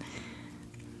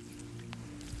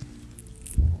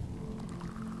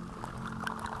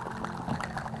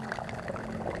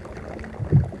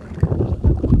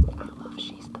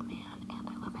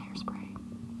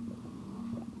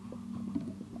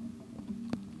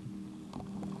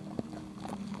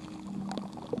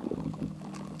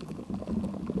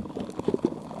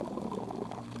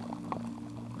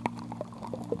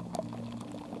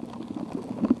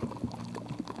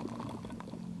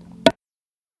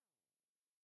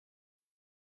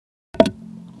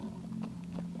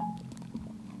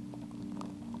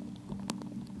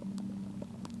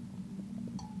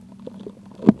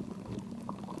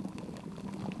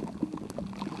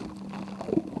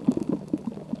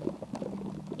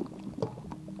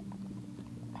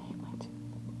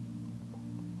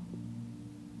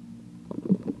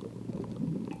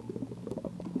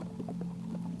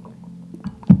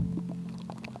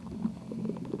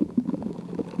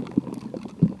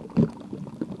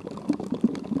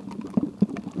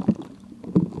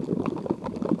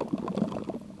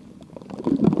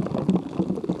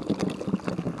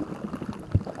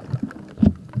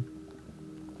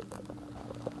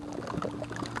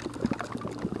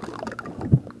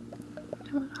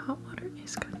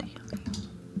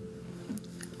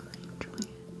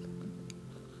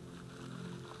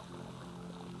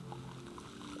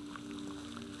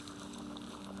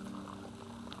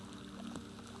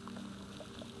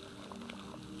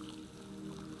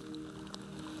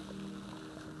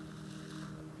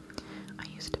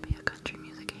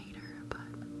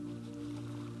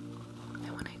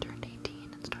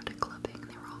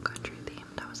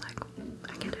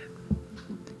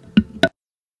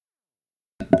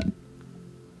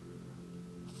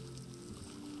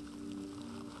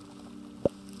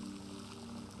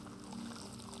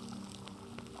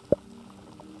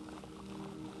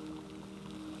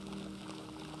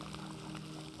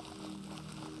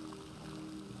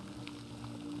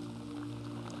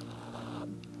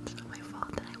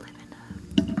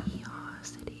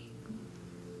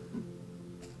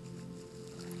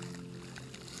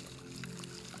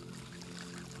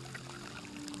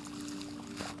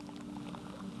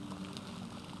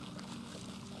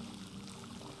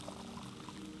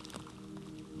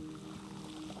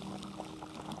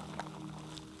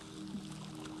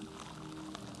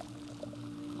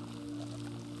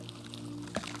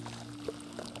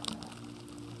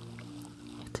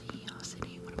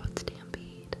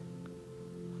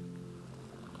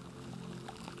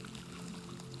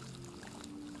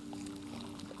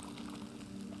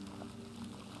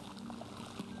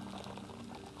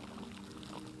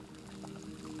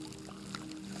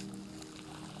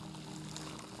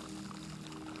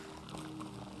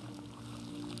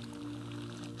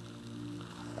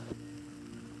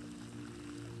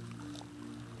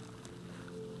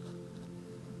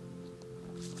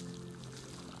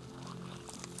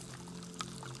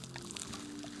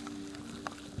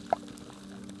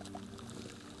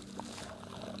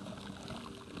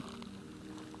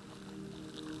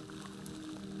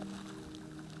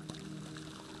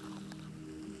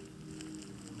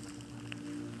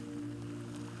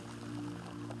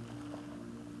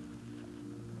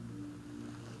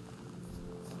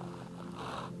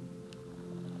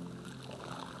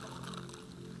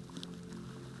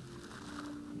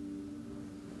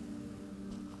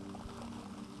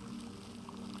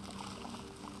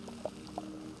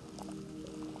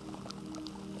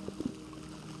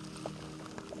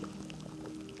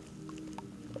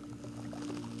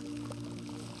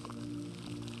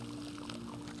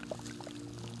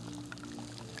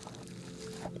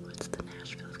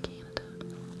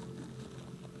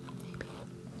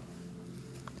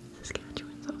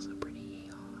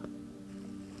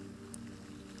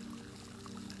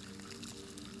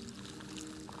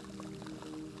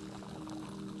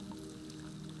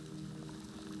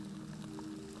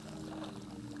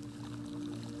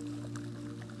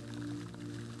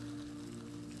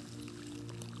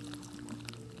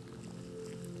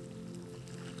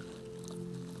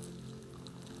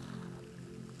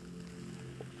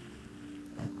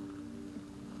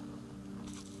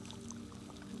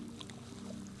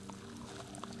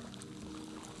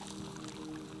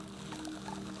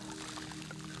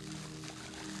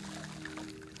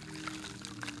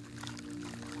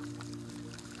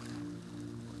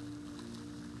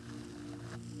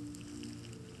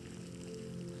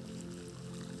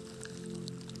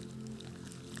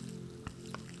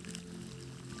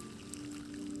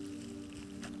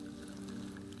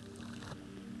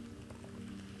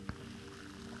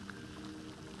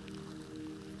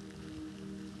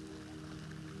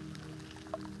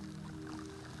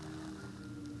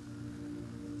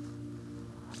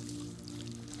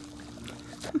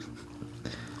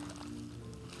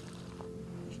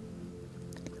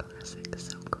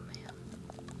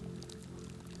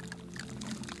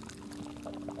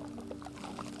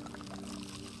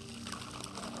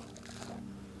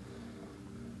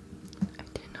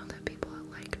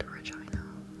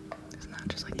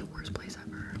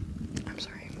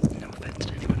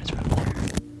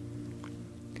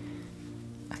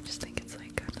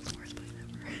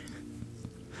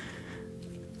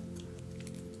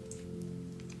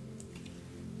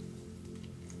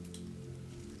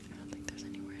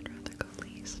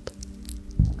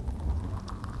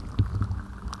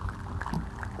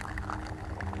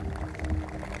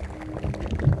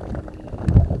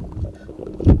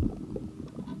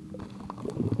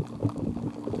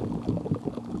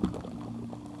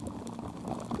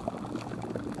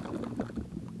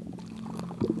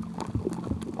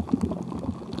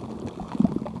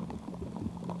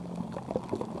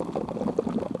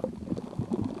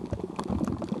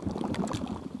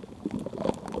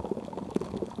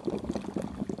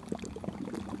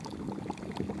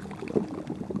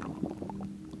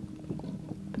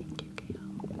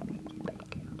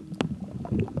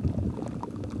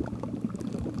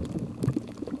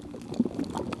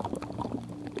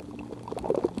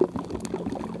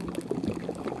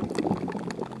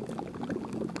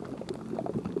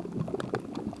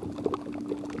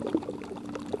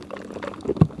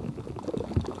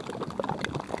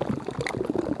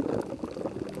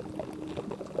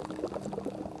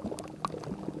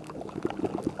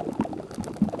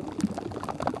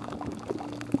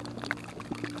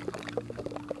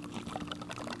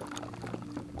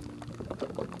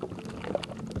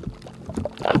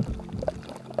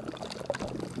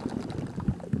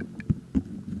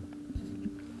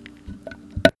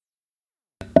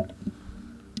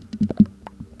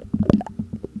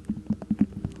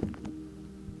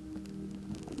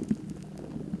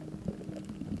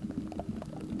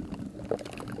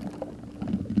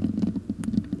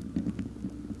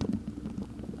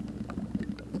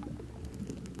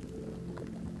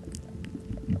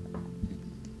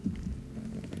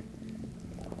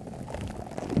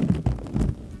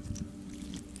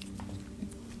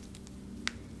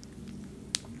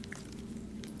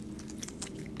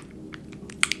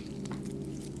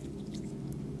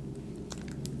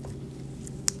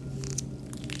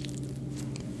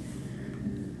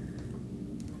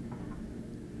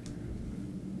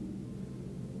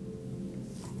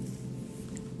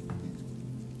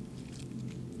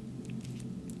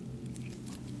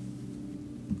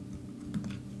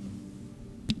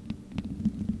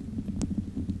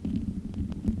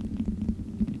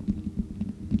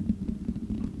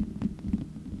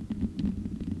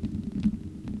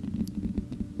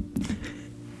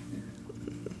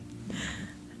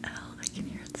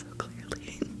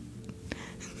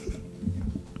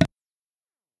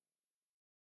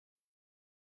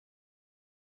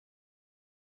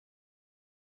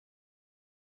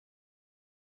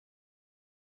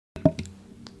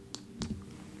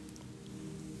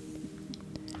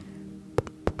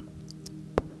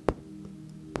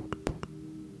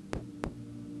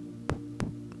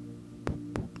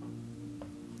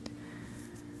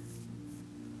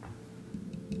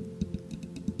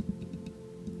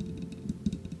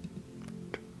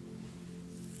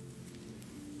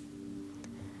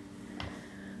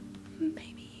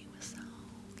 Baby, he was so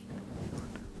wonderful.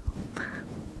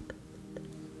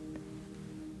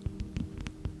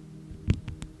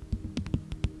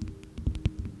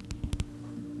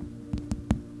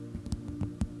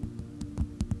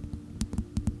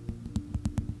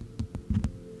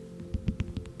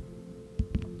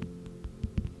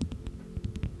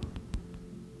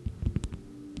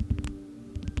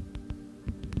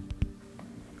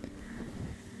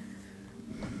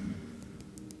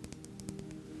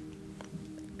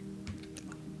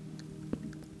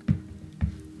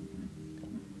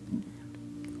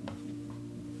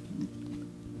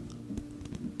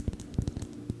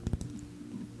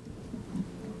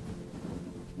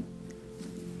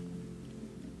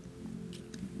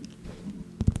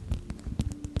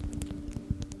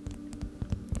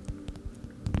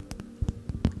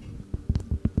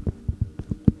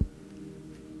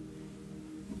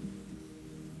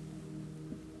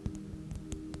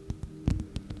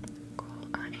 Girl,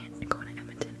 I ain't going to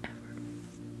Edmonton ever.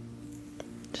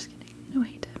 Just kidding. No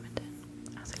hate to Edmonton.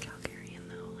 As a Calgarian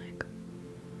though, like,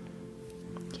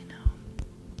 you know,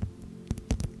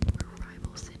 we're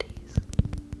rival cities.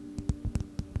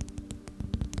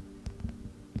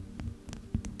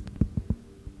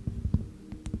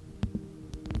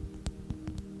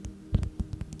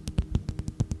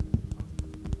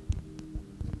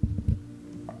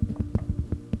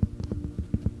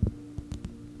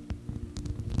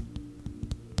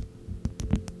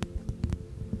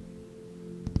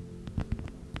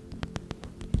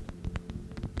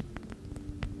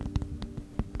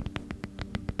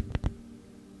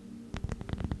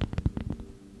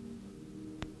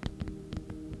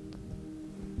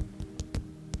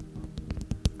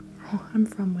 Oh, I'm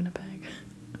from Winnipeg.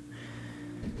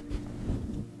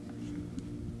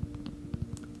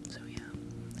 So yeah,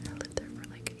 I lived there for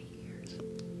like 8 years.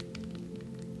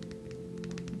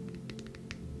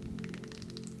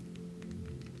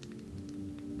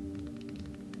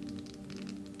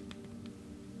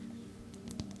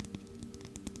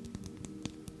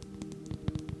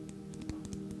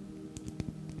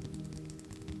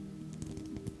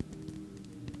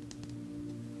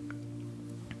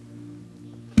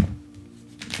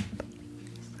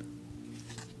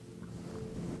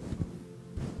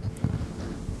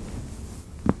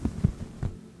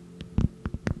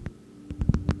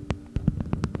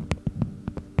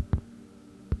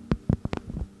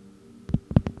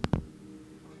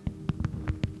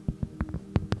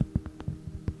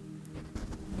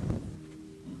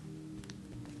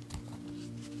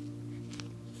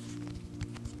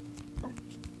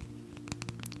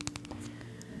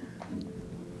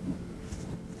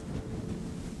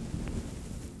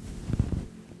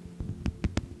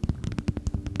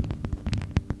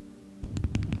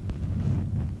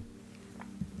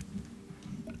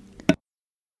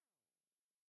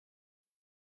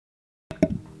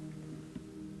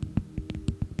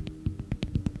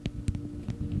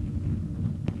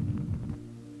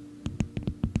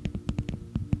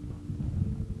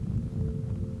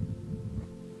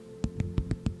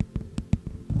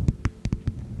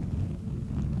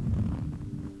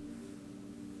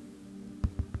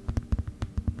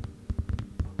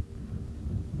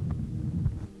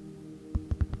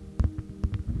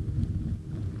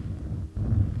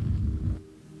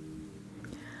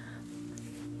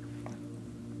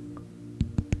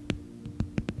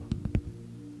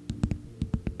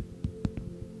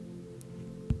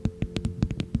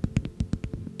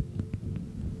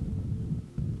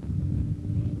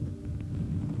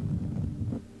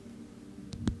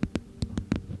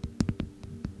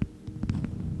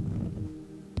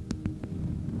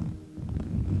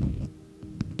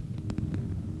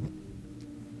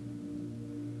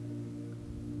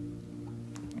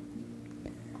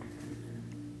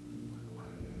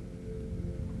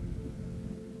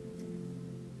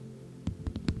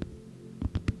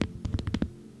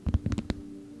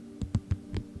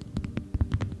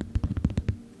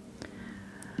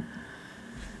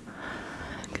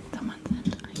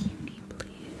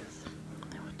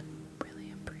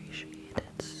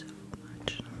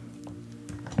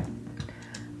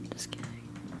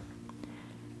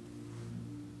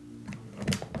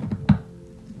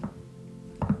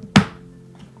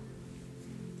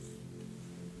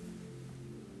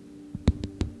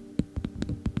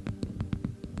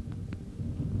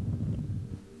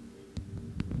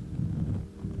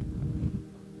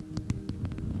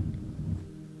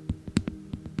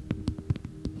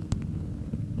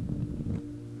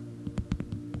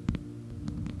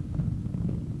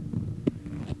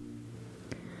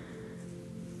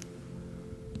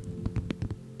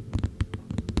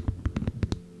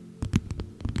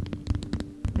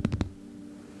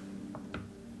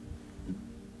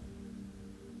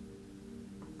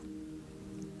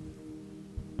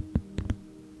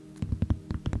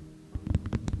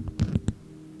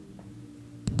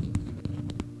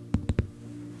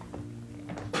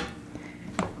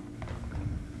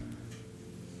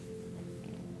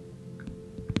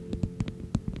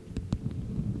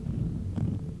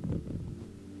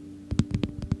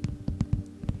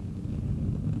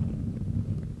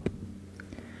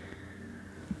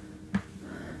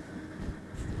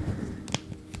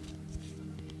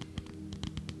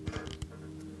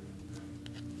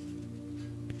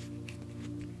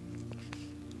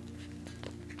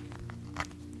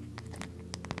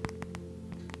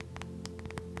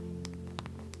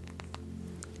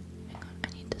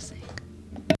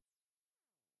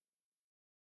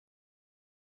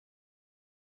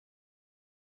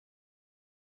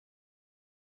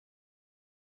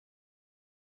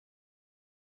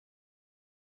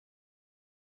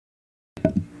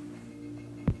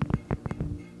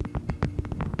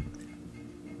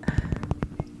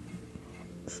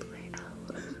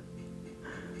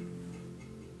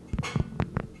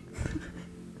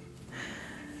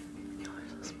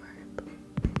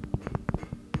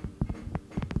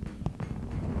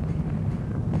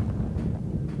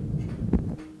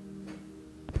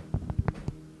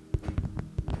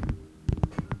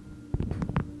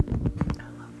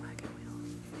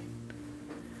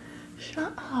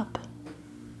 Shut up.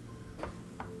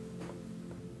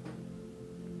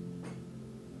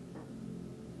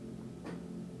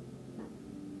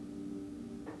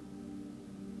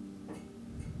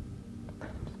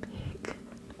 Big.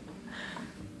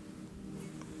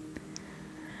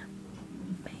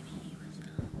 Baby, what's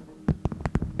up?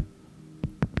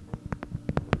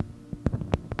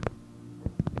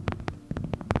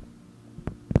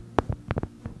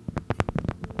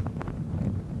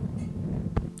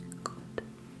 Good.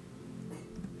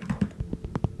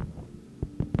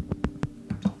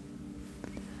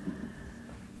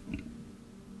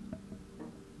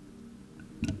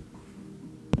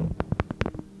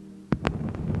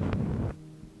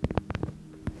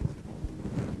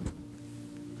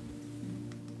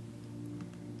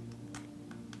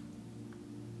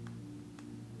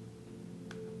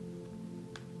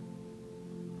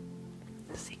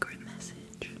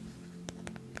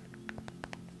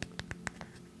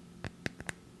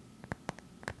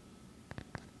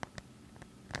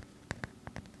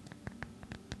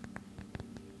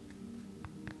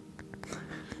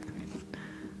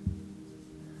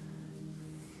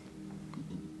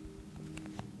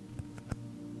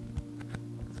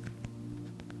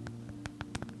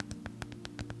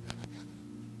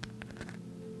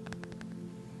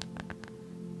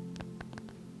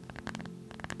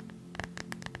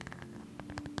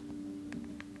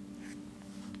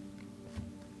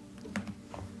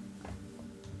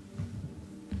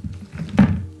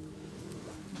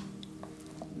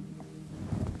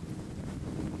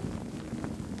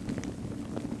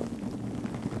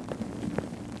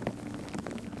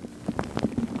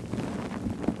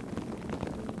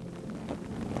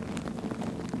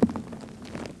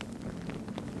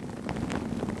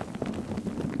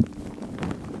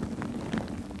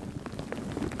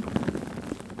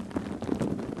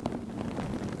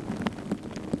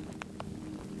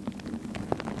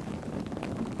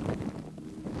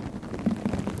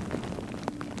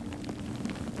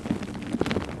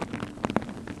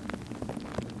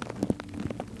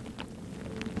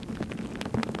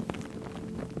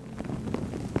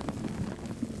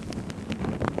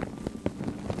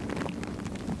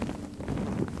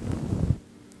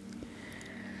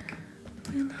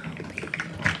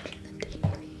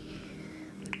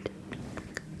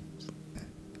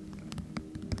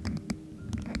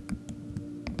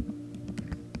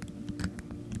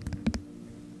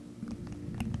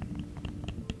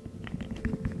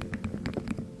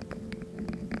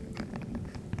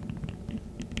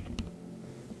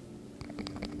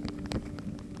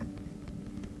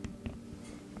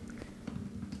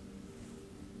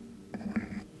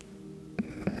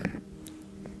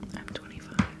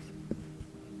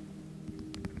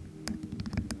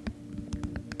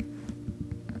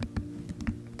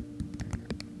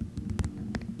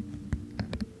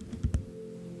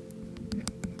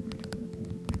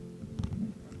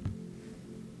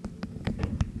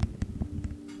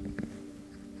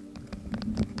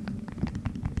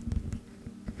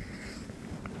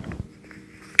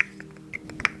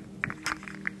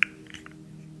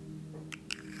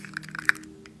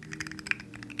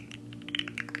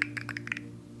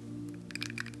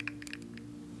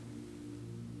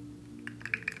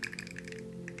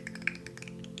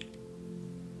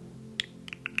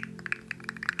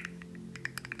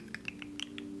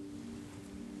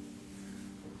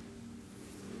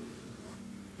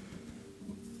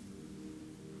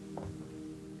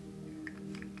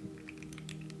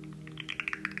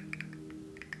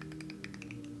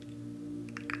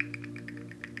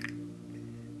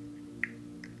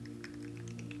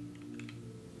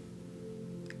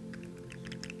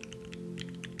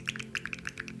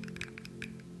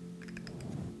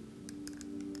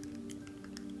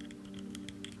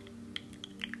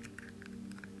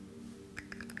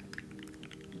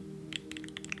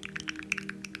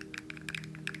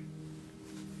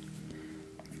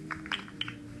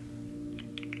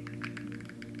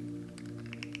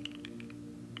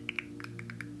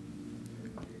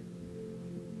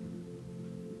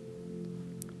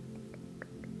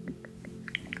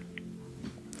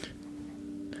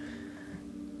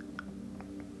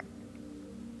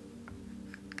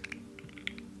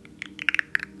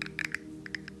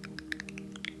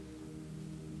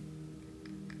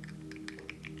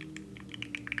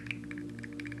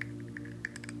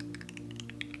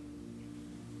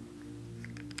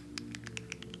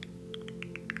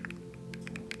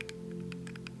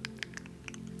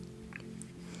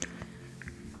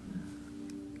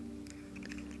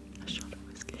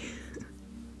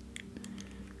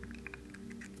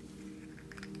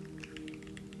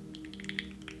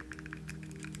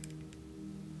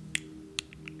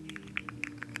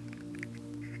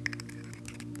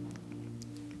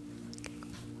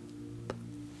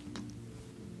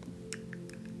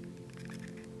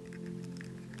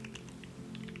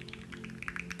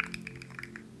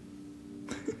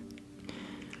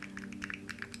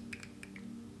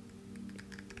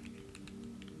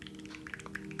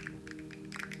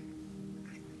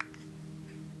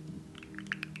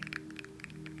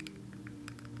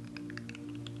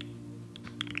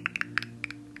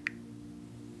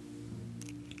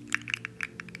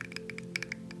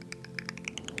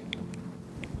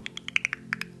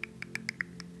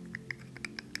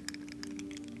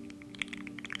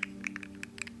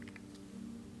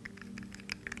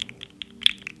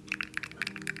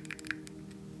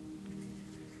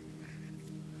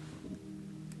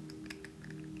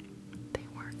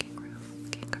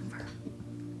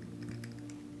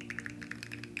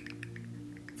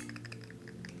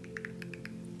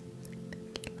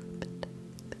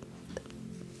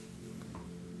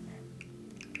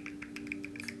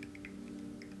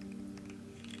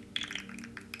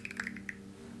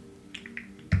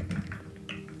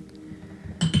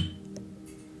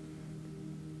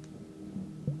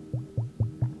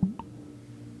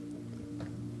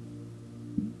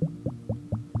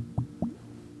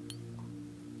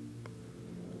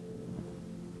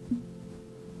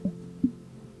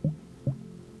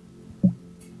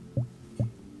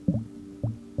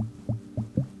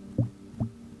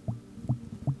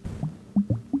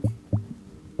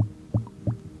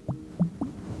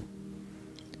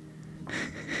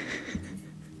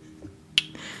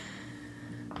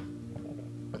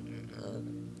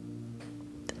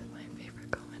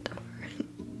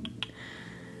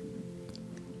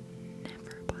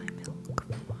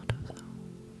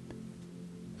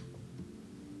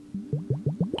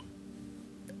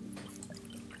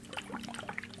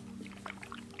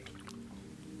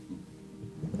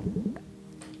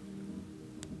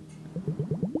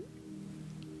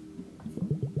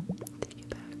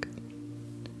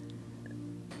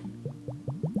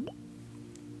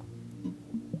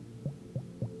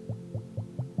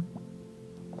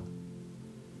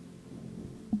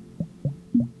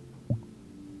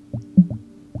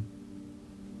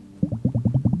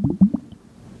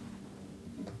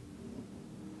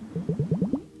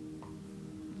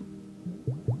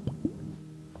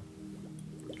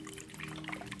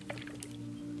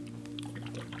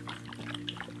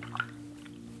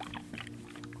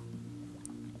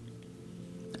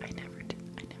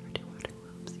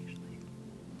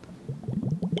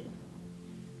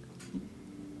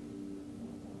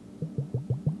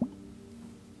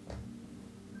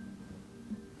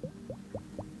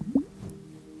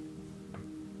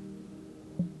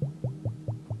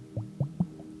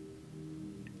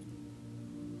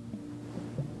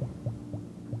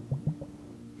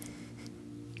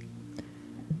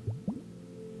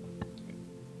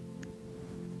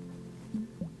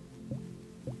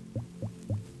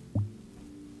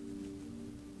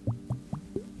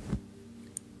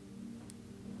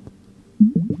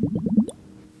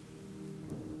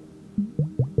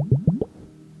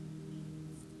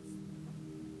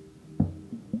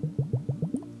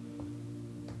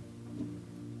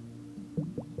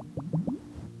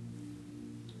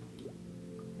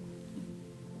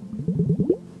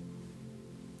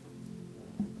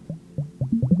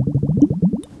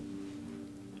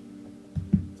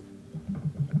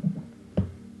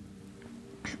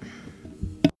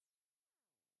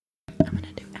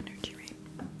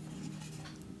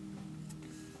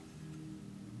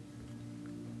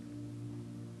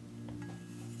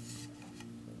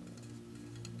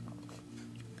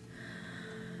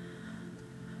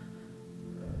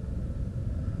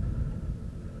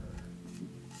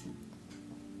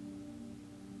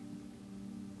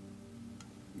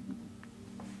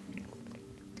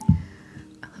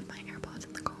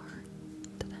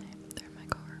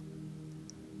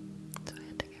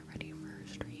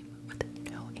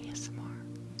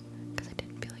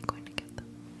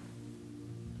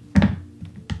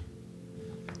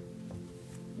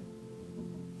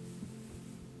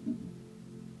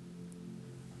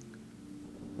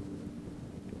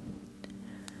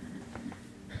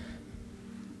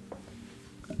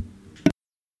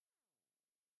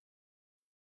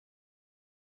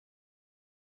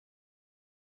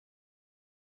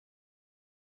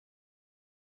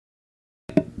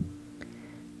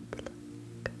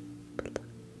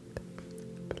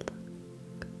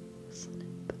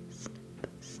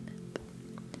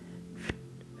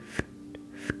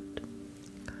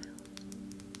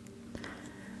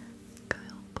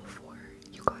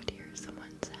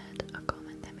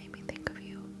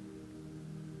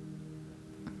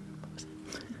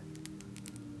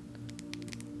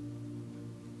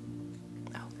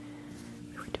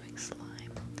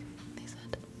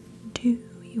 Do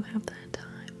you have that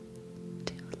time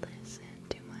to listen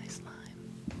to my slime?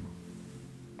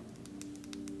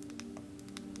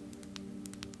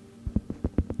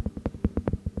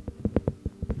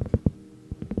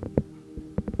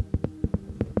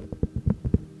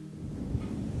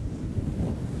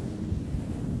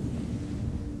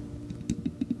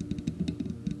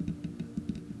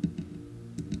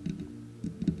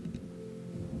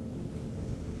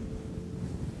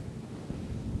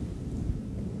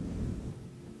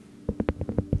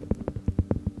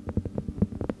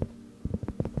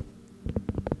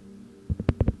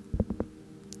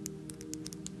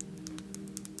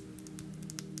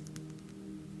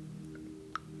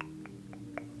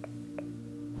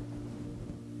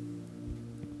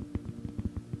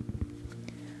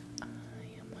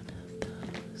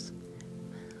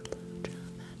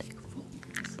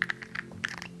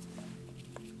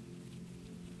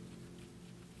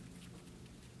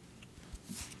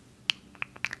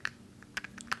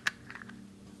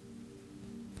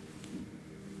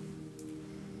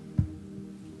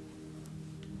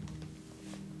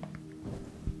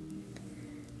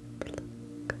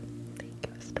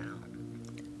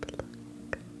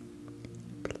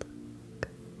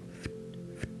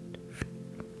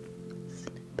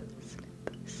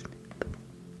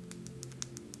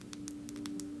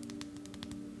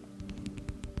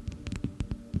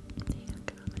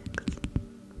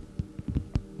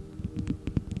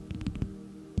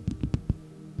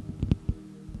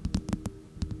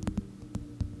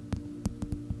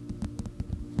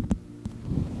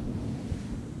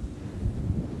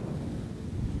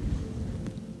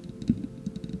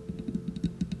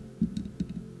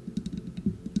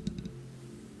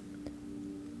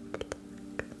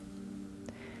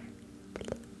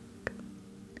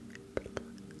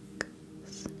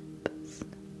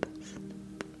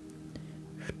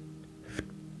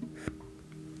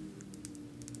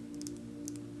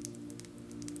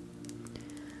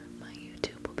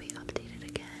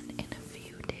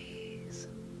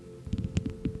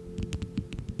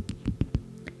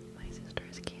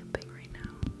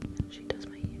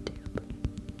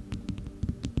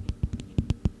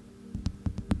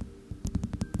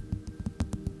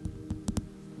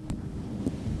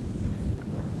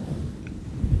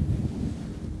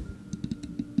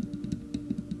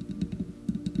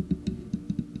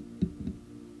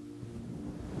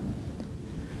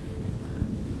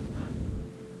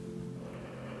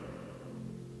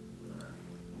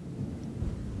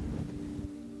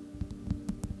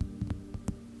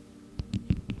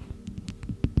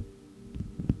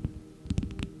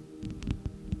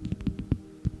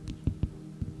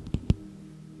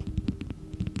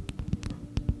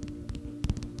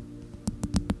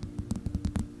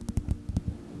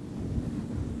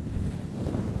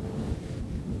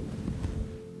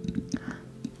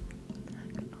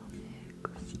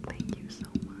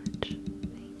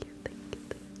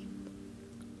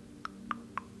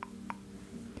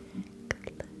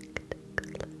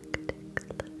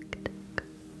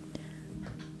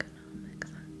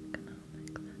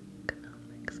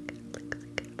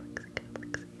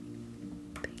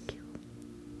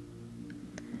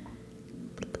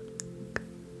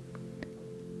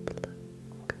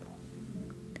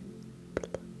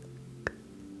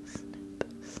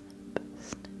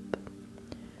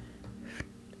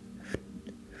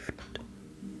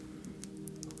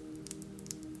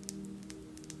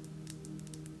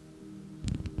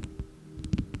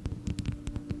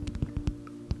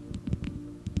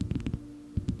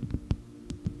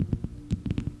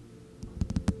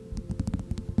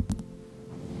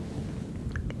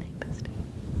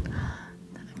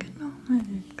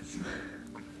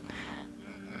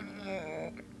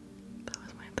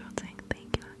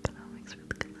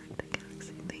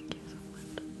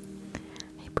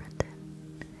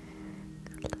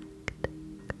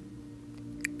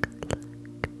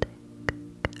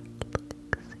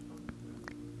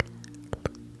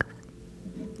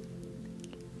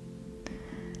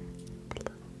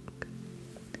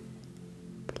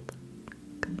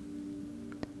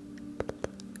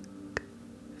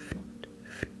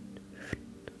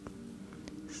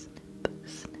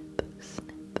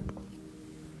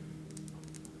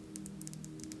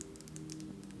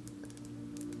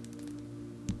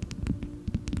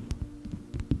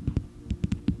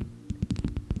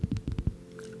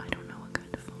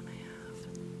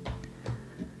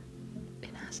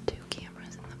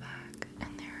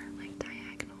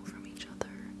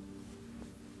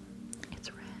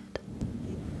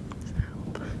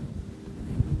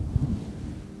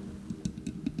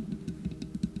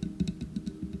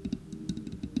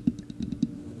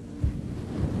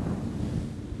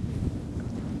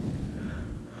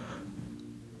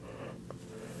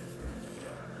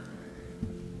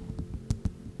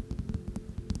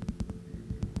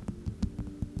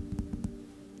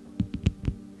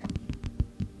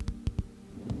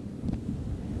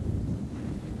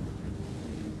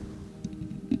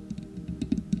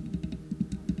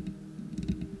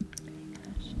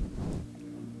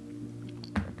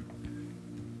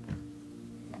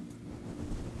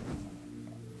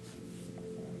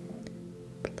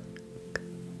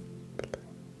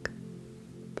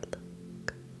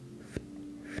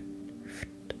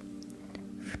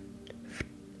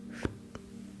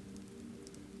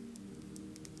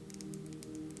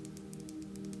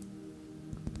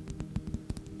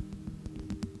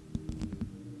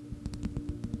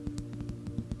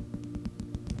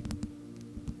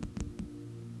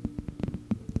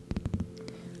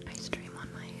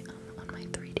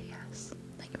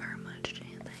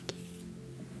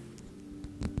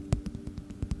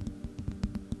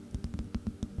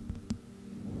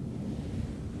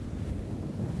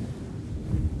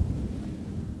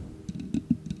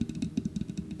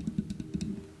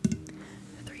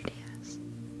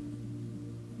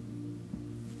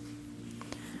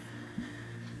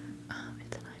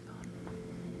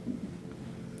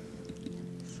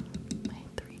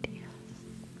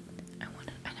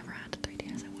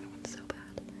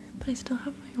 I still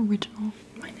have my original,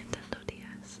 my Nintendo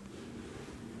DS.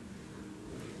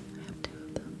 I have two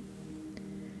of them.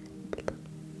 Pluck,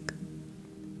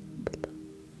 pluck,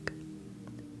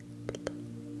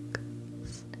 pluck,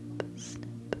 snip,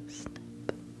 snip, snip.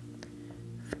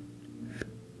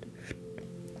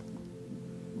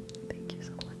 Thank you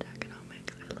so much,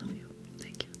 Economics. I love you.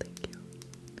 Thank you, thank you.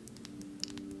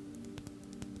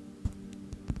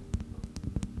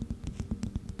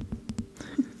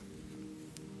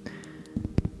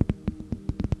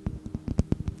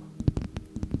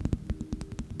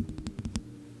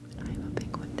 I have a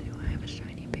pink one too. I have a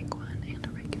shiny pink one and a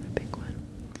regular pink one.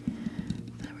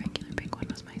 The regular pink one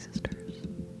was my sister's.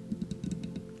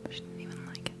 She didn't even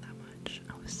like it that much.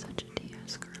 I was such a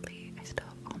DS girly. I still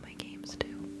have all my games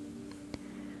too.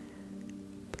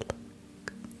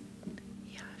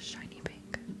 Yeah, shiny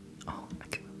pink. Oh, I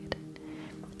can get it.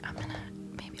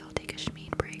 Maybe I'll take a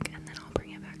Schmeed break and then I'll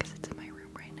bring it back because it's in my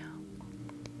room right now.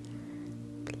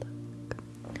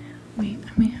 Wait,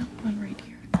 I may have one right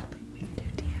here. We can do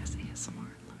DS ASMR.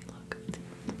 Let me look.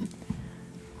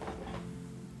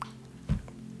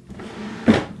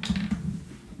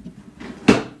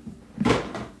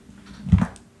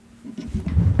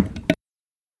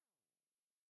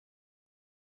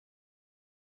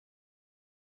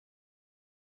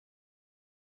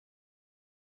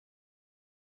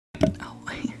 Oh,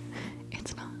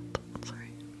 it's not.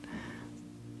 Sorry.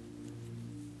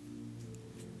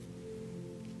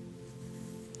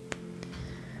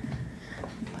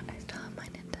 But I still have my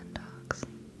Nintendogs.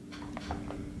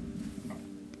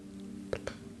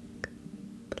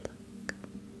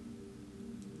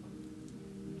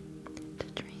 To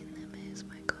train them is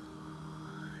my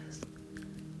cause.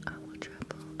 I will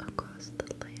travel across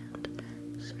the land,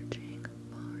 searching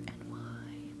far and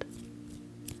wide.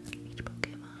 Each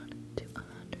Pokemon to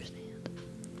understand.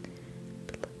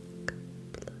 Pluck,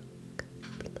 pluck,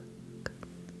 pluck,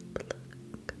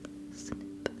 pluck.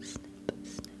 Snip, snip,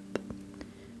 snip.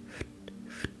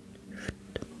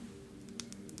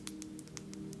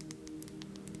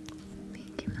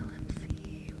 Thank you,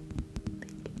 LMC.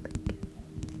 Thank you, thank you.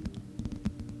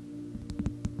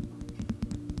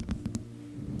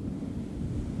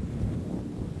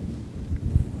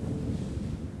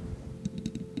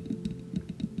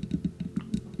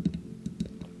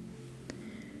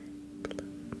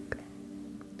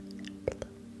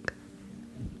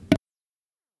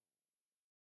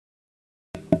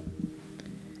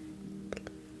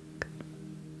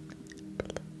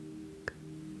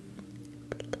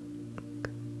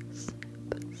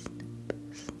 Snip, snip,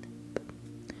 snip.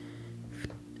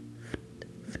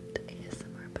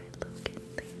 ASMR by Logan,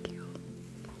 thank you.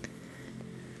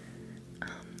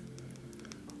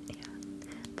 Yeah,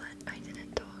 but I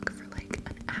didn't talk for like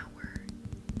an hour,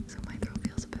 so my throat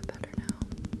feels a bit better now.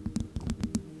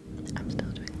 I'm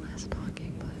still doing less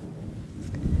talking, but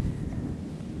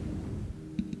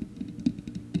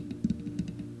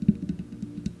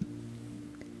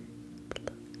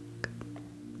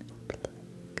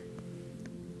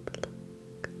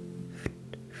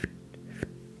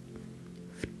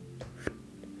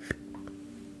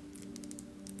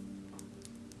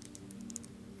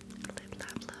live,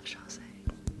 laugh, love, Chaussee.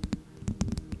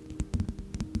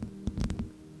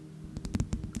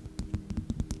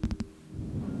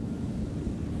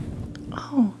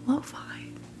 Oh, Lo-Fi.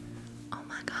 Oh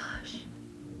my gosh.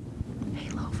 Hey,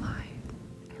 Lo-Fi.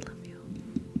 I love you.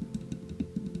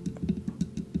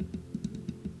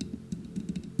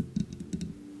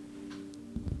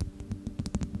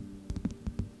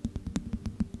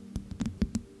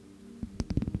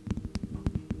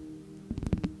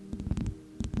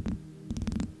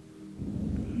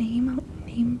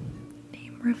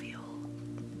 Name reveal.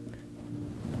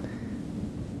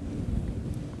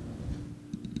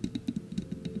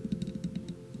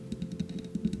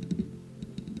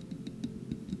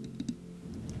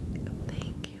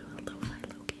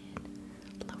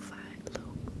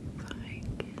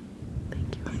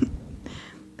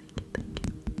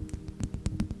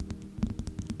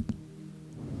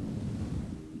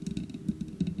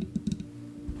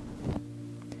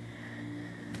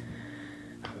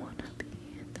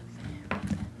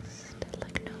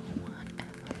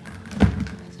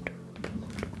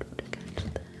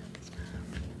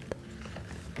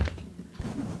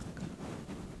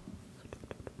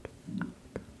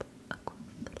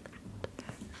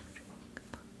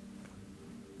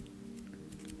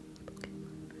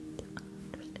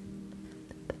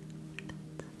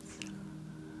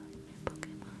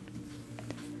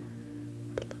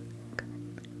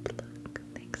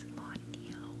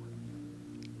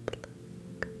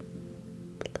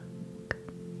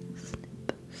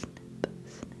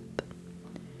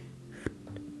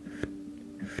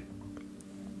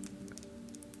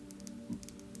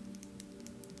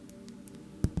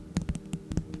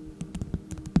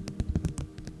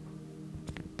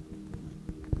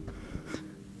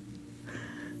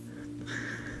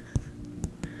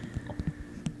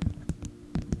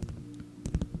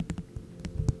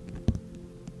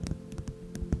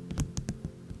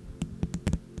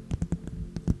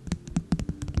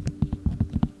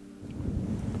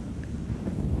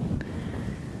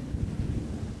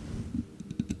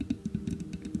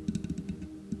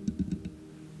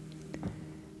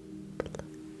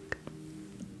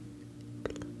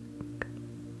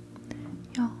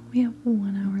 We have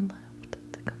 1 hour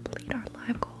left to complete our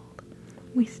live goal.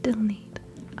 We still need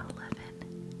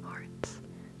 11 hearts,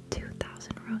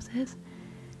 2,000 roses,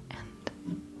 and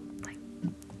like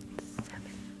 7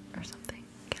 or something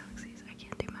galaxies. I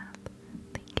can't do math.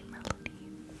 Thank you, Melody.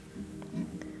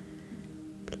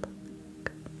 Pluck,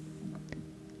 pluck,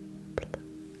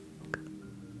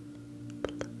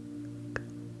 pluck.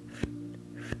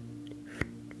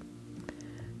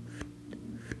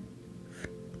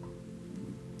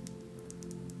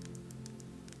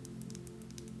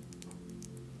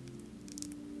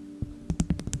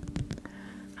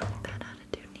 I like that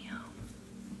attitude, Neo.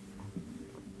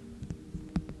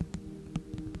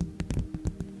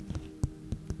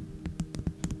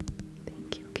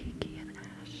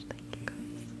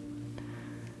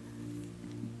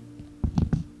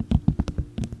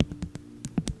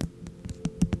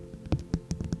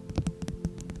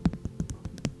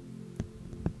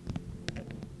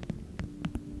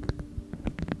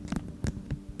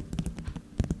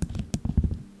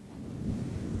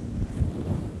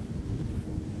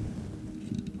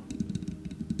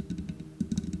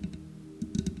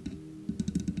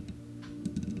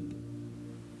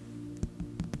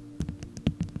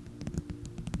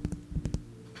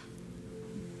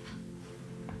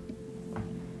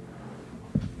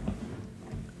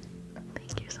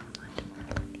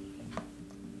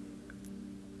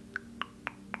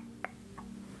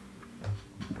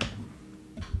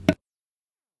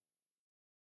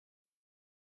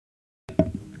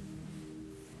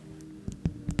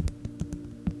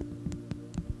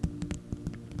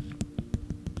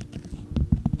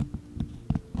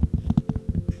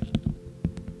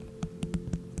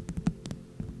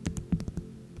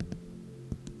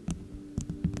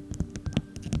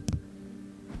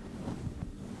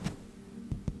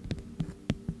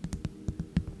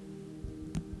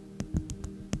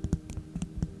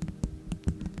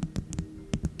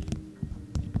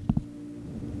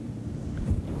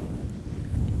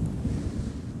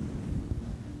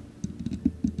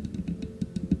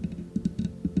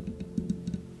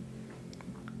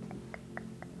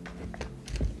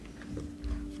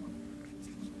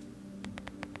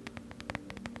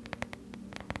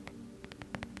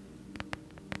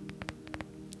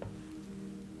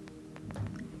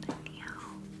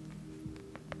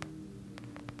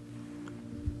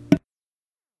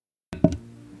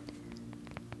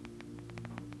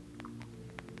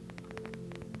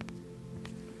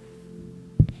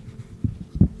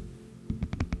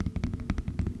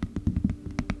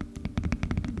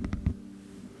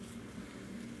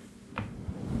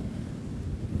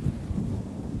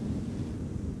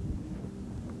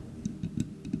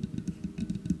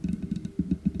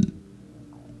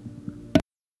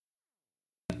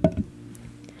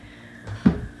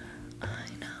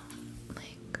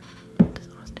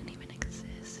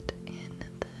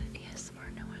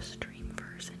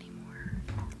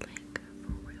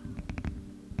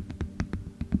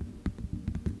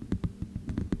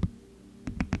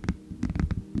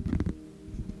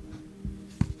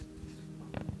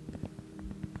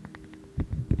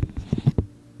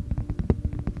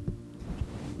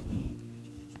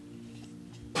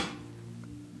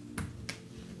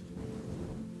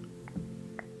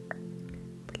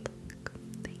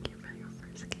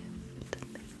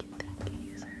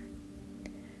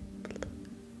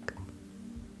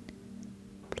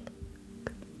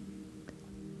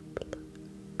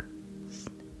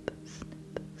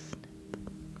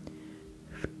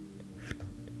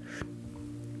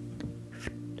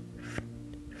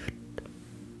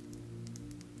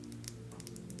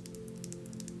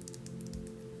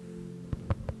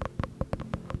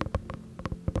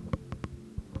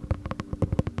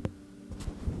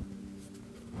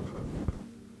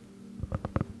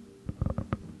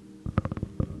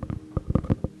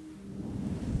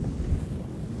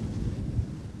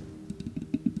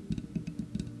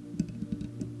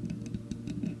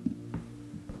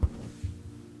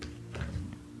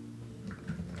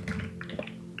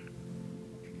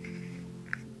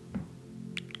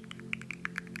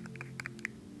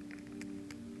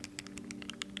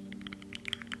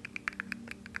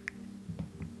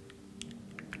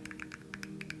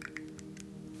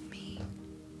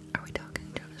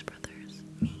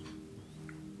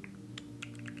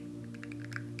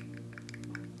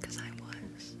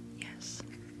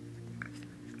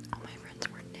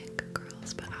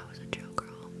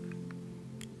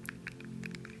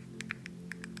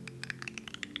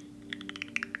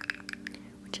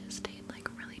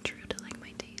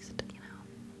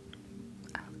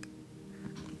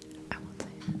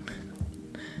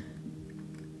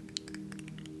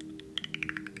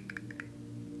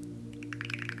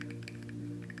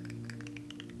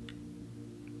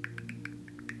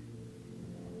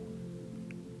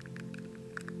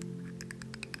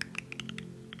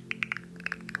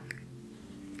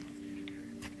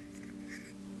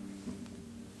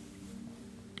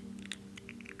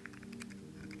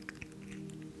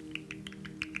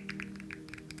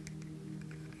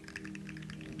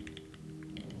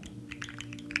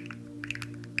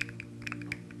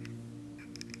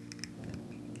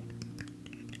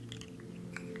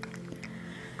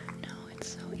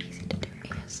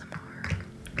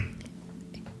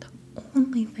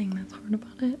 only thing that's hard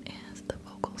about it is the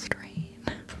vocal strain.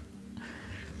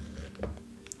 But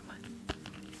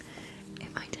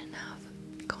if I didn't have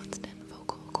constant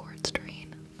vocal cord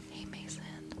strain, hey Mason,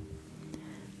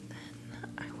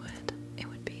 then it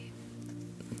would be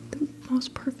the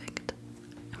most perfect.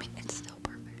 I mean, it's still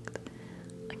perfect.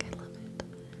 Like, I love it.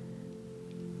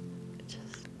 It's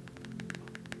just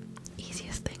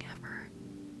easiest thing ever,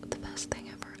 the best thing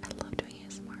ever. I love doing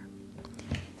ASMR.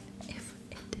 If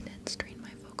it didn't strain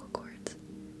my vocal cords,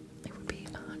 it would be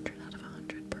 100 out of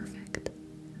 100 perfect.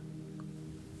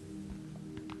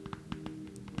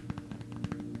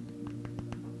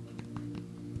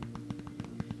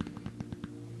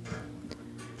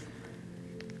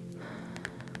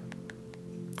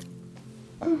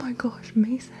 Oh my gosh,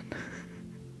 Mason.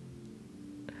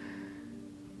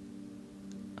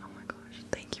 Oh my gosh,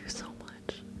 thank you so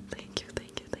much. Thank you,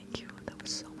 thank you, thank you. That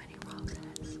was so many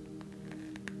roses.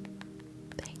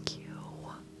 Thank you.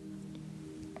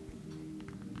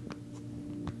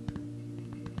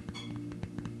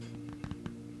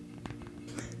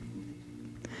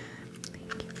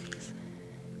 Thank you, Mason.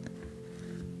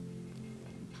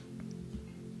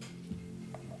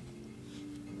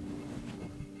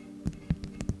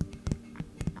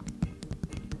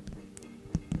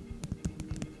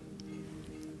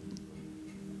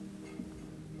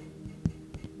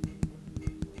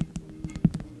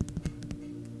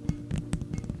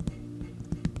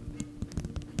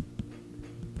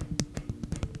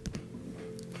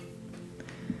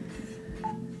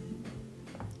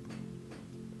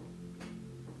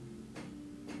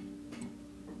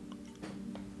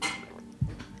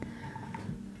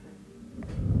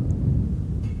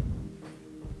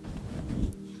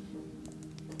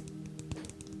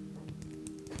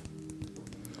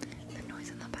 The noise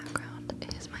in the background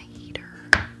is my heater.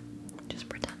 Just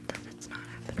pretend that it's not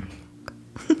happening.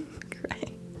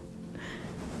 Great.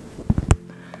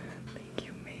 Thank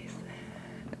you, Mason.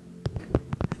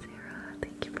 Sarah,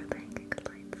 thank you for the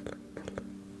lights,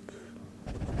 lights.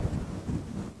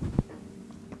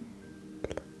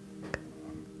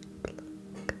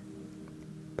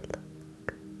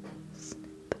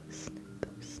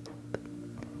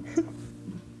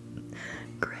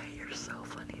 Gray, you're so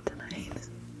funny tonight.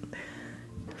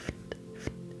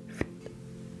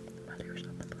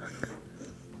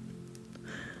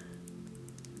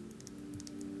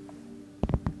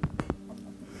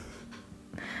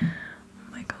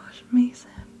 Oh my gosh, Mason,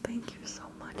 thank you so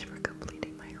much for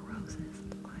completing my roses.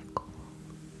 5 goals.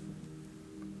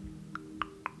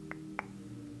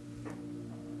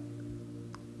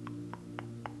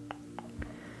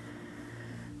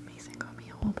 Mason got me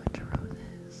a whole bunch of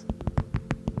roses.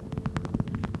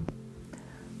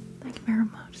 Thank you very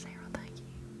much, Sarah. Thank you.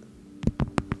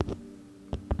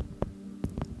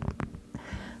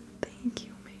 Thank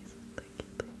you, Mason. Thank you,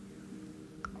 thank you.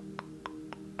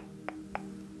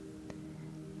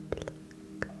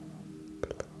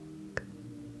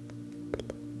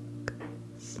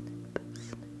 Snip,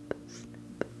 snip,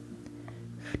 snip.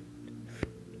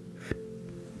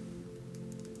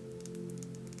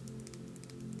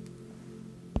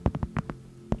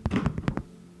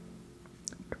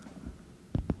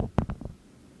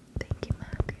 Thank you,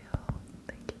 Matthew.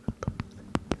 Thank you for those.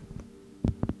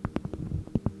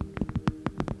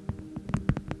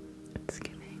 It's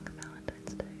giving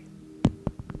Valentine's Day.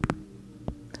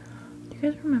 Do you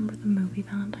guys remember the movie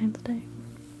Valentine's Day?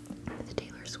 With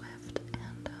Taylor Swift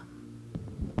and,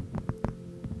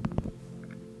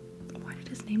 why did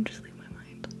his name just leave my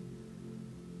mind?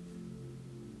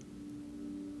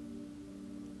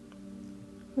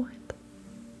 What?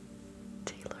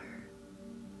 Taylor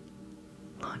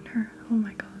Lautner. Oh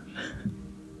my gosh.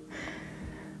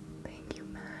 Thank you,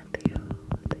 Matthew.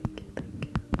 Thank you, thank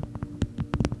you.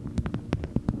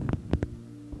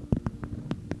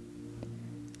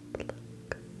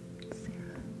 Pluck.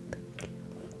 Sarah, thank you.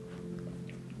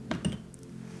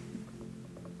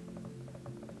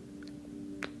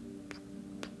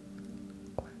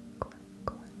 Quack, quack,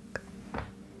 quack.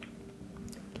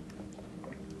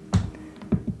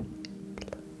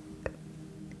 Pluck,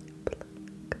 pluck,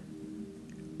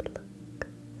 pluck.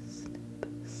 Snip,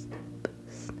 snip,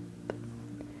 snip.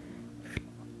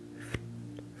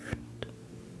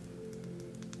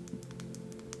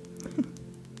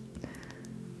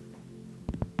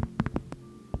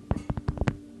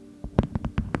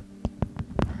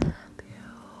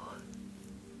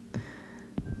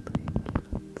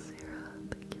 Sarah,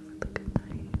 thank you for the good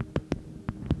night.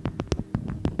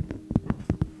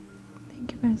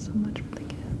 Thank you guys so much for the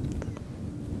gift.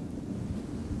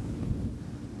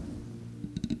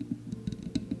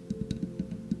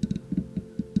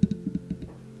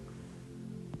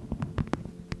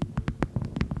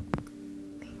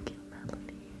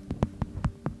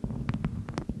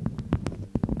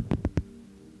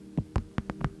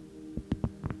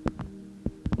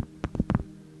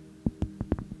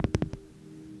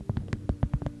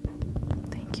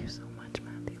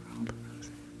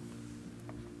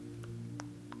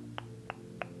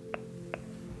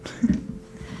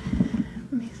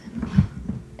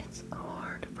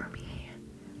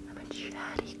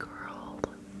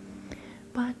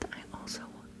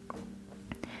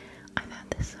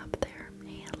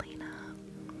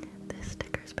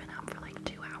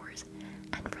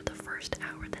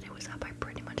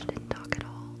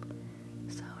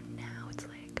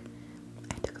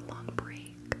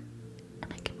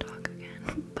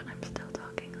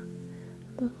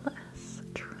 less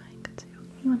trying to.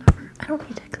 Whatever. I don't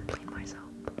need to explain myself.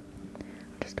 I'm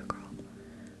just a girl.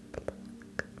 Pluck,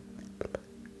 pluck,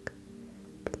 pluck.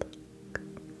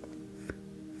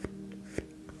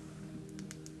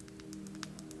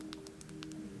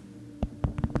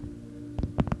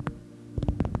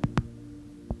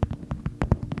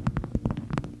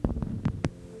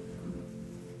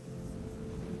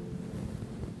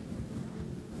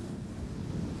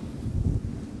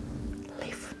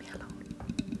 Leave me alone.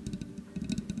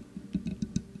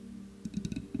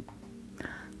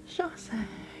 Jose,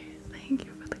 thank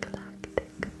you for the galactic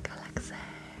galaxy.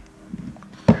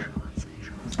 Jose.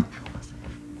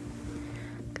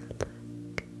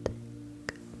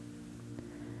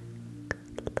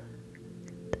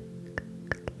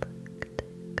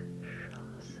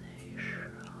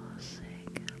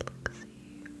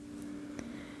 Galaxy.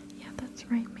 Yeah, that's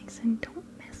right, Mason. Don't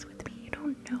mess with me. You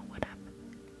don't know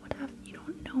you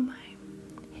don't know my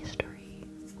history.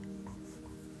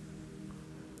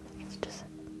 It's just,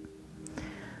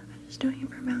 I'm just doing it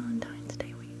for Valentine's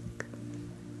Day week.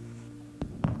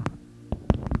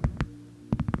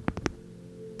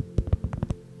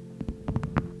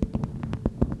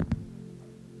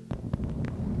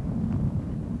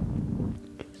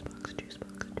 Juice box.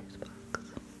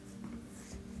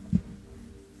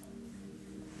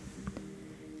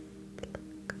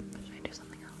 Should I do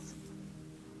something else?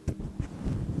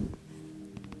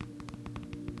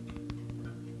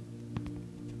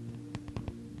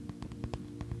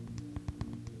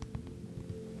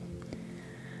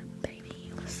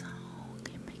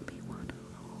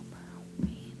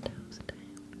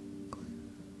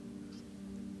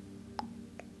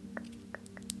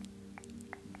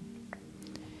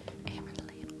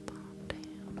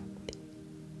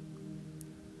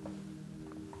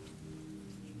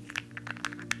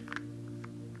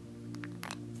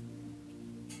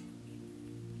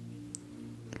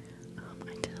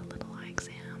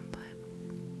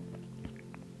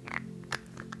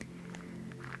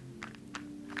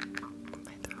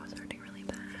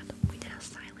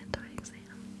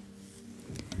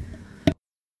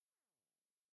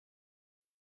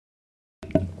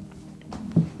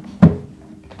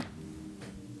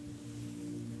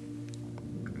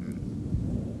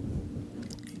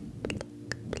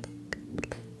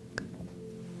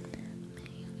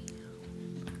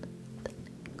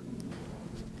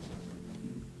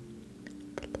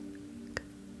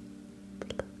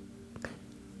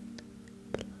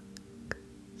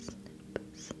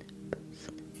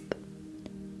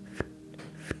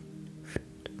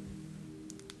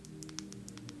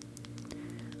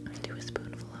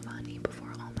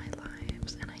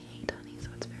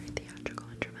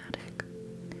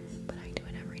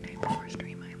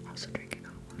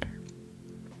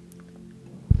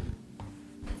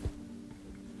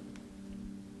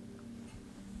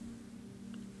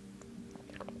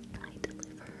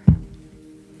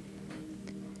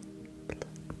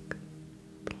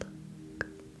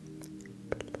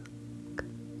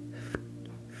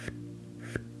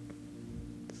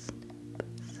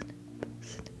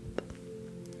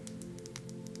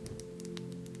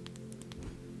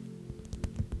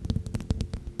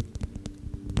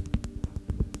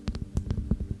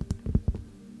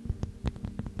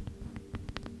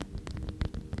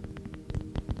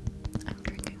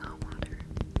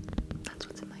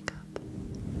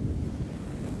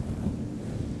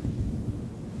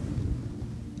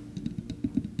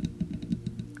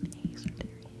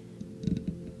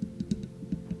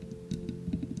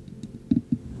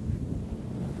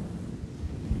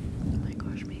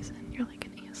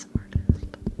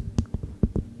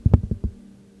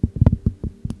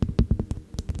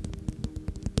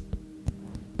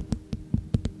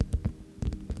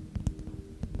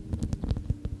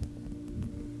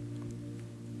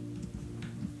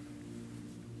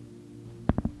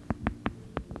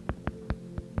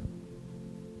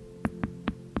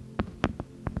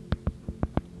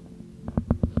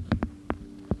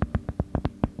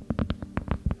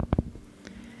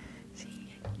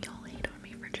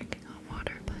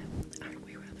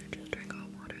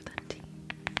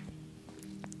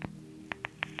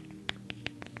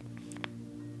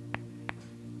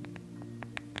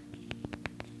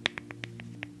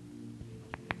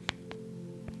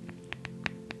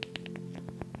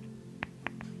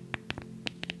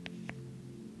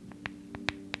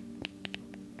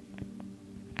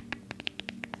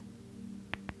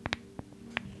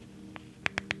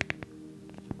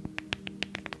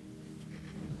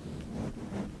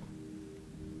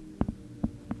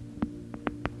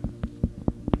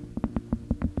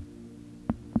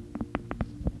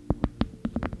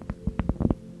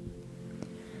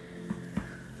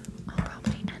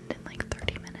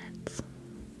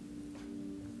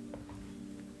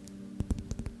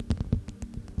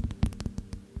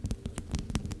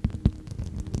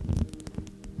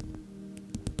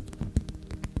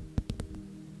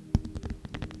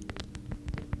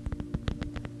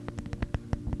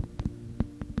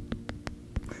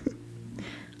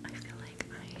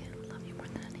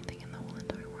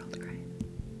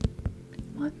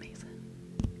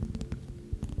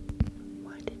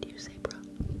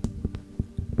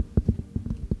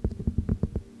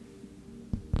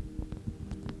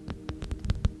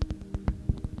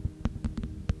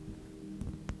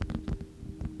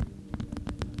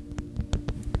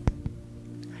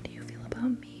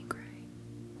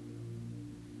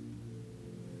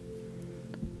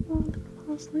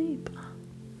 asleep.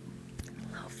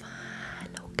 Lofa,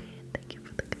 Logan, thank you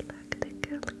for the galactic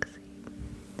galaxy.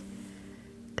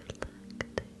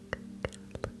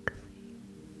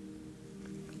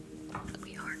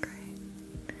 We are great.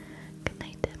 Good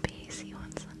night, Debbie. See you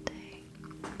on Sunday.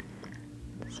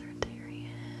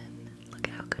 Sertarian. Look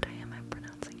how good I am at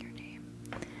pronouncing your name.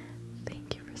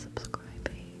 Thank you for subscribing.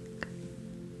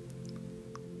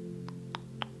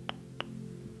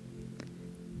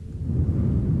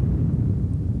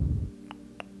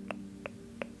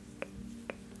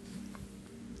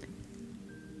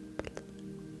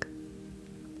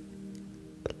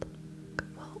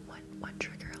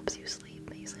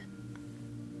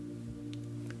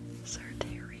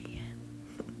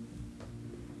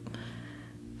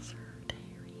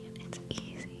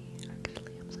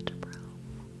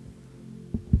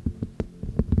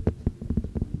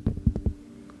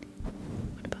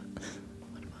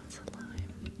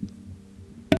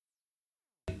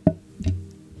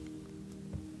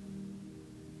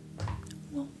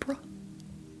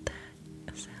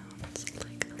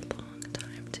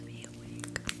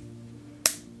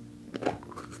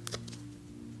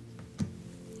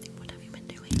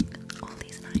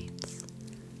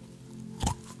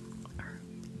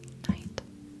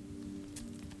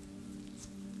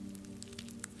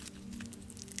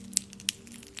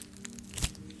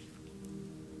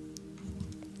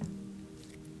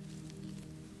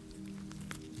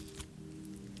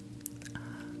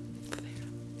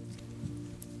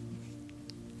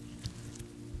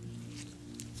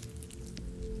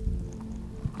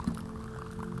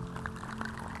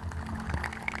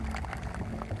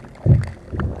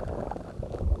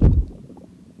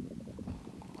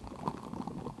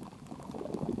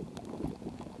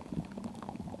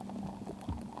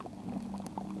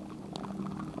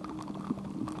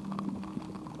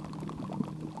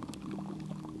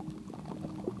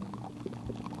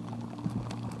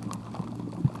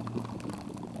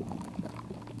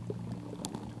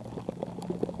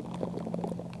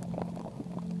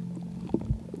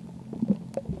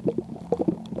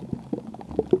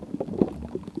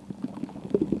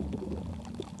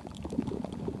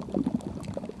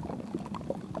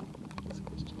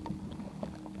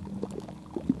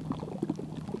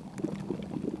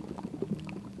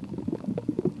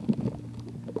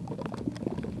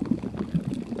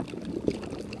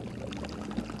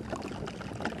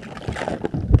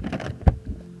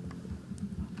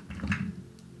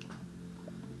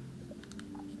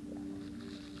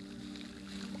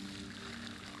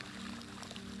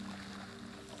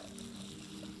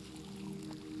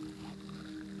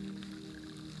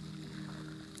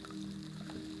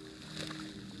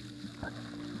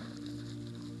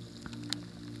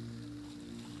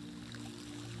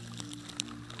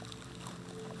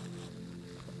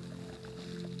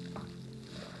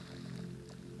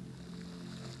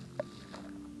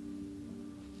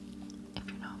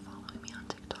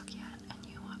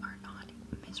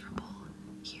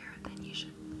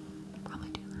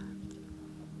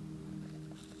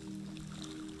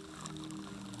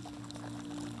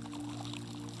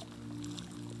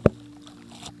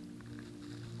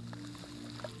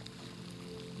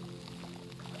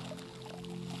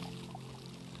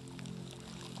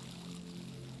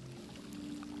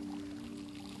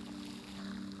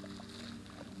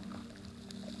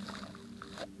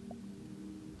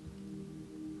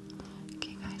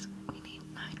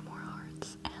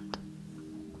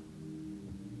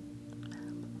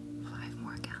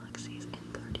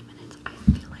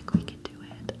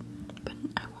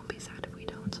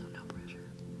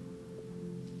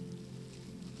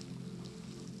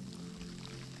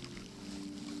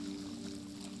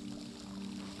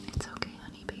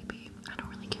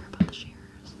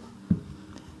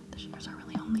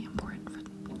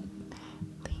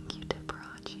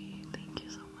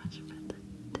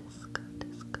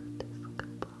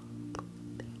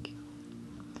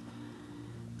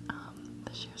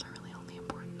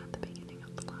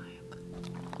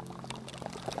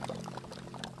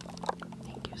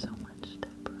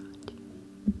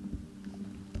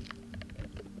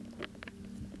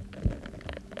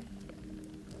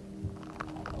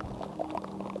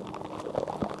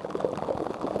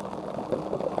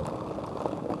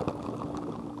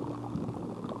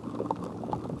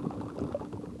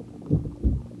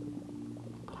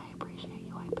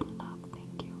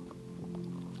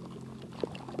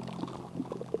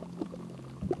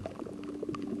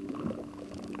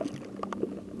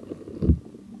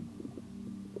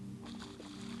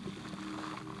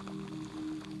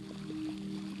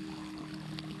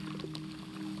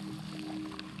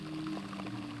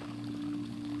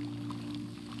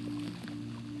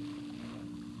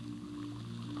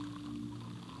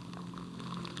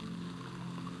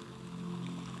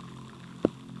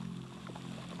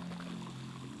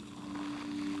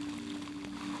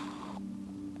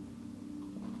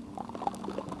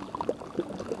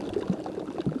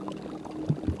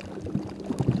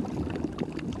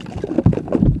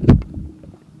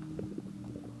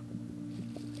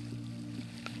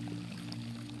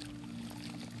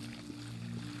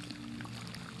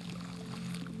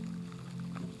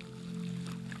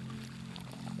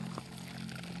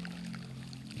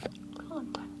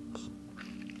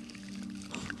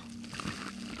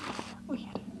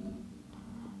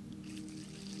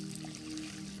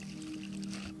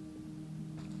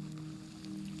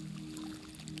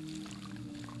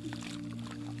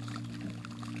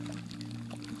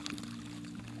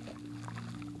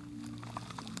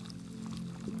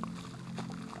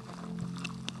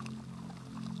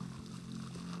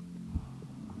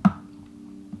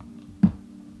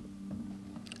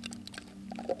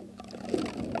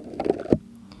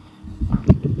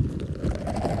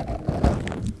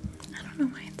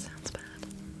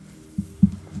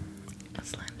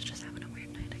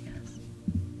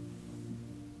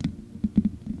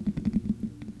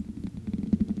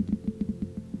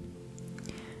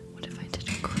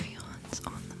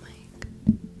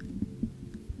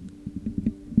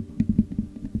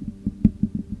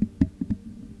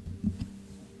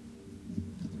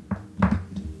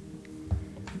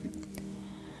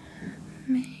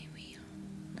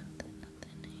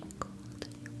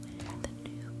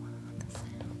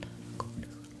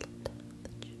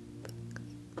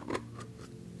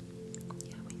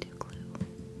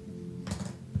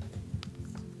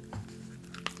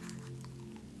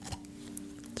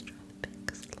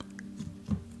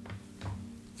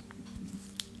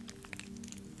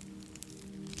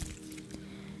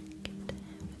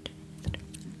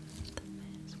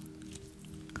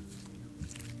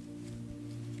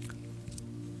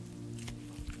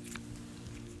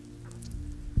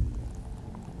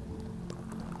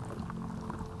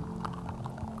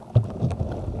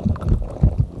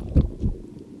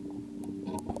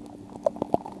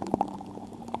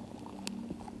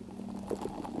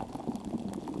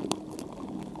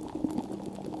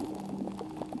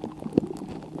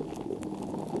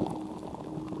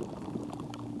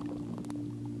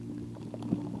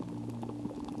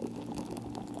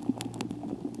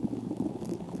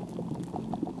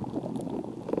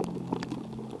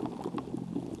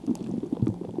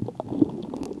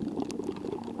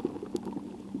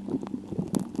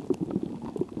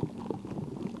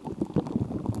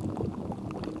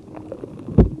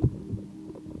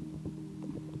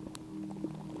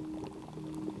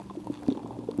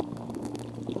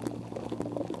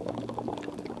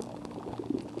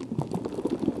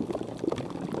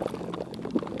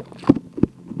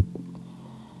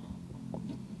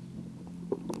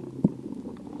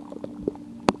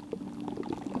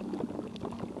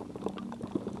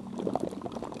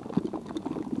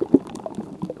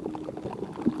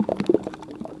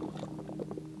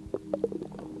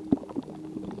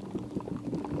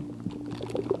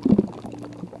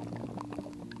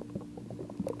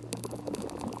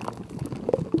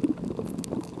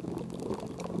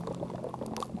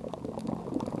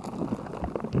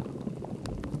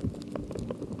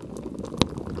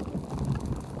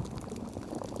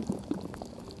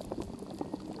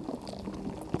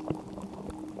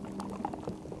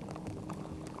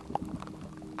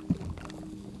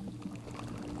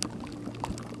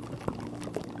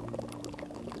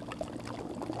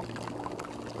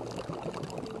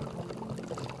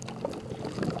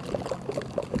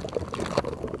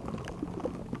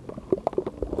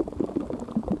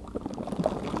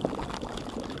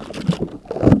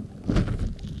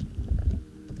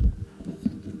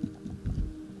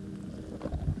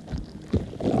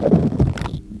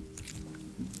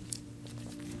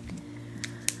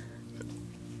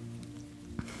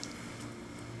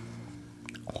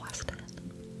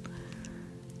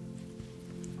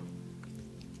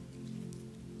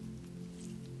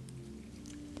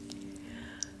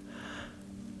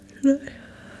 And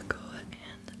I go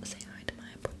and say hi to my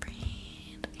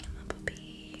boyfriend and my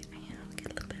puppy and get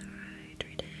a little bit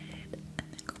hydrated and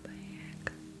then go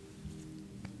back.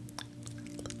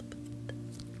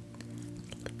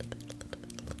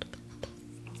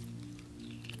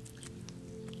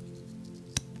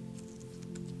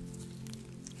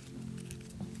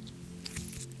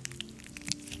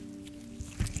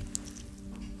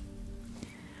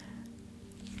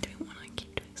 Do you want to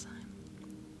keep doing slime?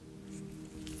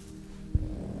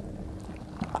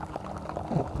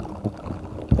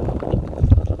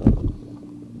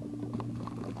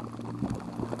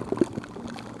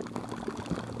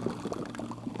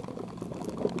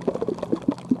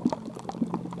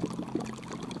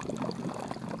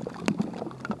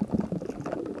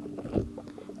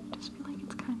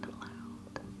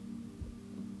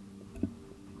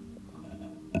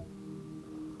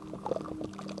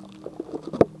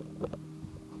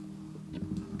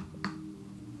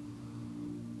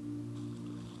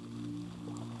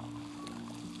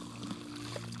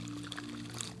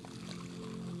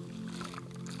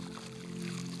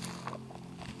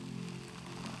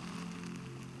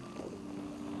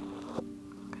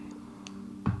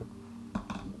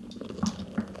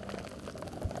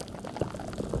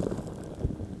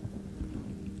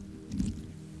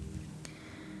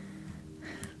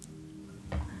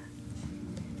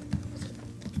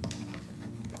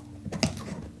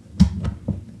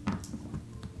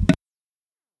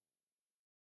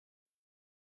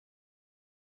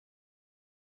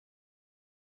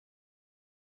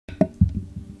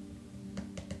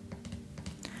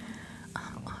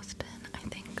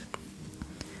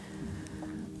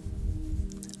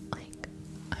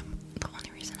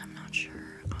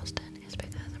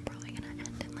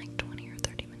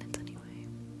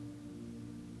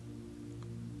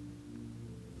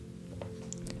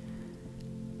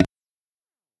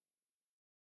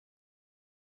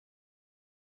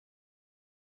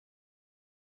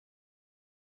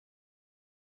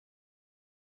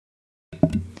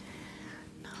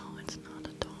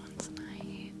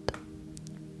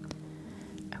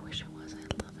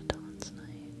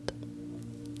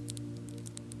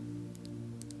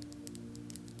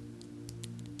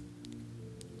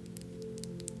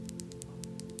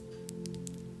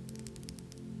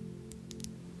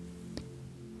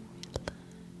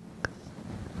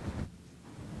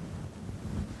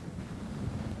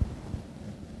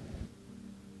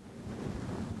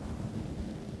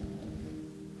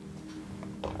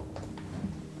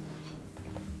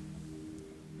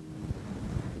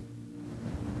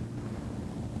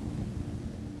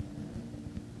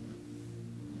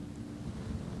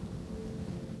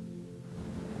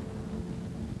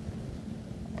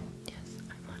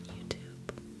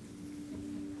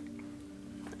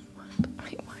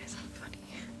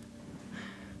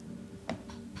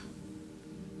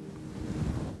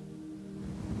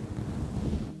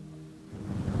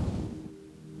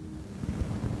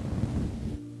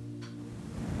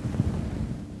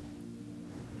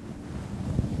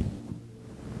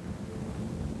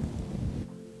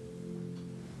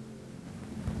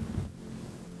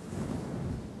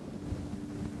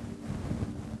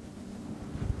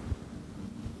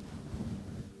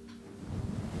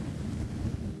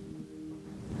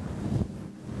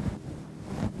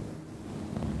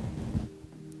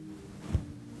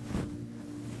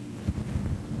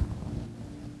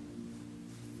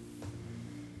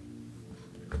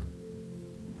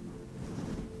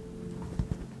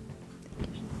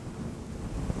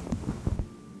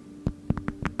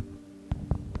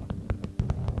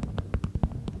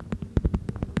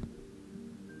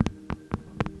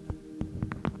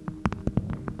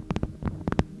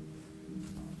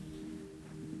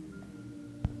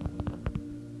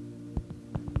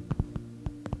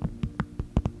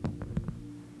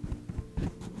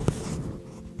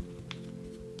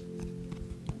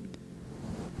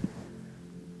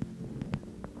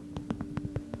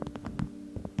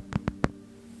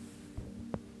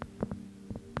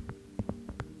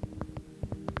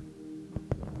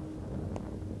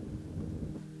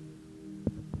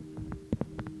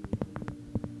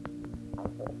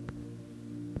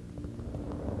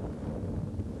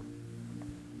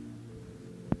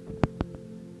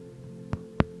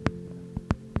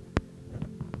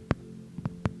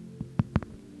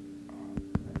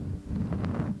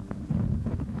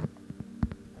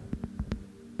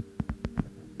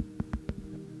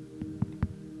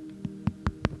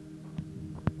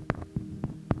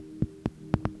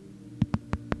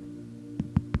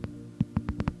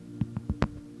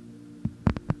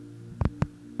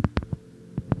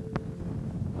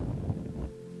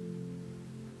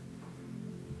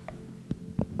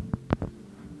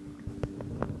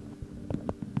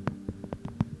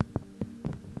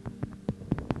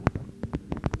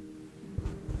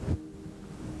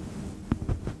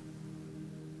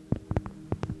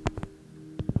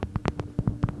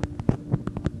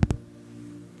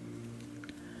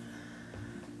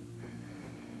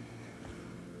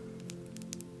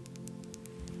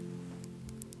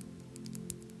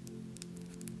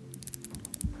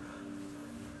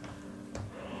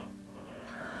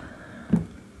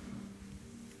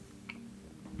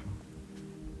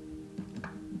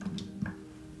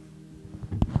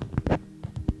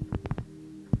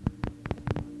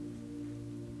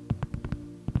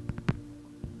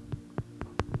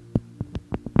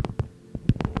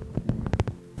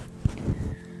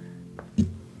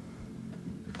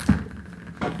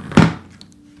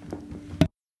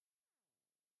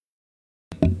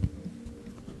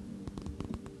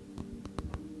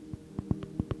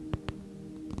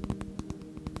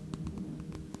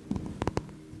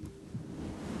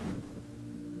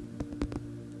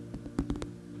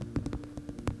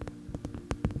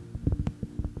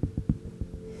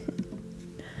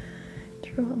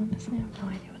 true. Honestly, I have no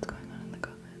idea what's going on in the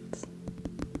comments.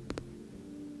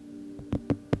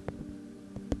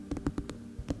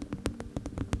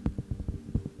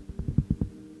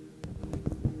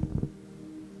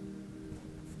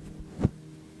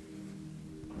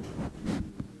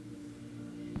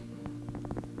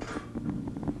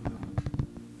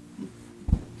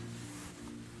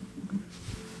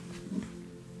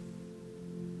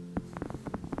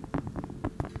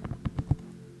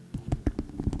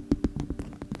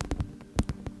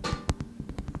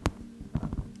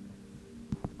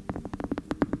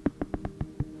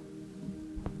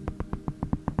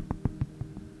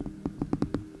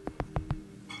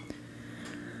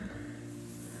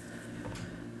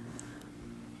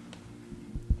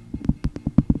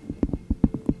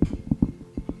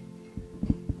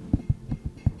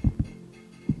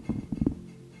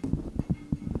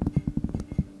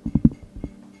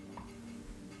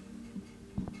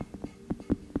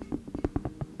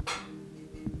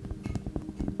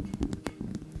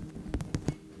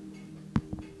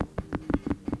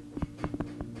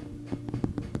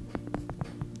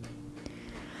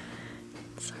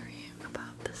 Sorry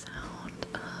about the sound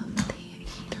of the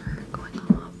heater going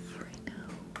off right now.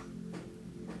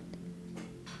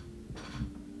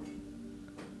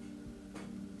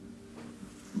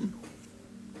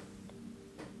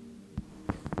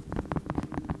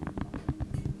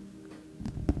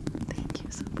 Thank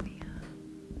you, Sophia.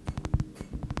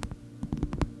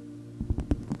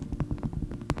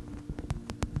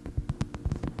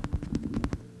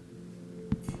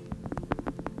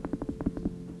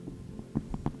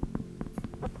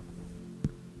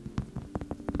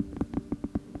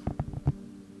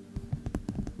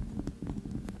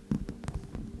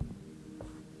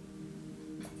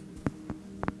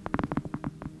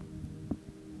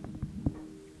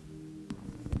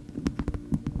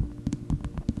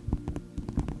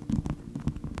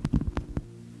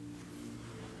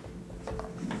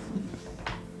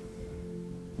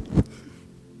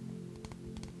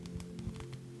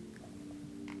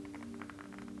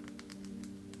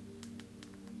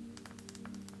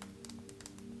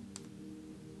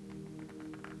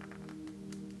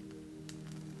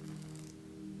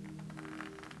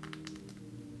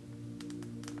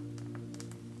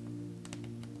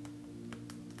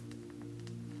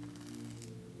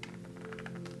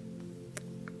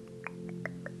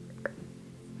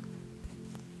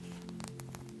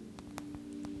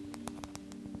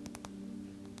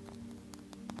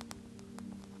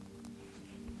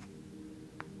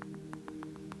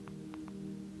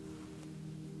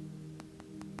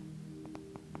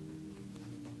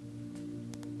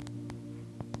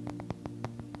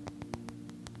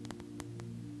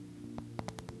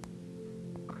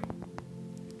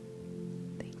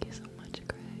 Thank you so much,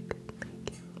 Greg.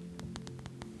 Thank you.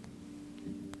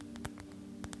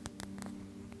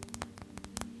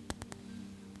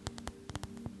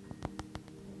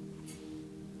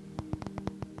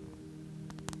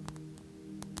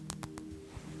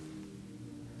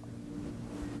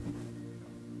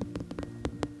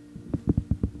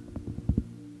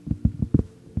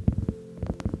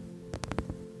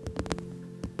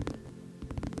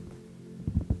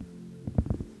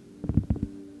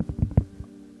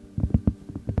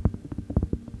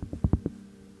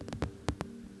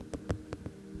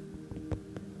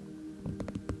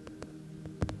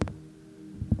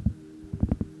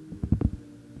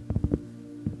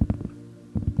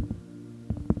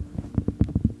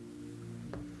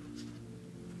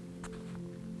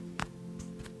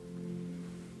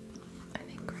 I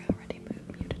think Gray already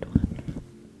muted one.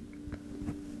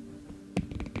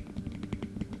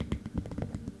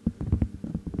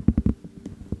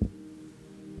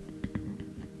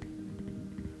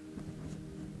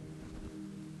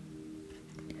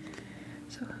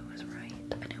 So who was right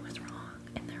and who was wrong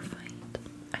in their fight?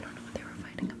 I don't know what they were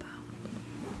fighting about.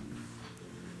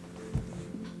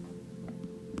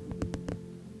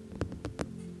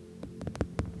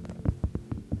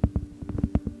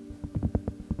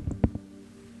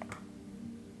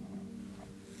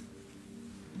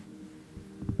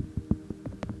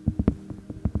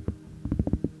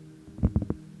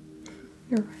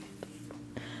 You're right.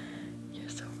 You're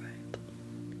so right.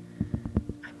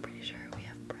 I'm pretty sure we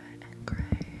have Brett and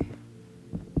Gray.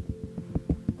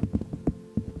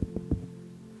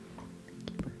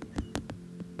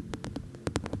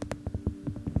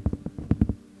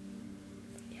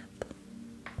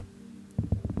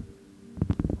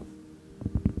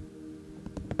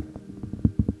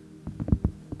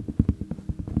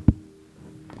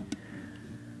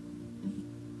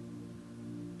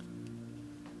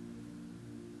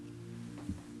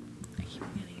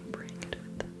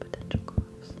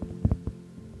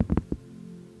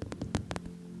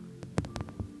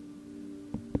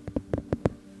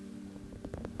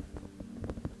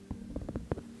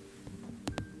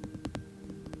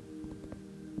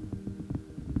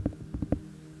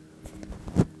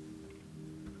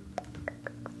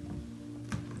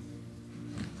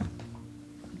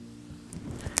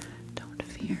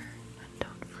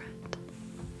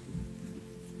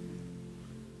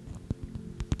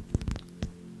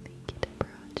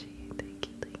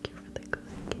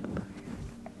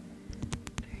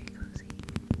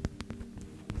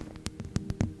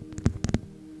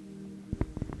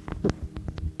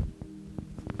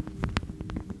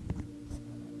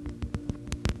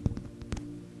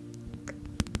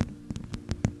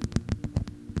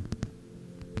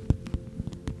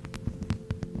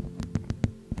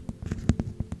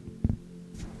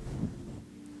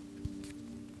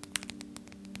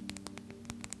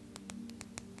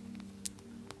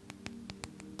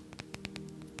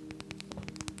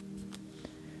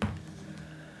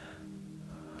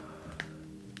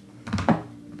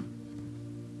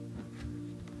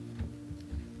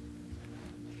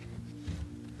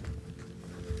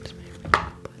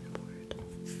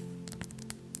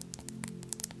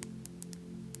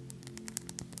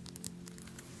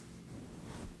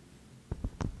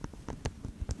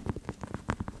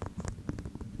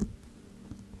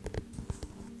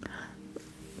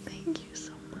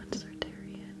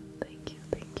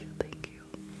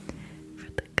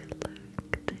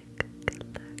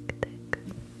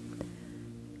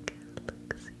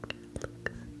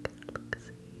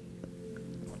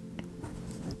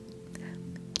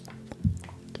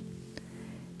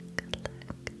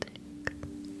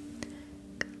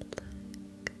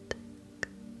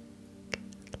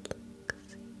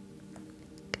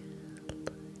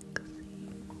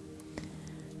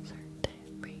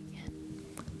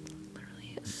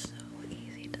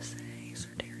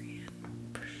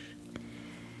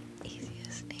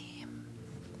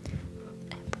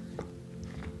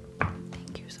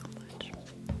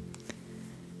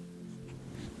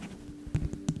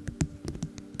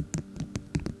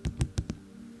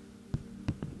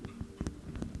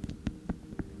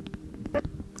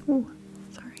 Ooh,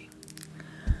 sorry.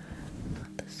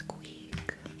 Not the squeak.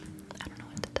 I don't know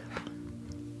what to tap on.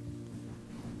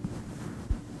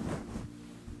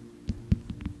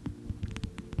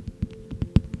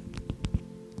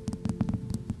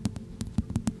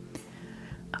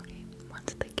 Okay,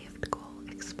 once the gift goal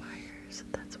expires,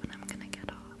 that's when I'm gonna get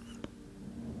off.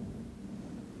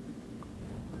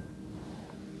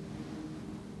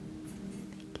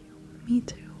 Thank you. Me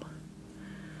too.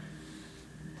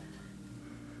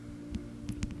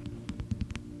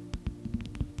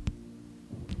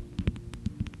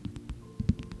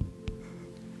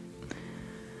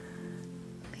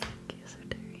 Thank you,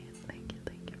 Soterian. Thank you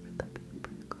for the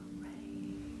paper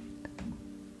raid.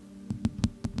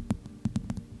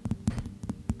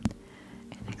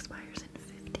 It expires in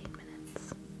 15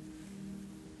 minutes.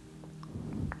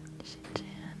 Shinchan,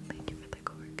 thank you for the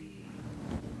corgi.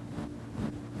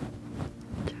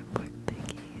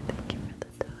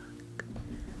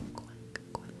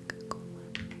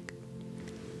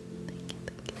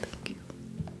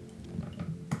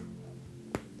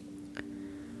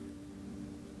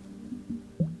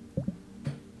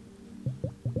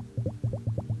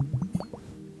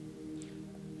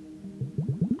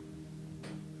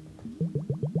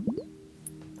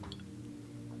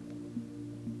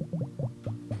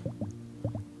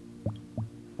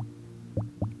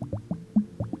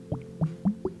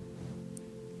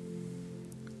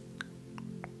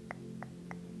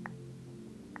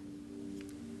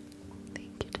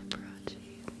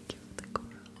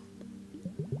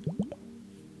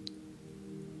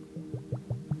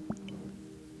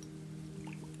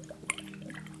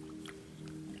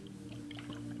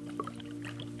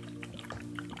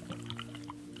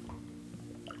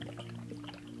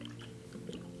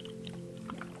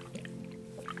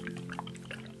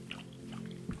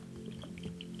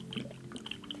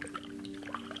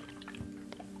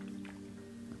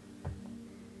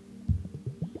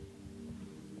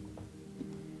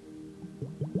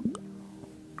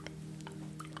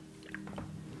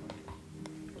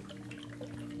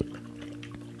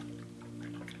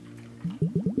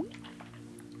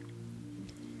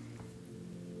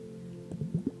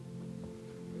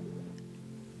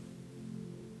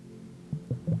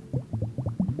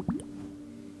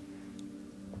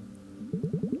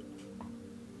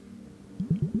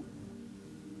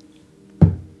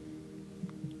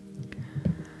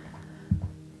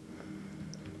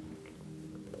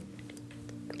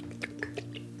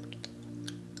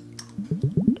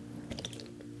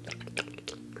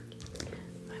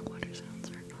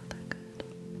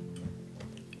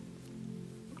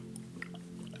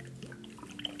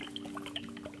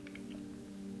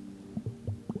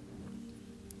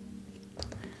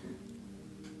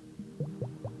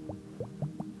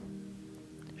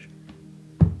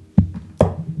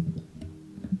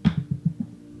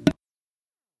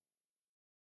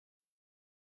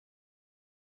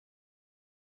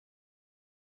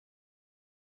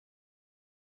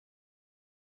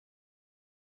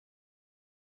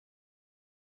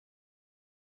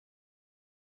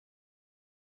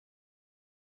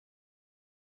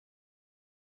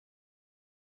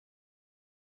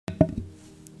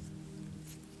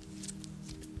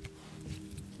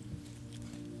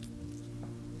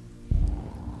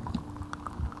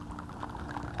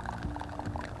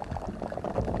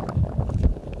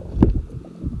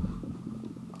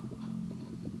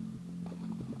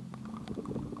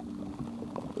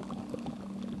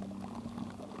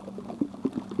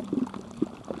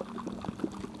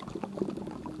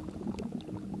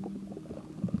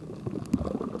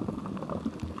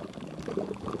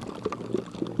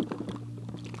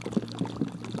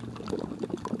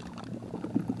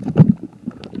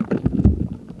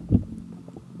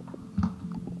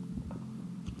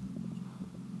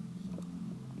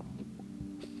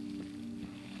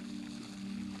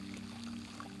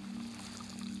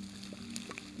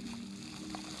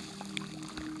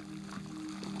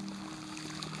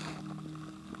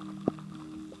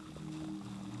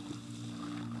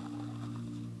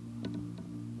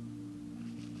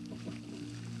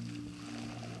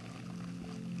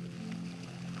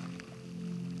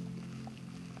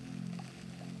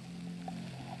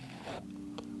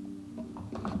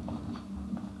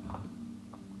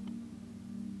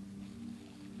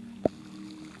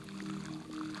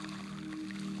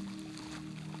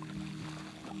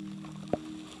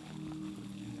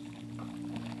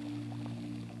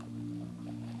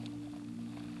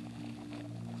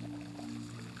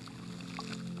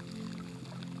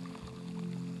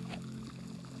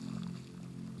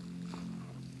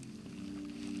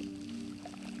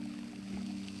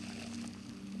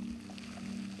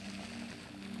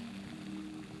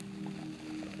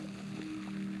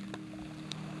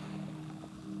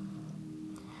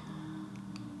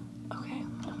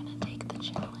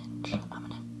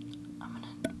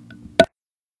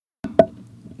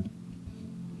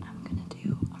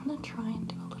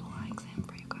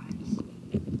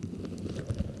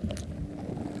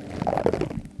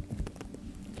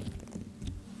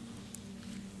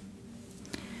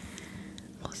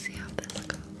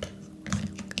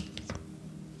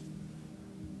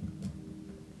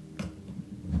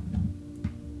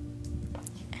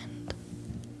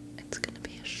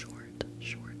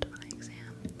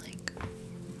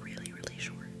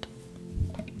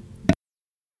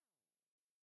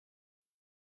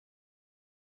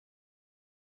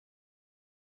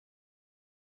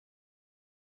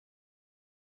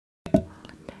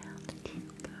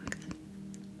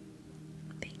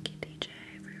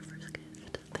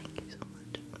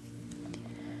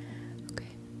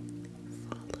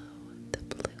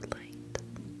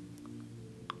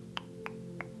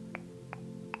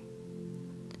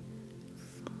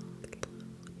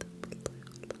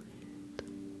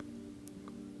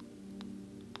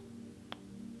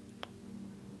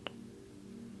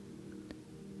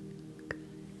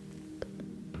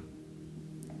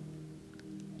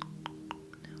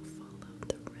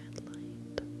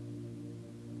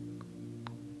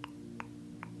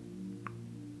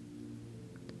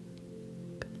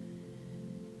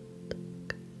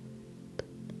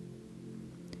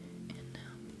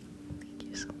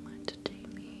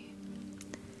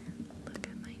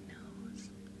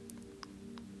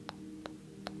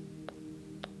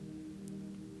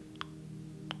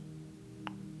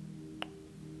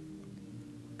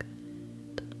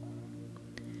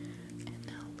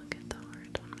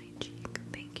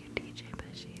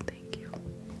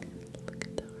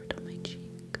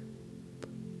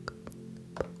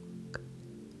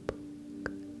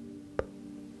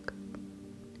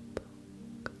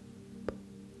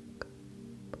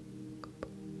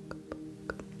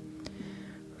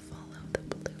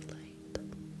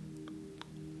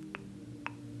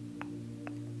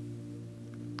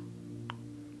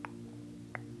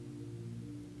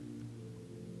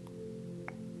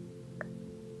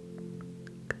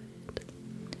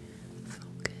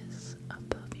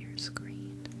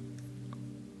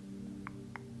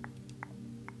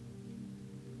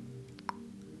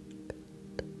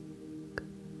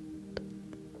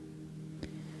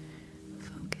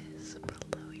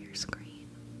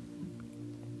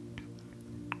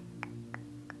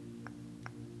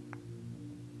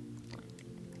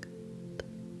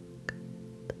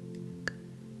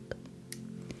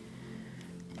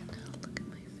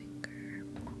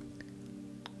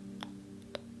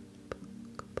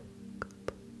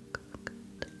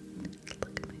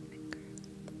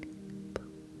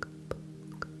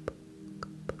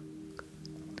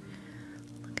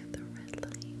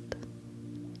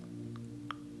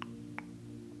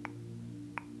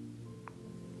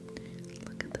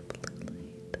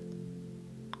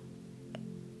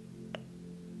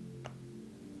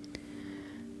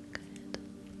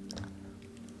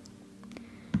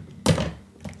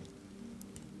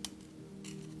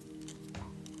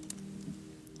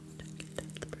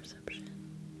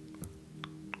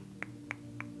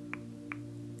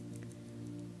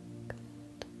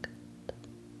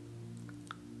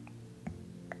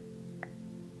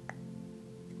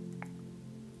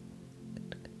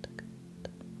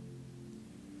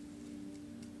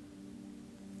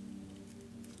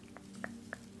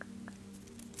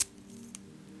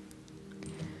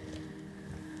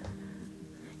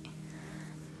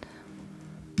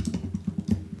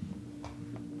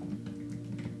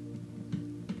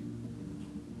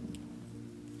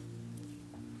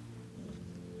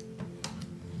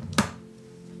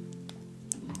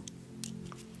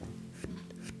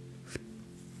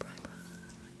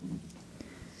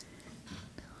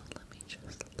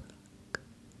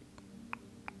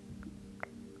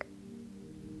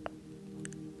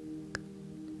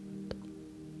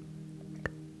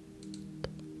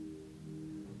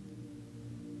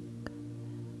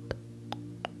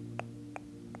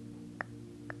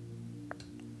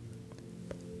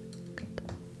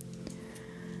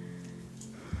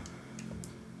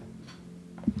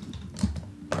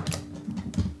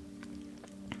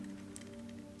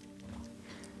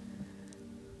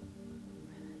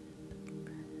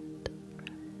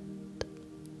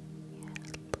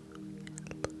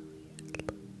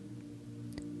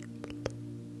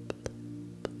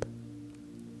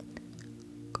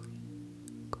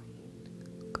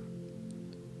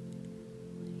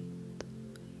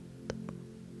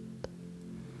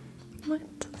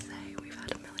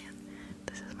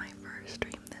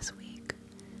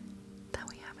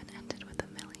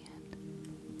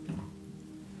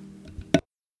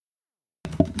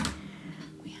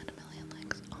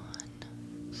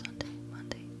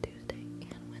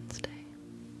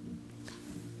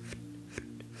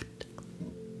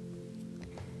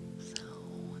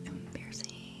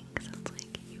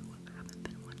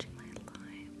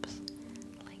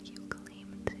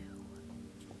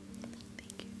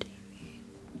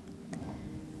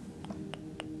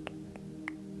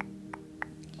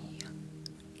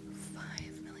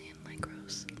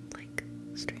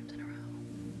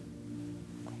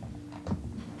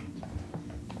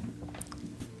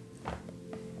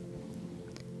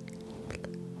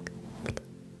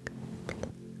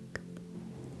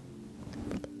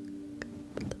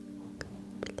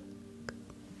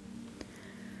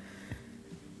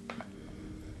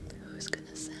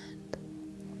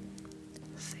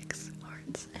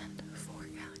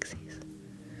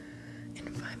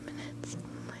 minutes. Oh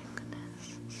my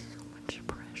goodness. So much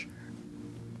pressure.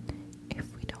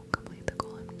 If we don't complete the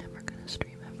goal, I'm never gonna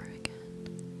stream ever again.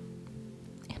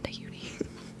 And a uni.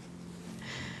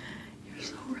 You're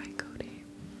so right, Cody.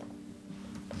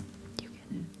 You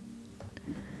get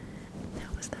it.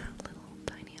 That was that little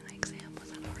tiny eye exam.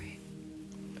 Was that alright?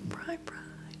 Right.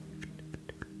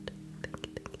 Thank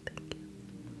you, thank you, thank you.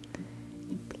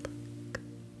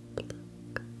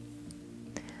 Pluck.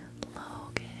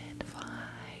 Logan,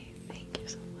 bye. Thank you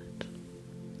so much.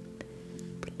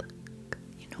 Pluck.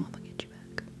 You know I'm gonna get you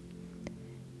back.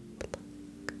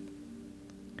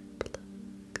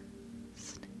 Pluck.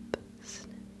 Snip,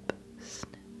 snip,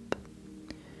 snip.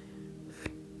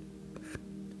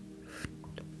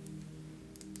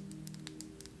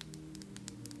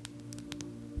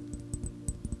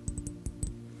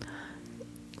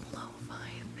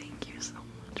 Lo-fi, thank you so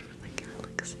much for the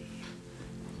galaxy.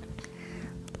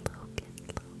 Logan.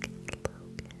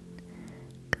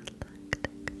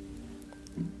 Galactic.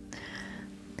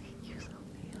 Thank you,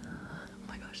 Sophia. Oh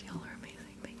my gosh, y'all are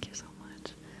amazing. Thank you so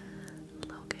much.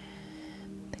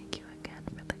 Logan, thank you again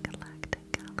for the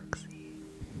galactic galaxy.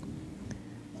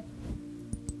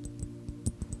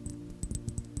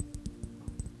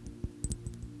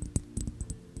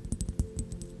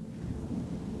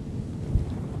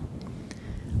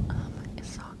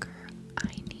 Soccer.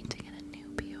 I need to get a new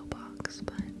P.O. box,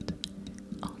 but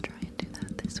I'll try and do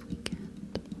that this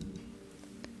weekend.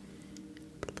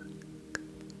 Pluck.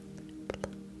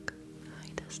 Hi,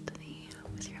 Destiny. How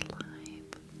was your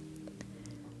live?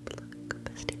 Pluck.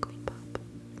 Bestie Queen Pop.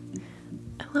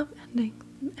 I love ending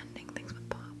things with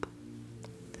pop.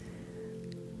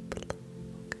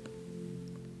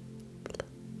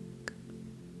 Pluck.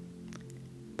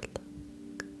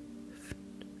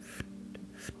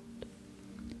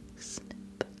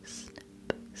 Snip, snip,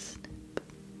 snip.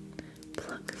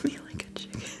 Pluck me like a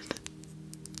chicken.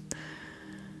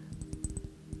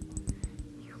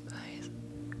 You guys,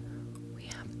 we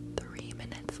have 3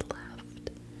 minutes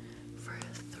left for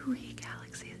 3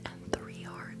 galaxies and 3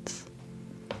 hearts.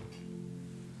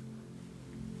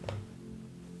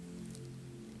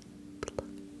 Pluck.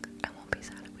 I won't be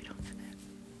sad if we don't hit it.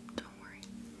 Don't worry.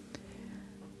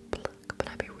 Pluck. But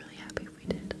I'd be really happy if we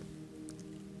did.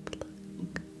 Pluck.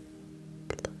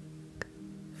 Pluck.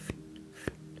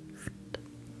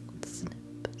 Snip,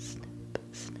 snip,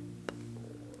 snip.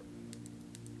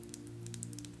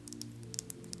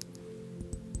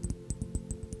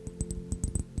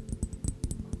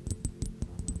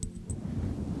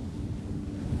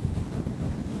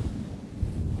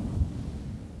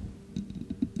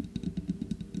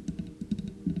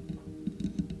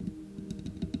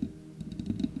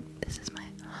 This is my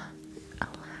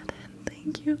Aladdin.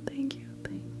 Thank you for the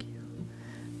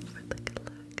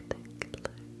galactic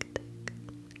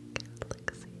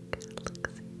galaxy.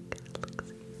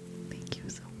 Thank you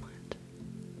so much.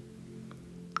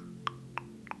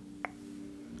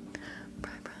 Bye.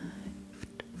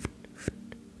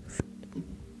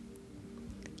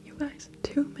 You guys,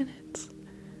 2 minutes.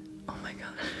 Oh my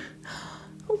god.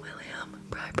 William,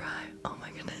 bye. Oh my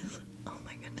goodness.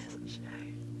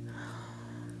 Shay.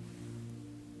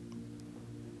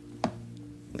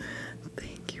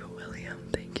 Thank you, William.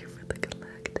 Thank you for the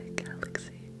galactic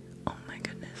galaxy. Oh my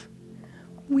goodness.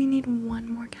 We need 1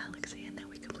 more galaxy and then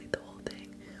we complete the whole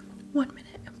thing. 1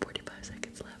 minute and 45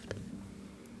 seconds left.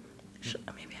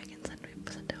 Maybe I can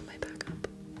send down my backup.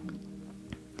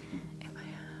 If I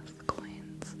have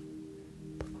coins.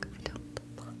 Pluck. I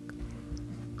don't. Pluck.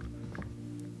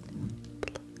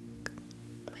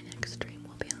 My next stream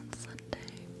will be on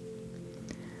Sunday.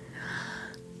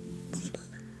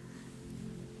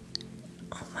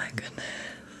 Oh my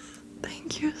goodness.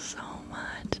 Thank you so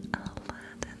much,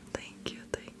 Aladdin. Thank you.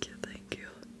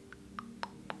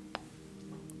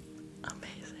 Amazing.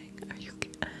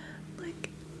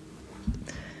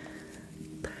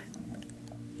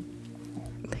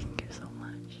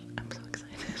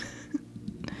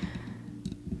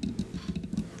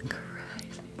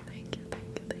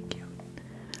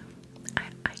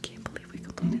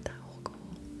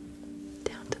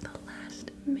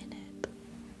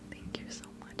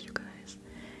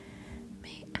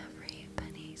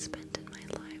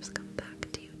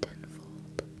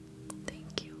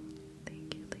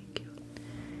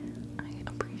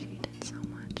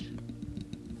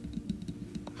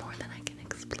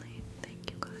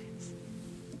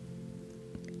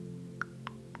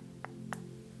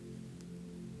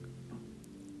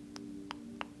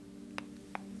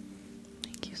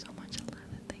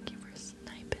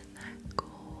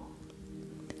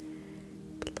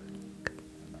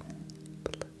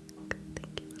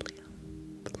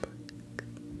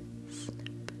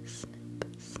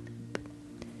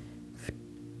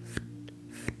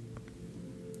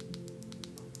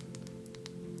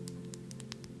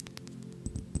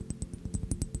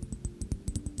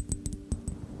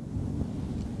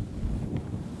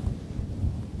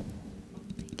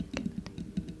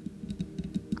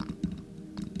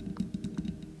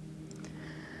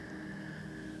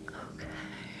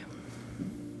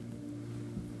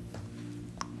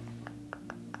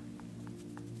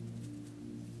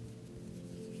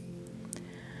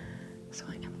 So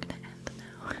I am gonna end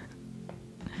now.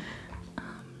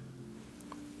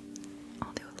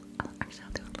 Actually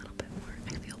I'll do a little bit more. I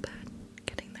feel bad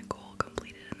getting the goal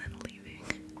completed and then leaving.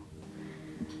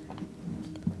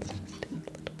 Let's just do a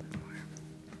little bit more.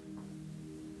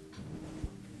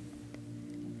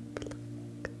 Pluck,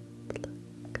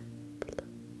 pluck,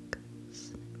 pluck,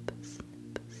 snip, snip,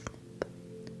 snip.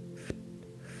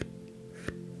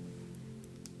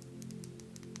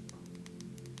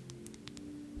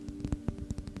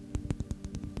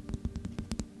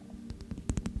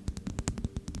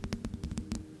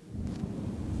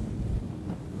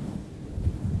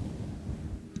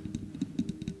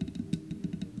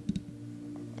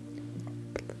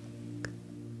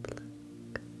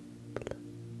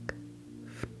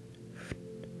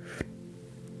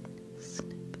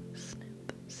 Snip,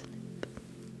 snip, snip.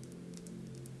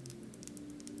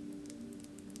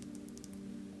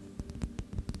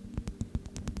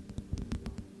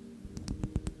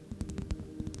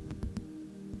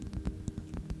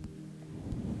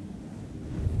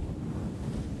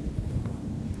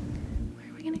 Why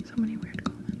are we getting so many weird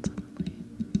comments suddenly?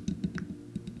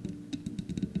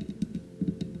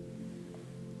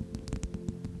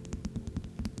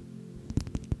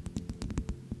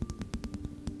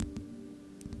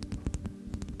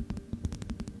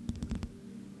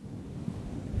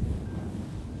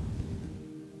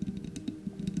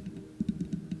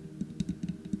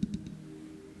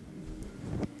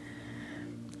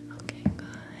 Okay,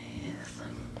 guys.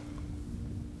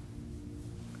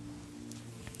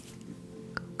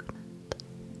 Coconut,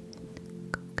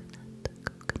 coconut,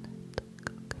 coconut,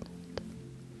 coconut.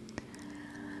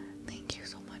 Thank you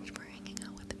so much for hanging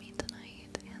out with me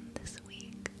tonight and this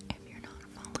week. If you're not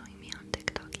following me on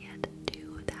TikTok yet,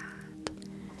 do that.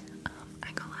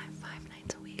 I go live 5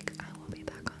 nights a week. I will be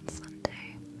back on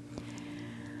Sunday.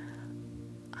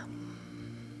 I'm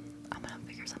gonna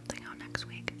figure something out next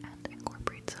week and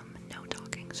incorporate some no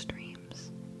talking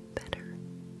streams better.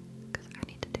 Because I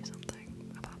need to do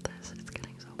something about this. It's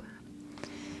getting so bad.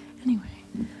 Anyway,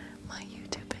 my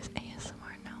YouTube is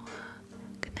ASMR Noah.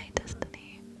 Good night,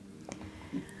 Destiny.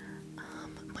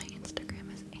 My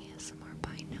Instagram is ASMR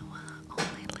by Noah. All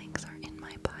my links are in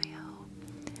my bio.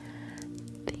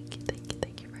 Thank you, thank you,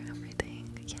 thank you for everything.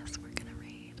 Yes, we're gonna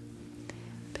raid.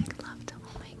 Big love to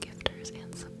all my gifters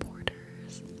and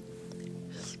supporters.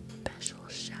 Special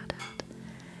shout out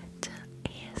to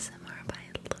ASMR by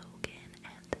Logan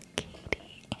and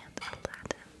Katie and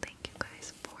Aladdin. Thank you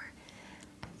guys for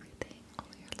everything, all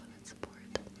your love and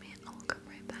support. May it all come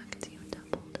right back to you,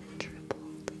 doubled and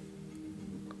tripled.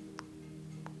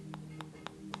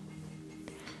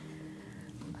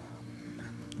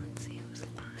 Let's see who's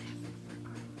live for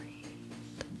our raid.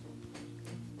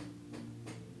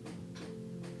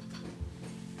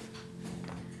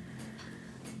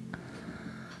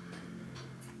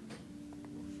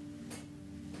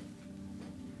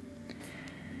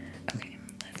 Okay,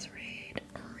 let's raid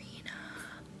Arena.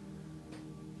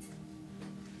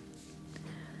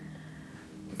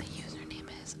 The username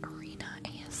is Arena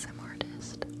ASM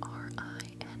Artist.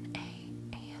 RINA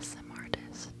ASM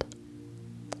Artist.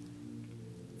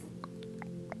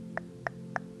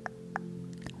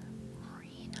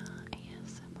 Arena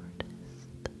ASM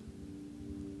Artist.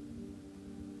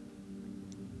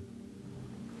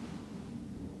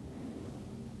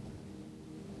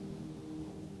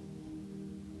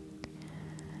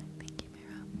 Thank you,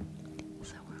 Mira.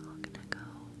 So we're all gonna go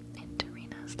into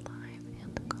Rena's live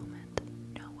and comment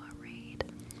Noah raid.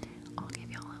 I'll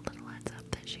give y'all a little heads up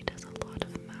that she does a lot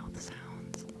of mouth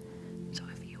sounds. So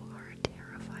if you are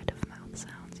terrified of mouth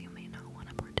sounds, you may not want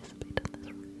to participate in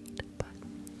this raid, but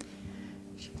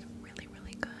she's really,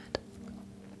 really good.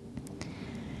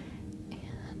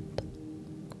 And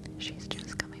she's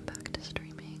just coming back to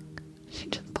streaming. She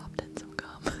just popped in some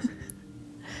gum.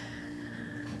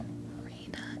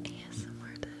 Rena ASM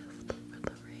Artist for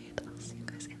the raid. I'll see you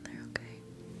guys in there, okay?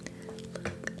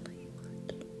 Look, let you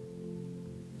watch.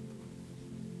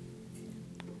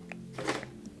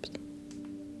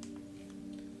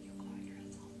 You got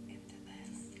yourself into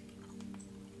this.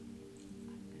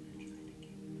 I'm gonna try to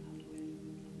get you out of it.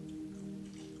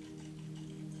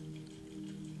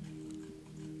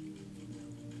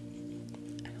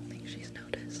 I don't think she's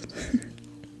noticed.